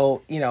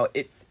 So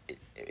it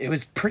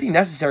was pretty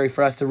necessary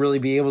for us to really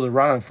be able to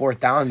run on 4th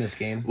down in this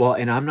game. Well,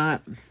 and I'm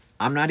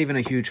not even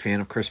a huge fan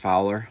of Chris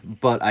Fowler,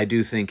 but I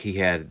do think he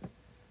had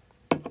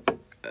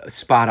a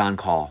spot on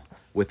call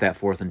with that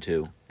 4th and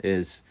 2.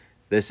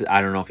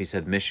 I don't know if he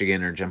said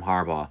Michigan or Jim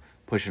Harbaugh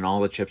pushing all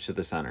the chips to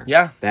the center.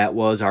 Yeah. That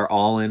was our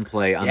all-in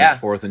play on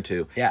that 4th and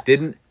 2. Yeah.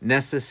 Didn't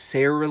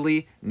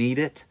necessarily need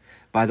it.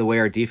 By the way,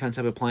 our defense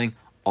have been playing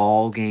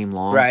all game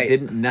long. Right.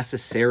 Didn't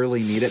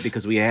necessarily need it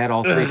because we had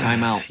all 3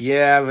 timeouts.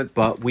 Yeah,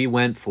 but we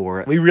went for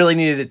it. We really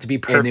needed it to be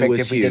perfect and it was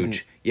if we huge.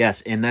 didn't.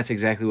 Yes, and that's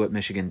exactly what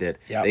Michigan did.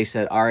 Yep. They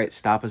said, "All right,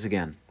 stop us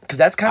again." Because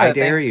that's kind of I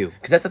dare you.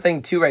 Because that's the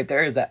thing too, right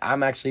there, is that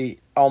I'm actually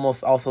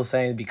almost also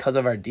saying because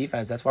of our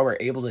defense, that's why we're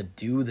able to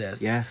do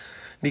this. Yes.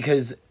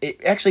 Because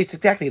it's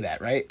exactly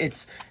that, right?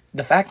 It's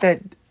the fact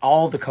that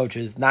all the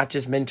coaches, not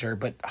just Minter,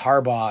 but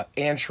Harbaugh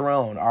and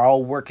Sharon, are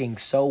all working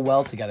so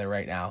well together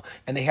right now,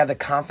 and they have the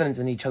confidence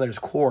in each other's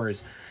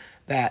cores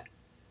that,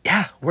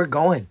 we're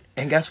going.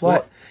 And guess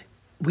what?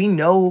 We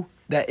know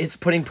that it's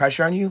putting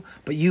pressure on you,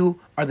 but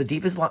you are the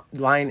deepest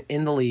line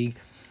in the league.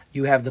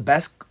 You have the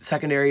best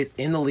secondaries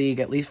in the league,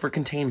 at least for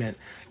containment.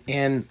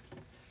 And,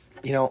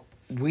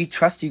 we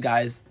trust you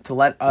guys to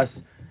let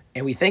us,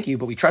 and we thank you,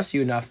 but we trust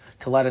you enough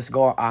to let us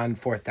go on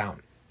 4th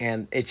down.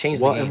 And it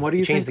changed the game. And what do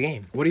you changed the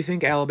game. What do you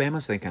think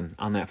Alabama's thinking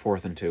on that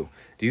 4th and 2?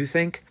 Do you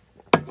think,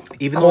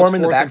 even Corum though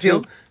in the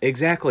backfield?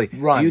 Exactly.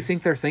 Run. Do you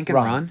think they're thinking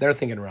run? They're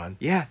thinking run.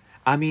 Yeah.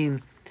 I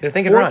mean, they're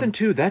thinking 4th run. and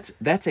 2,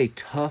 that's a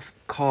tough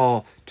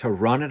call to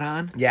run it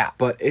on. Yeah.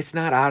 But it's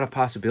not out of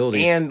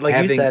possibilities. And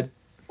like you said,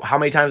 how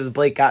many times has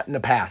Blake gotten a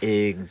pass?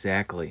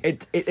 Exactly.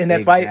 And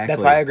that's why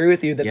I agree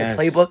with you that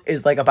the playbook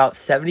is like about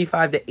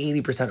 75 to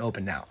 80%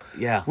 open now.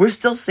 Yeah. We're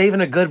still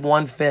saving a good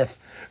 1/5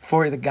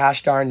 for the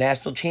gosh darn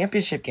national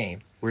championship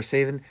game. We're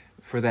saving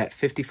for that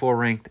 54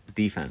 ranked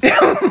defense.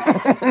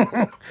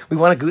 We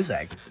want a goose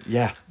egg.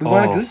 Yeah. We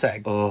want a goose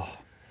egg. Oh,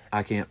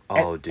 I can't.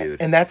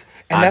 Dude. And that's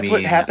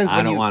what happens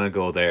when I don't want to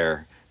go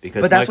there.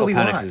 Because that's Michael what we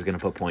Penix want. is going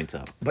to put points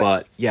up.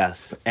 But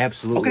yes,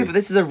 absolutely. Okay, but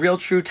this is a real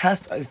true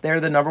test if they're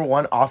the number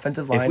 1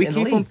 offensive line in the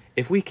league.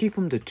 If we keep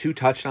them to 2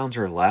 touchdowns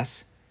or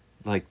less,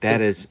 like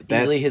that's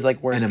easily his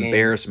worst an game.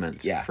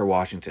 Embarrassment for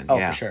Washington.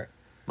 Oh, for sure.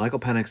 Michael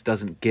Penix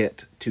doesn't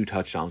get 2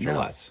 touchdowns or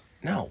less.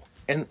 No.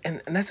 And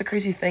that's a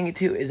crazy thing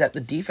too, is that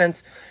the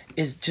defense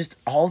is just,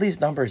 all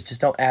these numbers just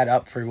don't add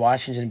up for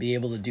Washington to be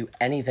able to do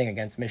anything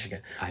against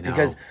Michigan.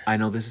 I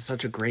know this is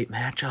such a great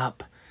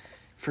matchup.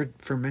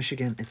 For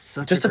Michigan, it's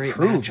such just a great to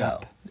prove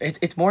matchup. though.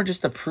 It's more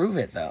just to prove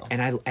it though.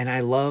 And I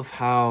love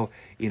how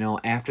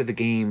after the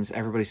games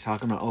everybody's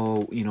talking about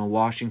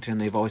Washington,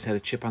 they've always had a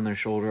chip on their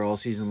shoulder all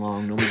season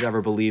long. Nobody's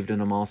ever believed in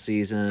them all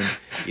season.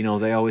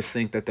 They always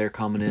think that they're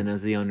coming in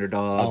as the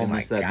underdog and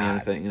this, that, and the other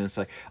thing. And it's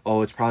like,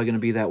 it's probably going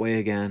to be that way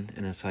again.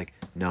 And it's like,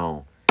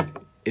 no,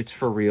 it's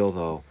for real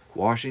though.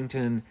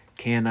 Washington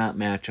cannot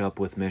match up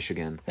with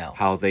Michigan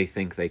how they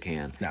think they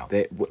can. No.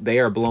 They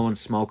are blowing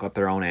smoke up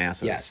their own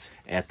asses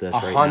at this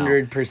right now.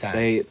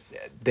 100%.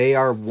 They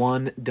are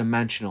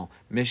one-dimensional.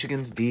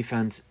 Michigan's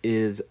defense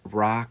is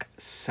rock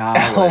solid.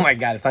 Oh my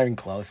God, it's not even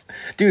close.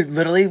 Dude,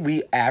 literally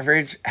we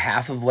average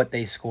half of what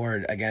they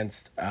scored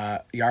against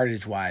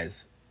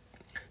yardage-wise.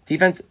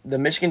 The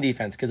Michigan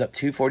defense gives up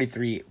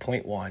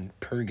 243.1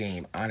 per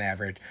game on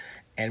average,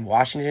 and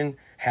Washington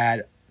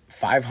had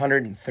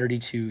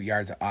 532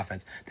 yards of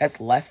offense. That's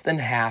less than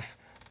half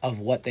of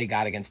what they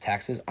got against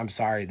Texas. I'm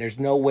sorry. There's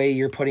no way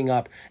you're putting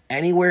up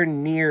anywhere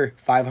near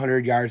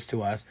 500 yards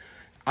to us.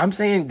 I'm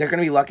saying they're going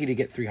to be lucky to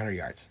get 300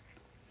 yards.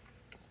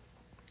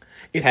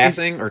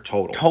 Passing or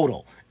total?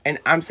 Total. And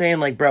I'm saying,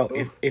 bro,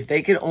 if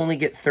they could only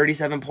get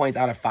 37 points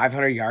out of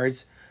 500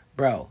 yards,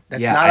 Bro,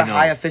 that's not a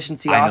high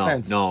efficiency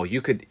offense. No,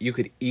 you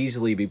could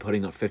easily be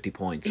putting up 50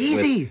 points.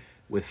 Easy.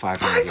 With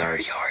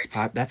 500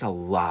 yards. That's a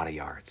lot of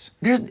yards.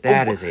 Even if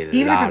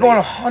you're going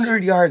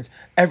 100 yards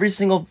every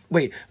single...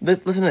 Wait,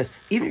 listen to this.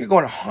 Even if you're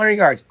going 100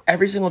 yards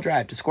every single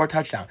drive to score a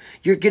touchdown,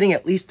 you're getting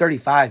at least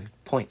 35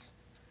 points.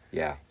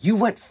 Yeah. You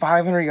went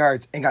 500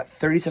 yards and got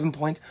 37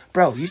 points.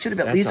 Bro, you should have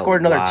at least scored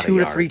another 2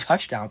 to 3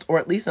 touchdowns or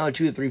at least another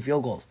 2 to 3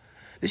 field goals.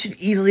 This should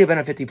easily have been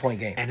a 50-point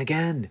game. And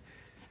again,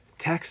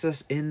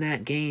 Texas in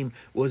that game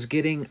was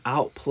getting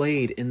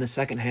outplayed in the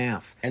second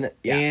half. And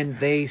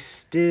they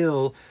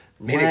still...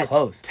 made it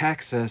close.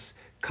 Texas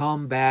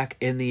come back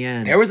in the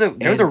end. There was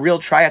a real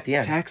try at the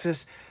end.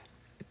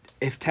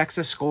 If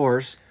Texas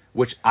scores,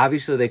 which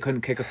obviously they couldn't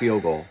kick a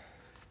field goal,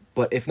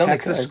 but if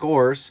Texas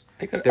scores,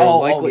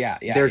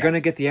 they're going to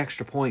get the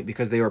extra point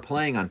because they were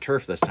playing on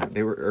turf this time.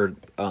 They were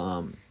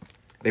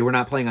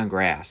not playing on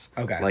grass,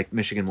 like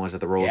Michigan was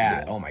at the Rose Bowl.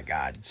 Yeah. Oh my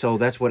God. So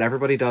that's what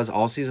everybody does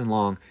all season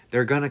long.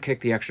 They're going to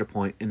kick the extra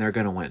point and they're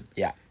going to win.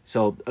 Yeah.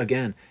 So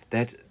again,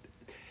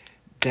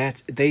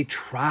 they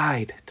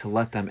tried to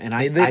let them, and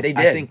I did.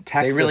 I think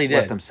Texas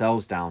let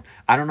themselves down.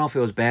 I don't know if it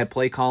was bad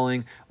play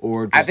calling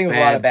or just I think it was a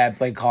lot of bad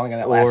play calling on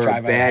that last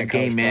drive. Or bad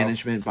game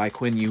management by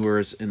Quinn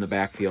Ewers in the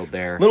backfield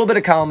there. A little bit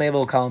of column A,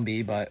 little column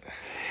B, but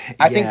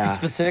I think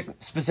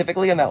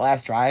specifically on that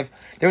last drive,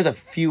 there was a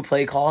few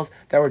play calls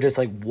that were just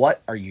like,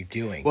 what are you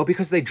doing? Well,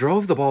 because they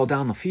drove the ball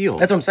down the field.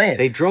 That's what I'm saying.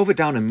 They drove it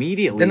down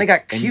immediately. Then they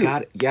got cute.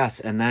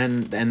 And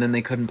then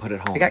they couldn't put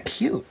it home. They got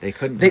cute. They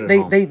couldn't put it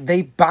home.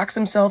 They boxed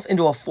themselves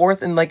into a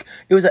fourth, and like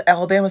it was an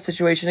Alabama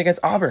situation against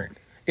Auburn.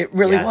 It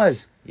really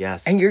was.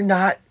 Yes. And you're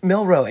not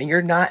Milroe, and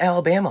you're not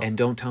Alabama. And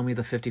don't tell me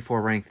the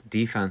 54 ranked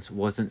defense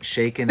wasn't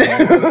shaking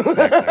their boots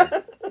back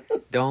there.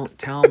 Don't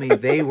tell me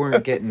they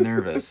weren't getting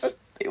nervous.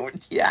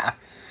 Yeah.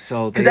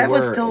 So because that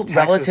was still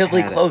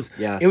relatively close.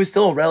 Yes. It was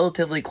still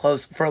relatively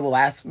close for the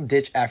last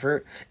ditch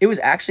effort. It was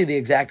actually the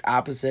exact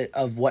opposite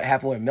of what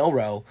happened with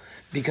Milroe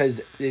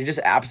because they're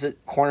just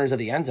opposite corners of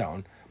the end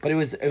zone. But it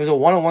was a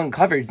one-on-one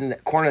coverage in the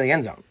corner of the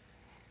end zone.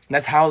 And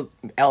that's how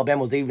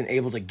Alabama was even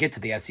able to get to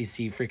the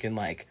SEC freaking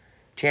like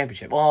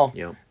championship. Well,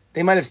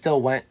 they might have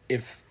still went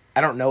if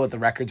I don't know what the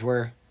records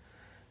were.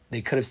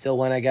 They could have still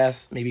went, I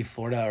guess. Maybe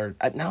Florida or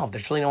no.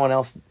 There's really no one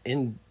else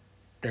in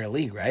their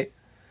league, right?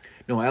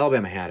 No,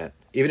 Alabama had it.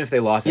 Even if they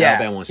lost,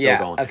 Alabama was still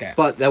going. Okay.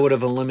 But that would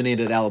have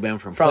eliminated Alabama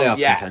from playoff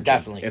contention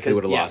definitely, if they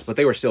would have lost. But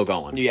they were still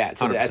going. Yeah,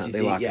 to the SEC.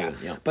 They locked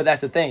it in, But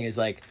that's the thing is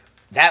like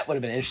that would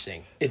have been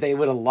interesting if they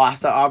would have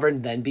lost to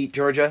Auburn then beat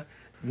Georgia.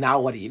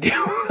 Now what do you do?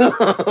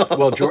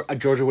 Well,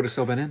 Georgia would have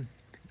still been in.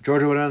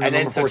 Georgia would have been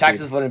number 4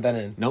 Texas seed. wouldn't have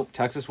been in. Nope,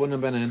 Texas wouldn't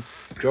have been in.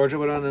 Georgia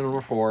would have been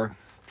number 4.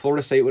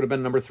 Florida State would have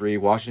been number 3.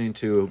 Washington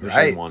 2.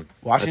 Michigan 1.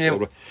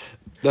 Washington.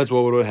 That's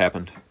what would have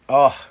happened.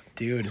 Oh,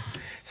 dude.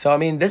 So, I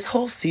mean, this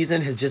whole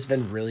season has just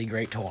been really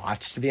great to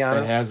watch, to be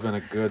honest. It has been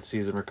a good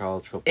season for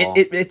college football.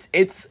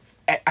 It's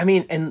I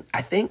mean, and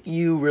I think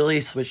you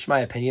really switched my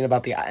opinion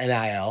about the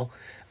NIL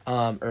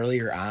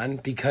earlier on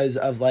because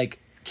of, like,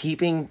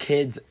 keeping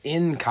kids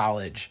in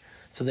college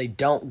so they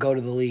don't go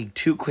to the league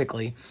too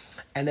quickly.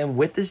 And then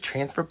with this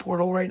transfer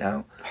portal right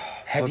now,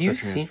 have you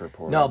seen...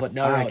 No.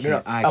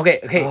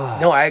 Okay.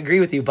 No, I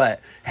agree with you, but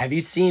have you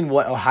seen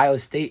what Ohio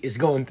State is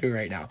going through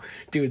right now?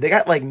 Dude, they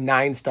got like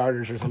 9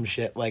 starters or some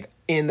shit like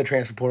in the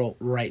transfer portal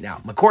right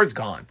now. McCord is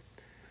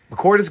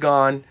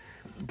gone.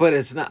 But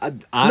it's not...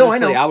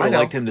 Honestly, I would have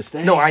liked him to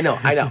stay. No, I know.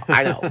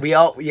 We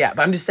all... Yeah,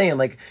 but I'm just saying,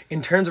 like,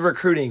 in terms of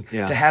recruiting,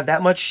 to have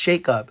that much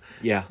shakeup...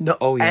 Yeah. No,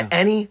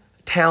 any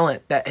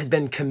talent that has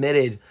been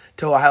committed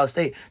to Ohio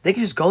State, they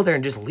can just go there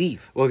and just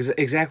leave. Well,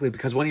 exactly,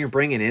 because when you're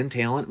bringing in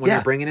talent, from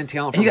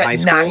high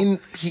school,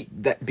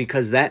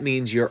 because that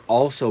means you're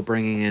also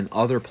bringing in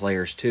other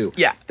players too.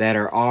 Yeah. That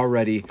are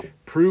already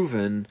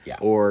proven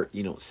or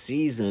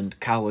seasoned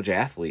college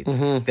athletes.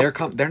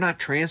 Mm-hmm. They're not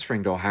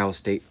transferring to Ohio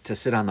State to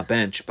sit on the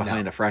bench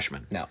behind a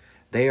freshman. No.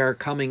 They are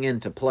coming in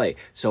to play.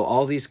 So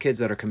all these kids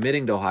that are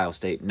committing to Ohio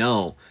State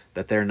know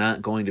that they're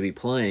not going to be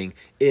playing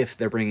if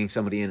they're bringing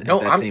somebody in at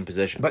that same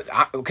position. But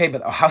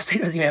Ohio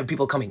State doesn't even have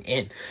people coming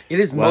in. It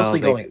is mostly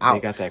going out. They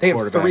got that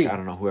quarterback. I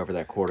don't know whoever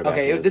that quarterback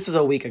is. This was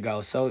a week ago.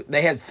 So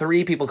they had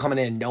 3 people coming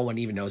in. No one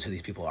even knows who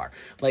these people are.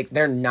 Like,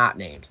 they're not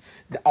names.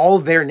 All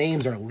of their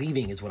names are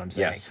leaving is what I'm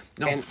saying. Yes.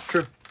 No,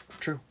 true.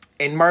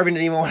 And Marvin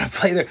didn't even want to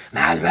play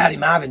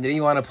Marvin didn't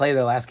even want to play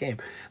their last game.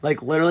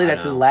 Like, literally,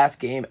 that's his last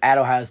game at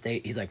Ohio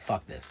State. He's like,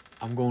 fuck this.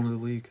 I'm going to the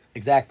league.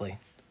 Exactly.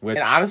 And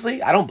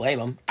honestly, I don't blame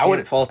him. I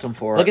wouldn't fault him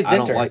for it. Look at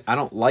Zinter. I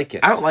don't like it.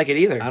 I don't like it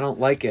either. I don't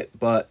like it,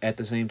 but at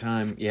the same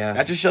time,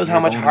 that just shows how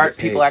much heart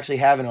people actually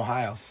have in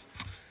Ohio.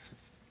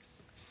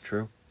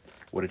 True.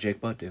 What did Jake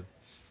Butt do?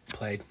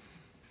 Played.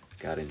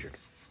 Got injured.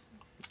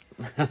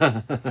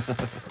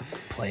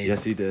 Played.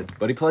 Yes, he did.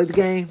 But he played the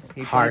game.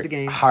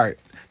 Heart.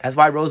 That's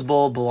why Rose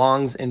Bowl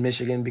belongs in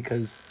Michigan,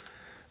 because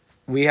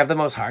we have the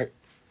most heart.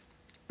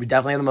 We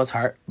definitely have the most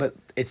heart, but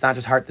it's not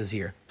just heart this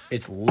year.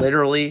 It's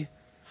literally,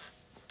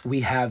 we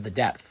have the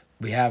depth.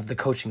 We have the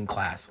coaching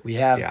class. We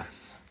have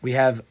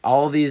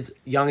all of these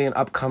young and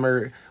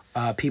upcomer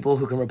people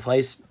who can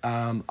replace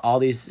all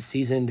these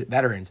seasoned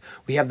veterans.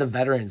 We have the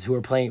veterans who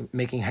are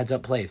making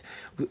heads-up plays.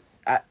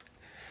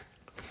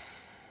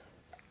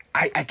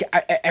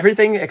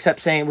 Everything except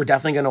saying we're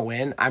definitely going to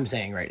win, I'm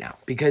saying right now.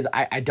 Because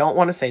I don't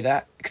want to say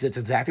that, because it's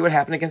exactly what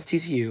happened against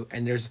TCU,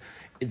 and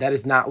that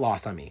is not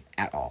lost on me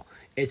at all.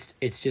 It's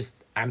just,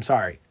 I'm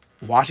sorry.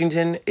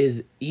 Washington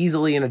is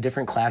easily in a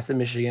different class than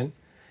Michigan.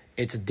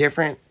 It's a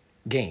different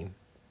game.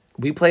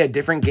 We play a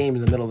different game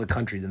in the middle of the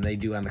country than they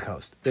do on the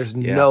coast. There's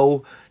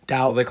no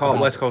doubt. Well, they call it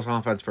West Coast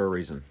offense for a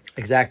reason.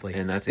 Exactly.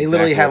 And that's they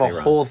literally have a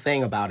whole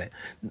thing about it.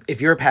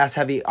 If you're a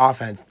pass-heavy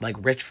offense like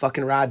Rich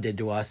fucking Rod did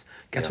to us,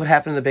 guess what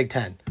happened in the Big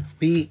Ten?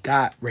 We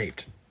got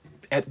raped.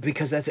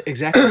 Because that's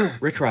exactly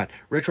Rich Rod.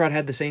 Rich Rod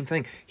had the same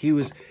thing. He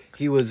was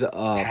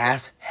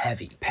pass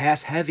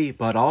heavy,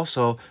 but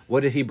also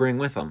what did he bring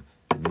with him?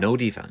 No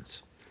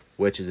defense,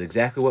 which is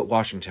exactly what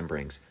Washington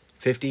brings.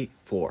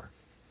 54.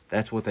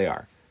 That's what they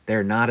are.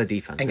 They're not a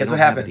defense. And guess what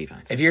happened?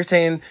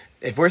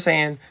 If we're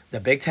saying the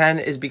Big Ten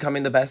is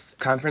becoming the best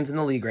conference in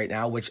the league right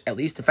now, which at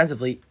least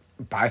defensively,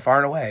 by far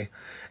and away,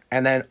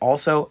 and then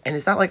also, and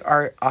it's not like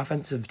our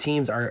offensive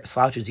teams are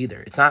slouches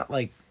either. It's not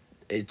like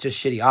it's just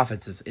shitty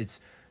offenses.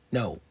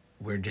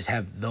 We just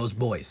have those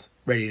boys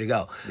ready to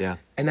go. Yeah.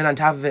 And then on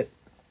top of it,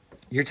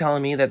 you're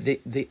telling me that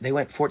they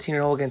went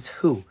 14-0 against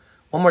who?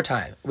 One more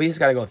time. We just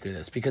got to go through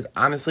this because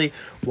honestly,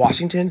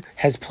 Washington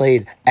has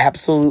played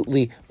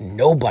absolutely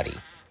nobody.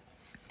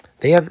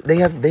 They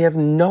have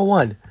no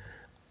one.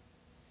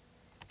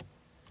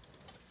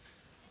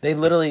 They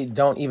literally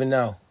don't even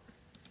know.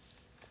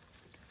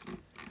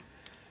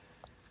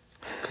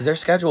 Because their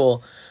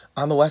schedule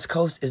on the West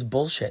Coast is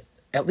bullshit.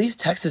 At least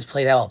Texas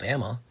played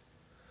Alabama.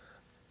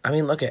 I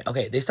mean, look at,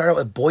 okay, they started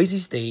with Boise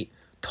State,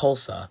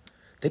 Tulsa.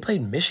 They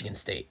played Michigan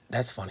State.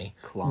 That's funny.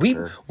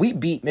 We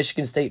beat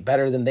Michigan State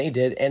better than they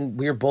did, and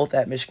we were both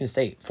at Michigan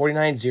State.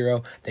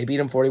 49-0. They beat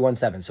them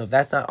 41-7. So if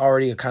that's not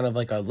already a kind of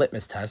like a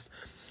litmus test.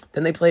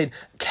 Then they played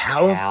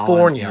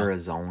California.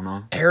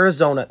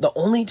 Arizona. The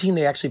only team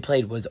they actually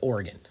played was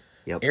Oregon.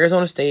 Yep.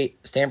 Arizona State.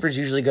 Stanford's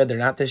usually good. They're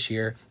not this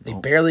year. They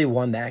barely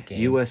won that game.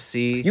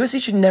 USC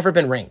should never have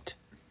been ranked.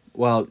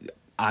 Well,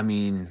 I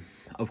mean,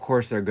 of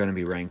course they're going to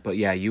be ranked. But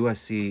yeah,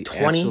 USC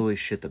absolutely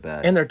shit the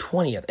bed. And they're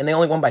 20th. And they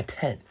only won by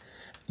 10.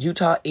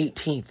 Utah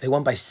 18th. They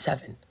won by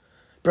 7.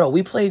 Bro,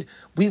 we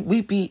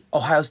beat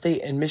Ohio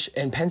State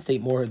and Penn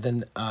State more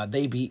than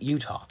they beat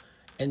Utah.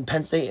 And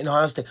Penn State and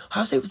Ohio State.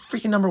 Ohio State was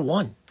freaking number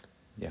 1.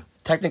 Yeah.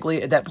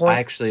 Technically, at that point.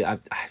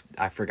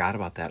 I forgot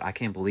about that. I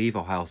can't believe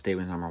Ohio State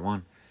was number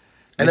 1.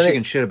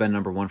 Michigan should have been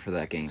number 1 for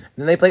that game.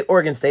 Then they played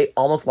Oregon State,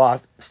 almost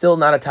lost. Still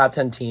not a top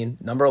 10 team,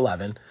 number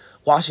 11.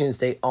 Washington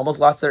State almost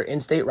lost their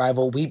in-state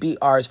rival. We beat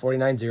ours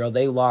 49-0.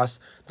 They lost.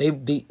 They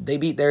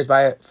beat theirs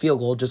by a field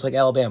goal, just like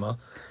Alabama.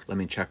 Let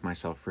me check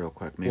myself real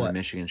quick. Maybe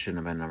Michigan shouldn't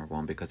have been number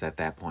 1 because at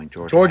that point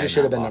Georgia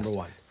should have been number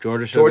 1.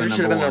 Georgia should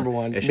have been number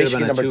 1. It should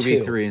Michigan have been a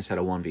 2v3 instead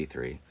of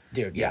 1v3.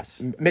 Dude,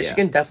 yes.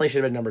 Michigan definitely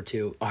should have been number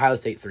 2. Ohio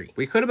State 3.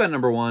 We could have been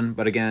number 1,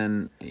 but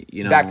again,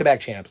 back-to-back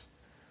champs.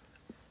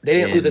 They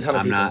didn't lose a ton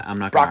of people. I'm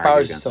not Brock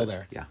Bowers is still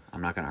there. Yeah,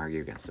 I'm not going to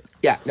argue against it.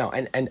 Yeah, no,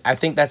 and I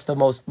think that's the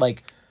most,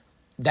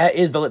 that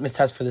is the litmus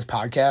test for this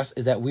podcast,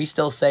 is that we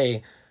still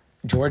say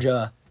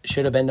Georgia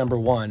should have been number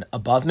 1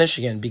 above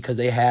Michigan because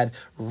they had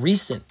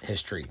recent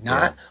history,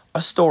 not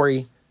a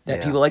story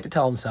that people like to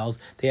tell themselves.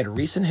 They had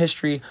recent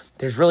history.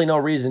 There's really no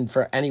reason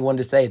for anyone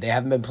to say they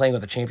haven't been playing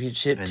with a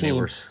championship team. And they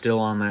were still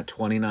on that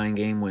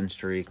 29-game win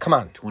streak. Come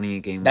on.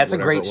 28 game. That's a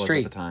great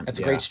streak. That's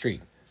a great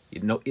streak.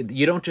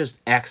 You don't just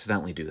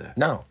accidentally do that.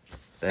 No.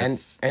 And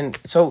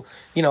so,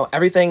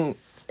 everything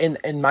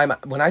in my mind,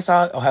 when I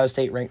saw Ohio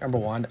State ranked number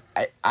 1,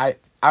 I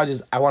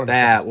wanted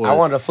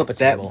to flip a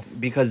table.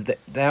 Because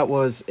that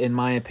was, in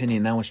my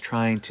opinion, that was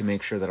trying to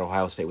make sure that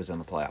Ohio State was in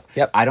the playoff.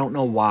 Yep. I don't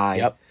know why.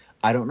 Yep.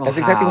 I don't know That's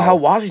exactly how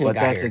Washington got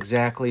here. But that's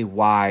exactly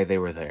why they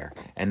were there.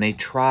 And they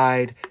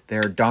tried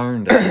their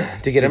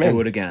darndest to do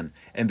it again.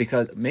 And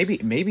because maybe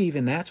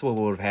even that's what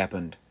would have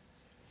happened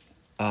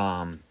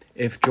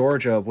if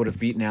Georgia would have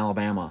beaten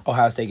Alabama.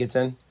 Ohio State gets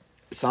in?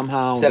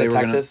 Somehow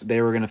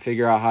they were gonna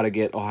figure out how to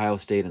get Ohio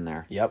State in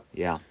there. Yep.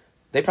 Yeah.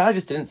 They probably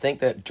just didn't think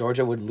that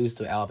Georgia would lose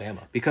to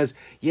Alabama. Because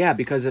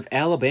if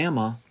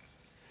Alabama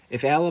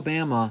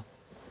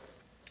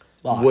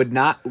lost.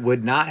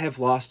 would not have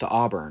lost to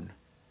Auburn,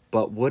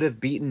 but would have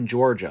beaten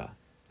Georgia.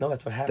 No,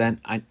 that's what happened.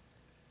 Then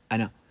I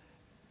know.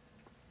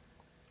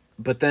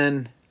 But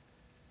then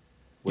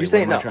you're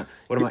saying no.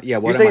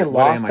 You're saying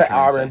lost to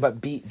Auburn but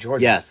beat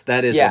Georgia. Yes,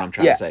 that is what I'm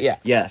trying to say. Yeah.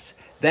 Yes.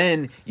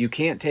 Then you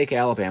can't take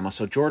Alabama,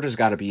 so Georgia's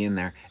got to be in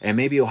there, and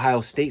maybe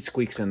Ohio State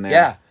squeaks in there.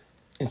 Yeah,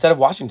 instead of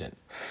Washington.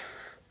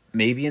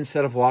 Maybe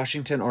instead of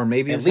Washington, or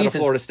maybe instead of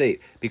Florida State,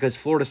 because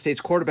Florida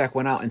State's quarterback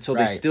went out, and so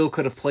they still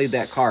could have played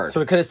that card. So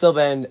it could have still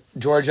been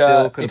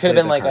Georgia. It could have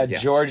been like a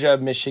Georgia,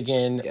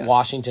 Michigan,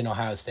 Washington,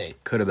 Ohio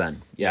State. Could have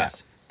been,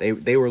 yes. Yeah.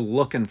 They were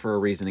looking for a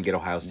reason to get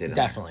Ohio State in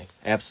Definitely.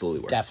 There. Absolutely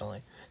were.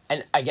 Definitely.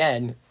 And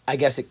again, I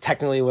guess it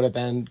technically would have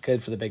been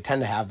good for the Big Ten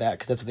to have that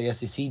because that's what the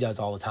SEC does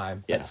all the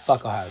time. Yes. But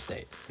fuck Ohio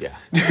State. Yeah.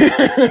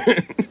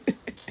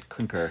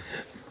 Concur.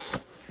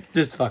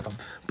 Just fuck them.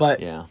 But,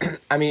 Yeah.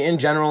 I mean, in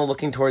general,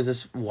 looking towards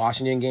this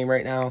Washington game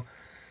right now,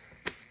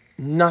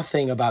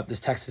 nothing about this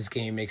Texas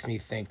game makes me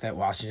think that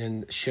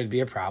Washington should be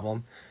a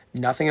problem.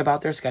 Nothing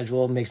about their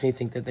schedule makes me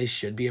think that they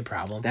should be a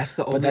problem. That's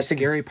the only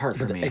scary part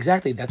for me.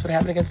 Exactly. That's what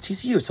happened against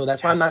TCU. So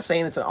that's why I'm not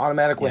saying it's an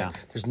automatic win. Yeah.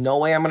 There's no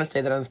way I'm going to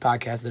say that on this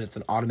podcast that it's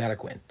an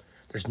automatic win.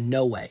 There's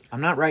no way.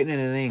 I'm not writing it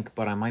in ink,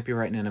 but I might be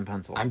writing it in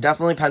pencil. I'm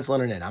definitely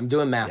penciling it in. I'm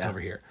doing math over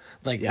here.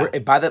 Like Yeah.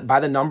 by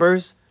the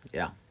numbers,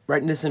 Yeah.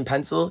 writing this in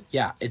pencil,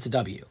 yeah, it's a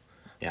W.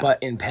 Yeah.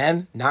 But in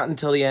pen, not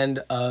until the end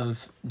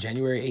of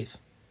January 8th.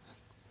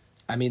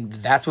 I mean,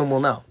 that's when we'll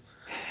know.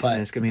 But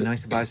And it's going to be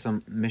nice to buy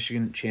some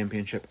Michigan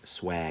Championship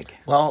swag.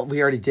 Well,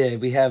 we already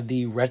did. We have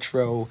the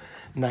retro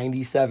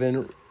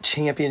 97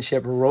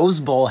 championship Rose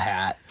Bowl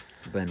hat.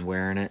 I've been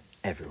wearing it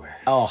everywhere.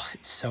 Oh,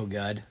 it's so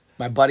good.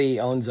 My buddy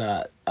owns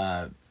a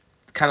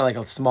kind of like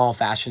a small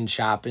fashion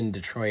shop in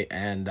Detroit,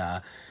 and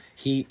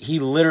he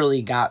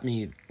literally got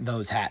me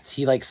those hats.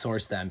 He like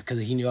sourced them because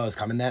he knew I was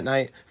coming that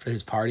night for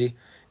his party,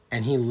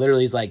 and he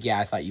literally is like, "Yeah,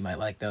 I thought you might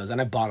like those,"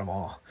 and I bought them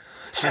all.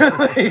 So,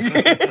 like,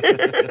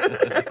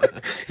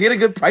 he had a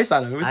good price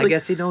on them. It was I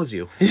guess he knows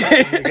you.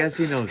 I guess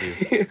he knows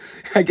you.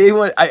 I gave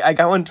one. I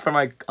got one from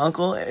my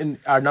uncle and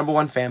our number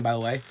one fan, by the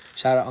way.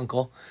 Shout out,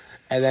 Uncle.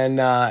 And then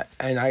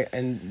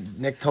and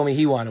Nick told me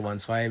he wanted one,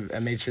 so I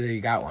made sure that he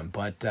got one.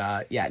 But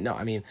yeah, no,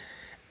 I mean,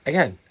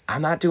 again,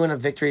 I'm not doing a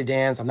victory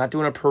dance. I'm not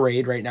doing a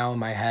parade right now in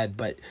my head.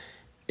 But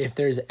if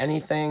there's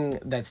anything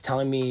that's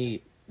telling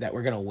me that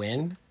we're gonna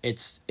win,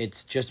 it's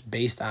just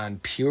based on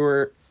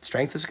pure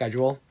strength of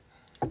schedule,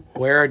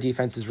 where our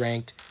defense is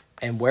ranked,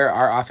 and where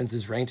our offense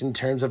is ranked in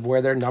terms of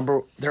where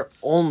their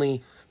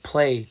only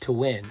play to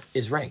win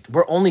is ranked.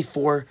 We're only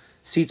 4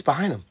 seats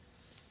behind them.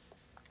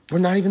 We're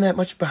not even that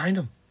much behind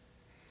them.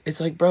 It's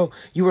like, bro,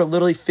 you are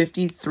literally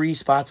 53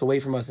 spots away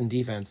from us in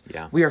defense.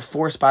 Yeah. We are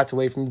 4 spots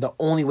away from the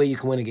only way you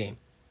can win a game.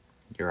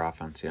 Your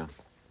offense, yeah.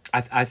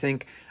 I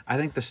think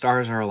the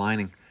stars are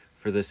aligning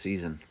for this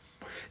season.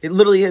 It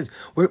literally is.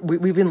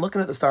 We've been looking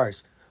at the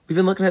stars. We've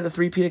been looking at the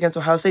 3-peat against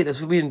Ohio State. That's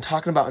what we've been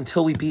talking about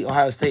until we beat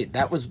Ohio State.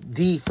 That was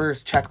the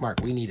first check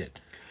mark we needed.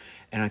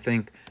 And I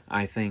think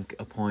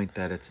a point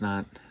that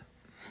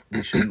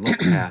we shouldn't look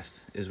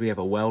past is we have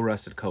a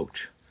well-rested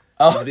coach.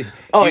 He's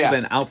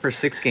been out for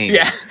 6 games.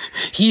 Yeah,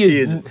 he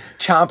is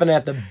chomping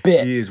at the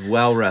bit. He is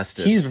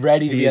well-rested. He's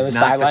ready to be on the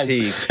sideline.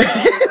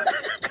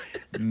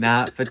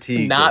 Not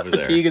fatigued. Not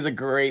fatigue is a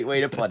great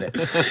way to put it.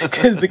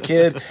 Because the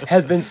kid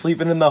has been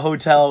sleeping in the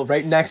hotel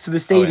right next to the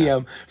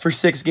stadium for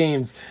 6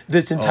 games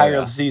this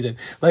entire season.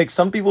 Like,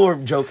 some people were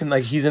joking,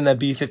 like, he's in that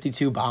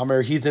B-52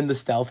 bomber. He's in the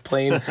stealth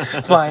plane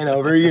flying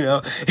over, you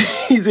know.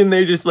 He's in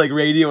there just, like,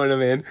 radioing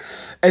him in.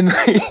 And,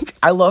 like,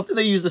 I love that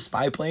they use the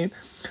spy plane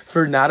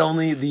for not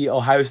only the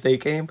Ohio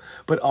State game,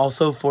 but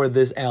also for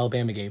this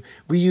Alabama game.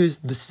 We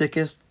used the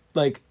sickest.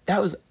 Like,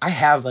 I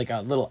have like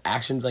a little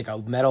like a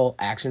metal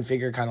action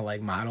figure kind of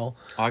like model.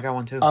 Oh, I got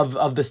one too.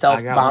 Of the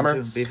stealth bomber.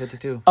 One too.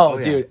 B-52.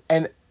 Oh, dude.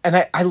 And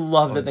I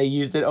love that they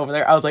used it over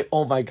there. I was like,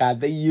 oh my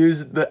God, they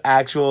used the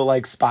actual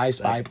like spy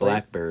plane.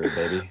 Blackbird,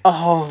 baby.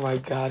 Oh my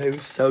God, it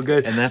was so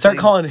good. And Start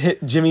calling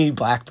it Jimmy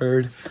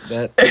Blackbird.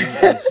 That thing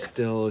is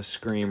still a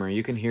screamer.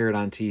 You can hear it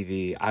on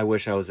TV. I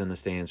wish I was in the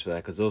stands for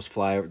that because those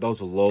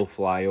low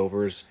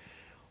flyovers,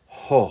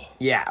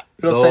 yeah,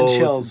 it'll send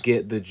chills. Those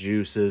get the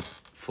juices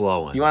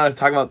flowing. You want to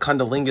talk about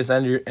Kundalingus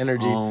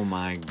energy? Oh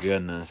my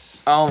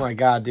goodness. Oh my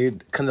God,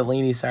 dude.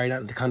 Kundalini, sorry,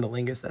 not the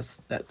Kundalingus.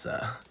 That's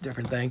a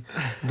different thing.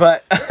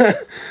 But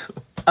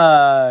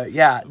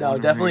yeah, no,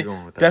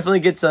 definitely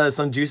gets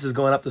some juices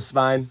going up the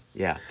spine.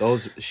 Yeah,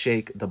 those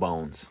shake the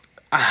bones.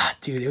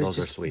 Dude, it was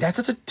just sweet. That's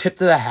such a tip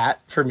to the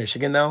hat for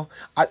Michigan though.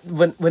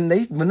 When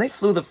they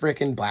flew the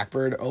freaking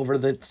Blackbird over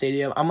the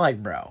stadium, I'm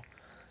like, bro,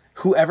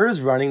 whoever is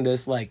running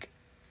this like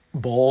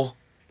bowl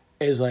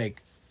is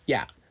like,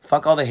 yeah,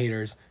 fuck all the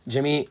haters.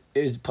 Jimmy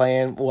is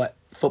playing what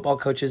football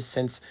coaches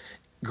since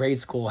grade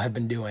school have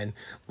been doing.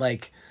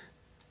 Like,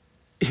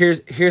 here's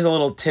a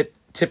little tip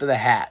of the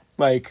hat.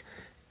 Like,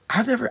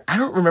 I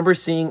don't remember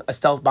seeing a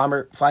stealth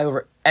bomber fly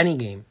over any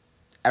game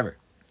ever.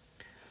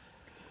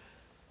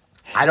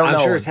 I don't know.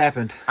 I'm sure it's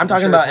happened. I'm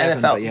talking about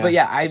NFL, but but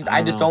yeah,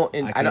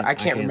 I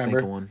can't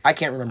remember. I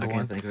can't remember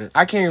one. Think of it.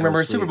 I can't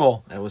remember a Super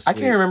Bowl. That was I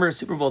sweet. can't remember a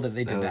Super Bowl that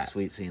they did that. That was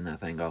sweet seeing that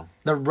thing go.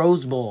 The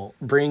Rose Bowl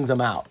brings them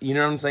out. You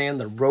know what I'm saying?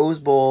 The Rose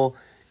Bowl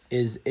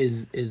is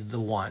the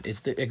one.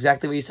 It's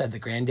exactly what you said, the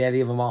granddaddy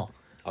of them all.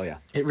 Oh yeah.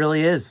 It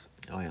really is.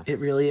 Oh yeah. It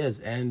really is.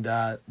 And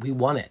we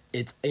won it.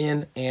 It's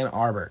in Ann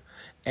Arbor.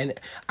 And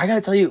I got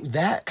to tell you,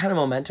 that kind of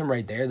momentum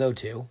right there though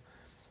too.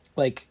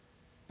 Like,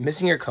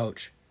 missing your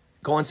coach,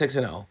 going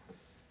 6-0.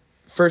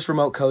 First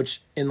remote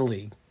coach in the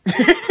league.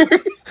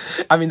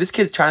 I mean, this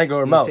kid's trying to go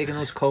remote. He's taking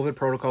those COVID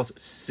protocols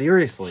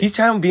seriously. He's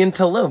trying to be in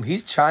Tulum.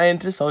 He's trying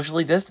to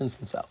socially distance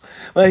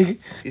himself.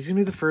 Like, he's gonna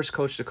be the first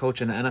coach to coach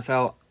an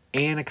NFL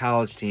and a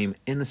college team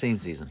in the same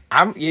season.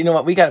 You know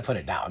what? We got to put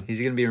it down.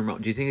 He's gonna be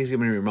remote. Do you think he's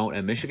gonna be remote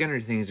at Michigan, or do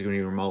you think he's gonna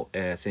be remote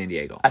at San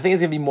Diego? I think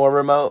he's gonna be more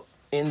remote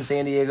in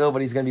San Diego,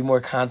 but he's gonna be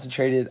more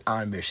concentrated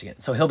on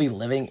Michigan. So he'll be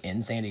living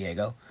in San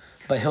Diego,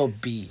 but he'll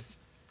be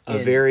A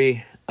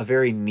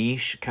very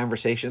niche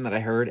conversation that I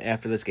heard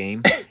after this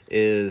game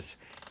is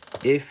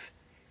if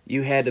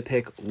you had to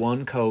pick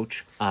one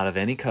coach out of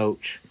any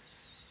coach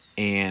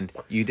and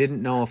you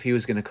didn't know if he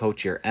was going to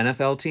coach your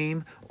NFL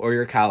team or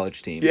your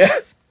college team,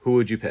 who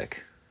would you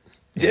pick?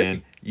 Jimmy.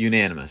 And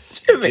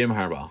unanimous. Jimmy. Jim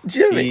Harbaugh.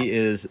 Jimmy. He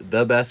is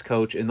the best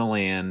coach in the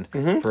land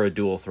for a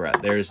dual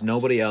threat. There's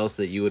nobody else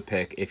that you would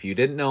pick. If you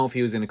didn't know if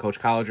he was going to coach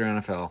college or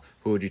NFL,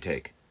 who would you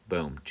take?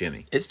 Boom,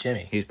 Jimmy. It's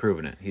Jimmy. He's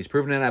proven it. He's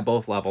proven it at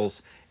both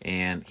levels,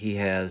 and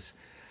he's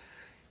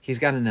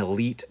got an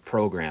elite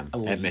program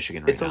at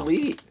Michigan right now. It's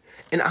elite.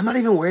 And I'm not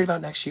even worried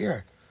about next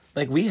year.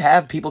 Like, we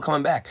have people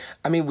coming back.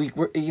 I mean,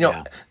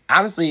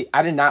 honestly,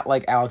 I did not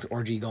like Alex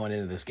Orji going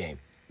into this game.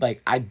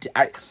 Like,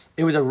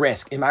 it was a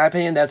risk. In my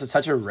opinion, that's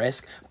such a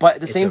risk. But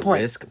at the same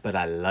point... It's a risk, but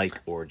I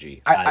like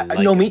Orji.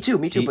 No, me too.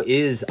 He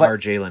is our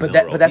Jalen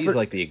Milroe. He's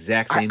like the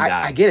exact same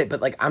guy. I get it, but,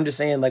 like, I'm just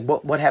saying, like,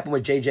 what happened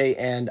with JJ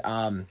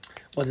and...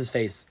 what's his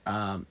face?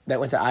 That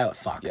went to Iowa.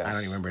 Fuck, yes. I don't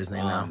even remember his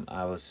name now.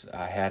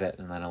 I had it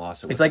and then I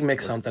lost it. It's like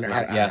Mick something.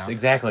 Yes,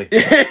 exactly.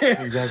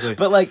 Exactly.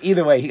 But like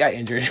either way, he got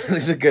injured. It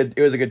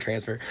was a good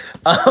transfer.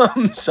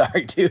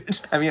 Sorry, dude.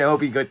 I mean, I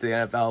hope he go to the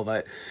NFL,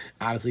 but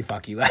honestly,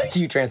 fuck you.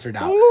 You transferred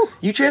out. Ooh.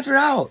 You transferred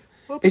out.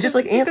 Well, it's just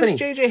like Anthony.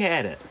 Because JJ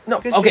had it. No,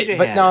 okay,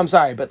 but no, I'm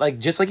sorry, but like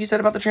just like you said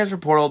about the transfer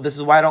portal, this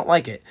is why I don't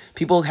like it.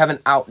 People have an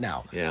out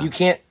now. Yeah. You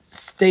can't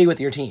stay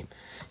with your team.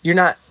 You're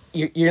not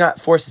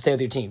forced to stay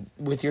with your team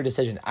with your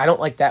decision. I don't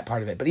like that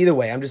part of it. But either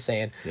way, I'm just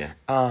saying. Yeah.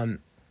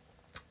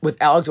 With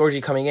Alex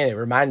Orji coming in, it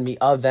reminded me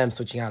of them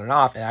switching on and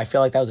off, and I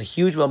feel like that was a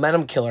huge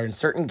momentum killer in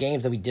certain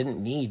games that we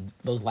didn't need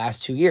those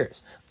last 2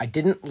 years. I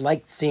didn't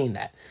like seeing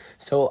that.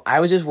 So I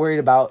was just worried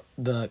about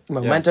the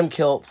momentum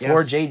kill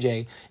for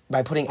JJ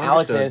by putting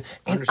Alex in.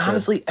 And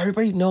honestly,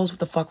 everybody knows what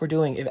the fuck we're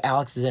doing if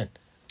Alex is in.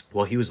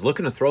 Well, he was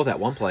looking to throw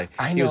that one play.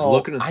 He was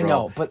looking to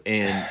throw.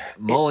 And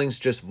Mullings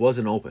just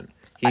wasn't open.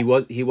 He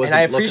wasn't. And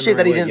I appreciate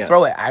that he didn't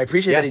throw it. I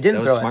appreciate that he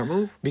didn't throw it. Smart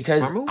move.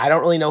 Because I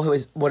don't really know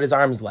what his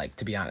arm is like,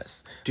 to be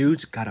honest.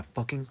 Dude's got a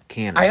fucking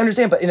cannon. I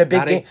understand, but in a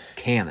big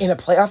game, in a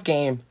playoff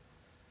game,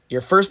 your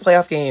first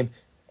playoff game,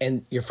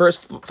 and your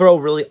first throw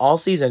really all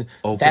season,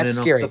 that's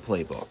scary. Up the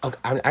playbook.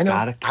 Okay, I know.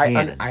 Got a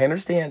cannon. I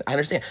understand.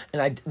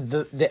 And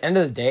the end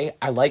of the day,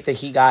 I like that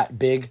he got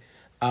big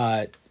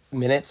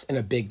minutes in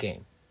a big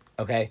game.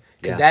 Okay?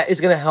 Because that is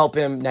going to help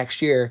him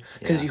next year.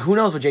 Because who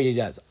knows what JJ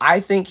does. I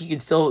think he can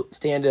still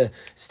stand to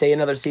stay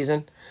another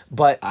season,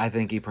 but... I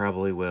think he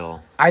probably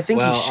will. I think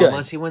he should.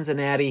 Unless he wins a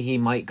natty, he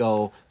might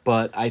go.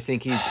 But I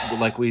think he's,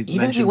 like we Even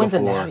mentioned if he wins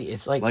before... a natty,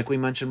 it's like... Like we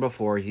mentioned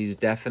before, he's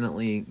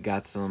definitely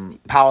got some...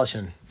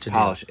 polishing to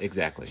do.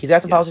 Exactly. He's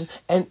got some polishing.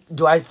 And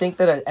do I think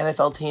that an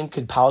NFL team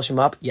could polish him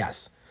up?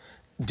 Yes.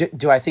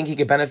 Do I think he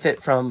could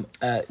benefit from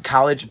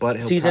college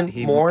season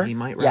more? He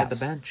might ride the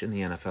bench in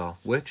the NFL,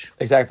 which...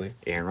 Exactly.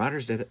 Aaron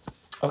Rodgers did it.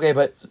 Okay,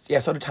 but... Yeah,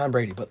 so did Tom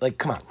Brady. But, like,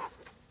 come on.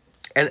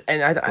 And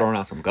I throwing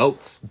out some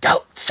goats.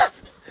 Goats!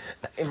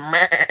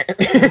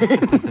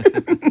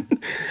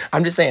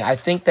 I'm just saying, I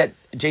think that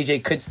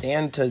JJ could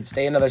stand to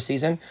stay another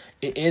season.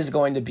 It is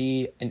going to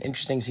be an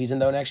interesting season,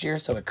 though, next year.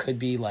 So it could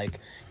be, like,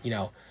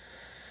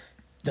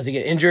 does he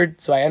get injured?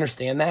 So I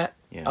understand that.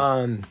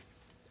 Yeah.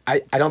 I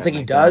don't think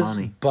he does,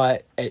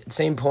 but at the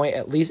same point,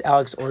 at least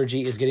Alex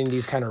Orji is getting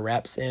these kind of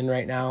reps in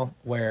right now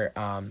where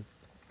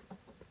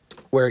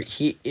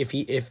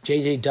if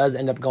JJ does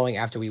end up going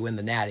after we win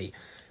the natty,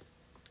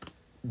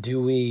 do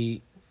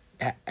we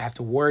have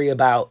to worry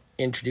about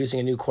introducing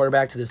a new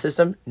quarterback to the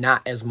system?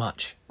 Not as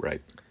much. Right.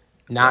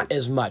 Not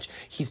as much.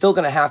 He's still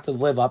going to have to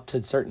live up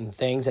to certain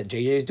things that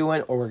JJ is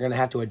doing, or we're going to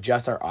have to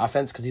adjust our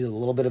offense because he's a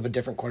little bit of a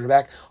different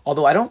quarterback.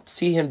 Although I don't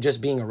see him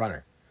just being a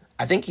runner.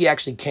 I think he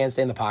actually can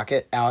stay in the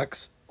pocket,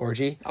 Alex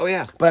Orji. Oh,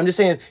 yeah. But I'm just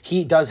saying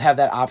he does have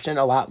that option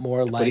a lot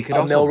more like he could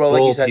a Milroe,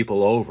 like you said.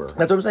 People over.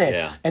 That's what I'm saying.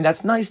 Yeah. And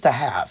that's nice to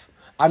have.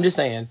 I'm just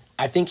saying,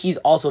 I think he's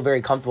also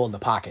very comfortable in the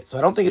pocket. So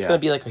I don't think it's going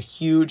to be like a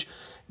huge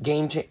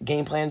game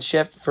plan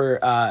shift for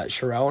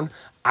Sharon.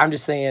 I'm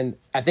just saying,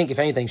 I think if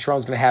anything,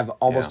 Sharon's going to have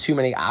almost too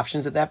many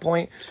options at that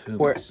point.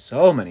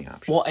 So many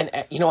options. Well, and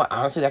you know what?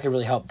 Honestly, that could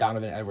really help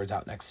Donovan Edwards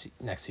out next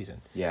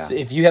season. Yeah. So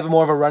if you have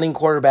more of a running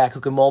quarterback who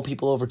can mull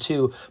people over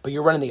too, but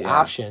you're running the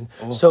option.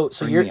 So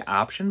you're the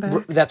option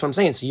back? That's what I'm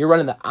saying. So you're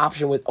running the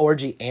option with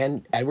Orji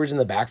and Edwards in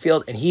the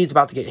backfield, and he's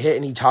about to get hit,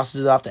 and he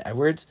tosses it off to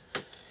Edwards.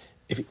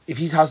 If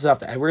he tosses it off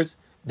to Edwards,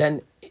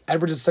 then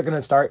Edwards is going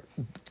to start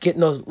getting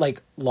those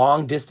like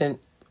long distant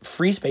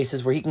free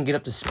spaces where he can get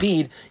up to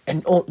speed,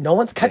 and no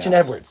one's catching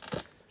Edwards.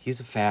 He's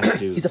a fast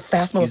dude. He's a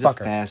fast motherfucker. He's a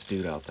fast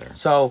dude out there.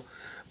 So,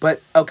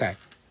 but okay,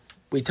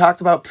 we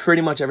talked about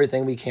pretty much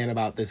everything we can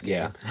about this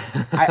game.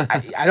 Yeah.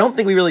 I don't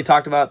think we really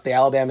talked about the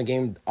Alabama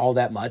game all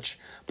that much,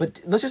 but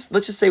let's just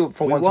say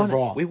once and for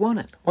all, we won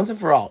it. Once and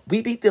for all,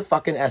 we beat the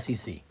fucking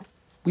SEC.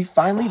 We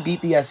finally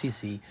beat the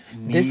SEC.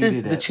 This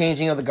is the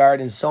changing of the guard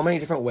in so many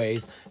different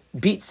ways.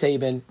 Beat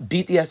Saban,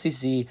 beat the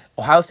SEC.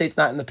 Ohio State's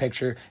not in the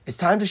picture. It's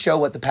time to show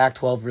what the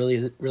Pac-12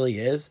 really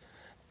is,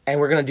 and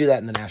we're going to do that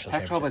in the national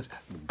championship. Pac-12 is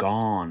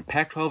gone.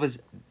 Pac-12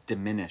 is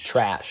diminished.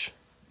 Trash.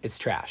 it's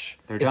trash.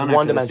 They're It's done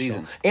one after the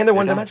dimensional. season. And they're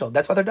one dimensional.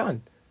 That's why they're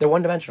done. They're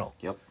one dimensional.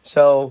 Yep.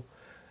 So,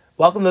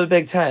 welcome to the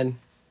Big Ten.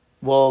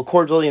 We'll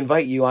cordially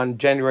invite you on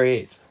January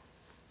 8th.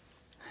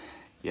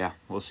 Yeah,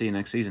 we'll see you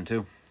next season,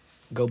 too.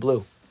 Go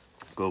Blue.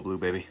 Go Blue,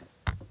 baby.